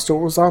it when Jon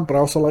Stewart was on, but I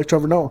also like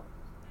Trevor Noah,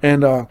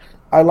 and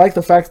I like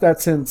the fact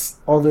that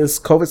since all this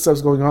COVID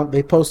stuff's going on,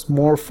 they post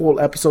more full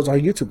episodes on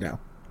YouTube now.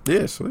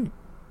 Yeah, sweet.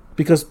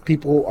 Because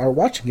people are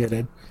watching it,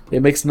 and it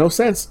makes no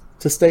sense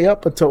to stay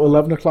up until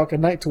 11 o'clock at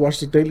night to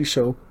watch the Daily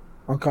Show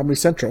on Comedy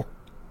Central.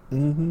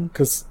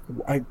 Because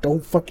I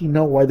don't fucking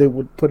know why they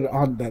would put it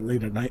on that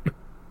late at night.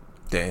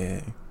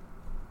 Dang.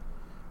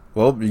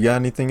 Well, you got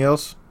anything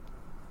else?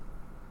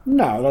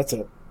 No, that's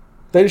it.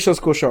 Daily Show's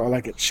a cool show. I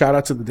like it. Shout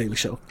out to the Daily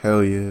Show.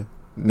 Hell yeah.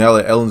 Now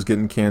that Ellen's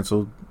getting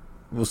canceled,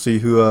 we'll see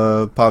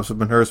who pops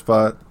up in her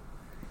spot.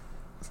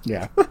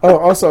 Yeah. Oh,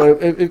 also,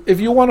 if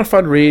you want a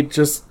fun read,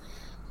 just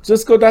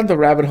go down the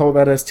rabbit hole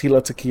that is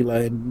Tila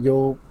Tequila, and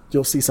you'll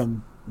see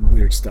some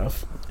weird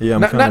stuff. Yeah,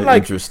 I'm kind of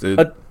like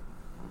interested.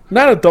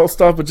 Not adult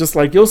stuff, but just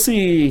like you'll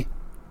see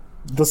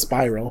the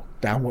spiral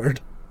downward.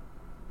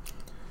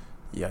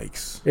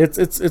 Yikes!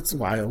 It's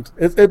wild.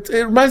 It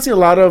reminds me a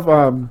lot of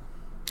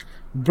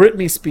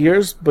Britney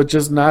Spears, but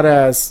just not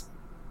as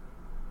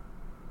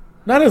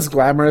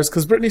glamorous.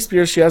 Because Britney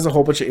Spears, she has a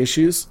whole bunch of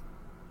issues.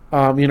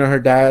 You know, her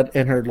dad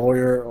and her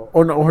lawyer,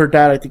 or no, her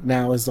dad I think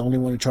now is the only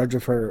one in charge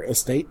of her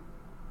estate.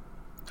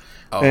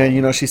 Oh. And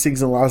you know, she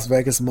sings in Las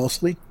Vegas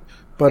mostly,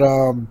 but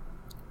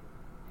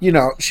you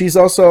know, she's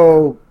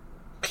also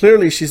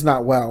clearly she's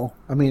not well.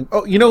 I mean,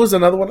 oh, you know who's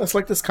another one that's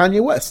like this?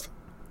 Kanye West.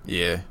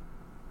 Yeah.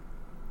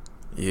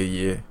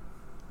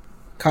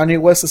 Kanye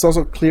West is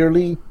also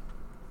clearly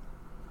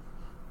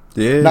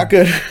not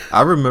good.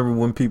 I remember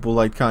when people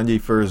liked Kanye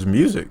for his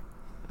music.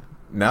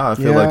 Now I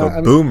feel like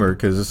a boomer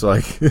because it's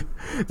like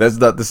that's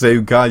not the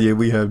same Kanye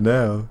we have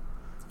now.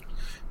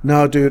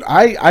 No, dude,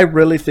 I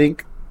really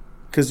think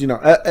because you know,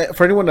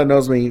 for anyone that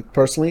knows me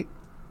personally,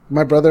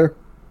 my brother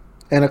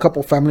and a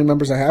couple family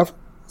members I have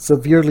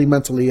severely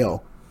mentally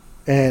ill,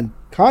 and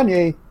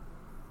Kanye,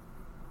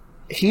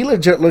 he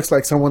legit looks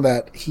like someone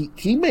that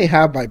he may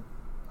have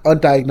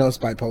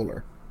undiagnosed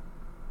bipolar.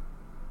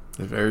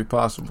 It's very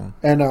possible.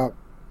 And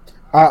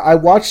I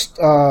watched.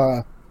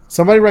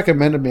 Somebody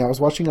recommended me. I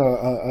was watching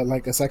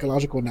a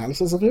psychological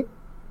analysis of him.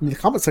 In the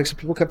comment section,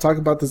 people kept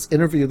talking about this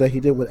interview that he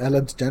did with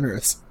Ellen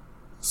DeGeneres.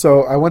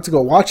 So I went to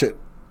go watch it.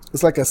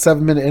 It's like a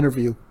 7-minute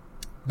interview.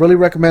 Really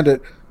recommend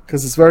it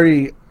because it's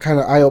very kind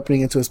of eye-opening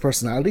into his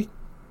personality.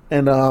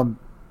 And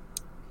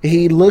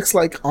he looks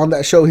like on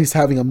that show he's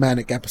having a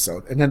manic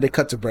episode, and then they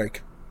cut to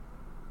break.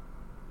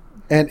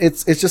 And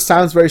it just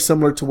sounds very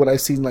similar to what I've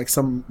seen like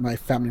some of my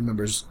family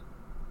members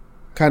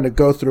kind of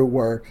go through,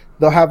 where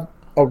they'll have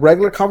a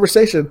regular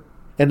conversation,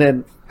 and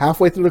then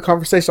halfway through the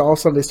conversation, all of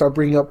a sudden they start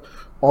bringing up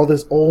all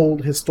this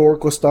old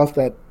historical stuff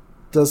that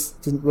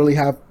doesn't really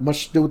have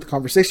much to do with the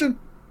conversation,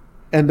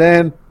 and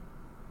then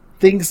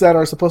things that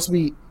are supposed to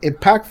be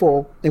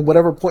impactful in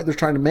whatever point they're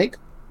trying to make,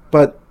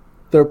 but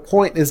their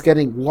point is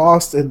getting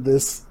lost in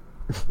this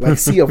like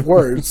sea of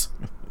words.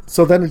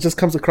 So then it just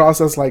comes across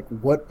as like,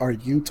 what are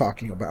you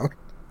talking about?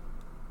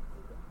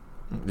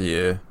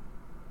 Yeah.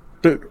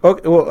 Dude,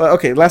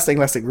 okay, last thing.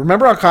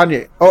 Remember on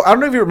Kanye? Oh, I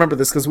don't know if you remember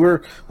this because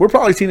we're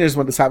probably teenagers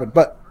when this happened.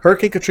 But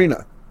Hurricane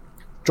Katrina,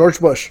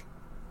 George Bush.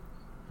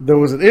 There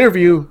was an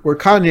interview where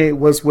Kanye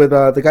was with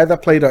the guy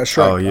that played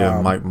Shrek. Oh yeah,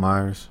 Mike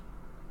Myers.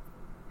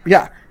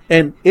 Yeah,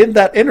 and in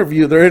that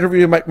interview, they're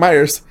interviewing Mike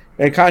Myers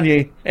and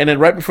Kanye, and then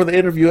right before the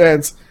interview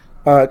ends,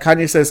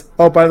 Kanye says,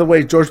 "Oh, by the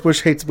way, George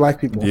Bush hates black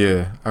people."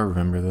 Yeah, I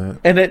remember that.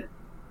 And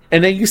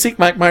then you see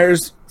Mike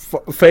Myers'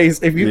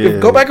 face. If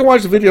you go back and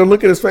watch the video and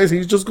look at his face,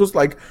 he just goes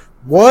like,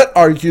 "What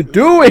are you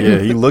doing?" Yeah,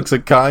 he looks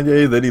at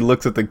Kanye, then he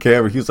looks at the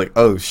camera. He's like,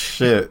 "Oh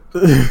shit!"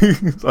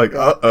 He's like,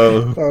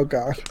 "Uh-oh." Oh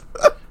god.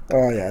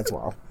 Oh yeah, it's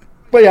wild.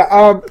 But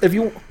yeah, if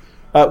you,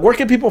 where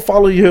can people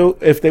follow you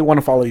if they want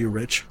to follow you,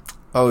 Rich?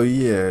 Oh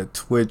yeah,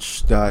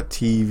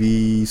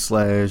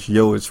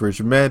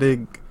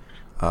 twitch.tv/YoIt'sRichMedic,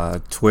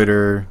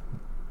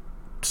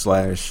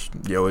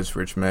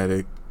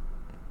 Twitter/YoIt'sRichMedic,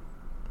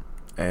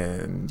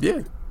 and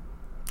yeah,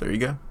 there you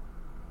go.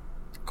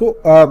 Cool.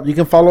 You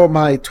can follow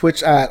my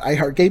Twitch at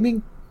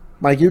iHeartGaming.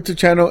 My YouTube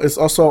channel is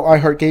also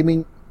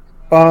iHeartGaming.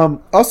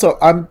 Also,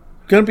 I'm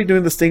gonna be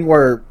doing this thing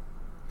where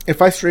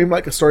if I stream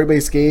like a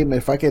story-based game,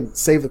 if I can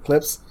save the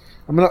clips,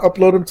 I'm gonna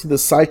upload them to the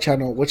side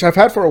channel, which I've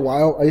had for a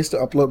while. I used to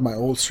upload my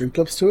old stream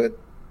clips to it,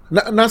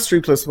 not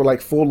stream clips, but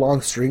like full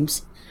long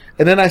streams.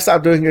 And then I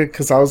stopped doing it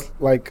because I was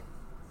like,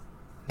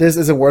 this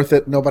isn't worth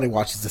it. Nobody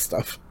watches this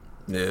stuff.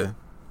 Yeah.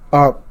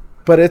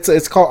 But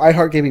it's called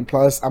iHeart Gaming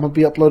Plus. I'm gonna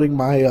be uploading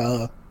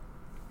my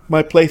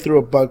my playthrough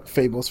of Bug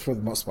Fables for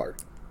the most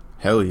part.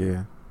 Hell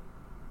yeah.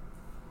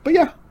 But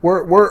yeah,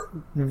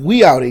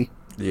 we outie.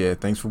 Yeah,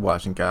 thanks for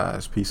watching,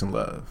 guys. Peace and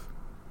love.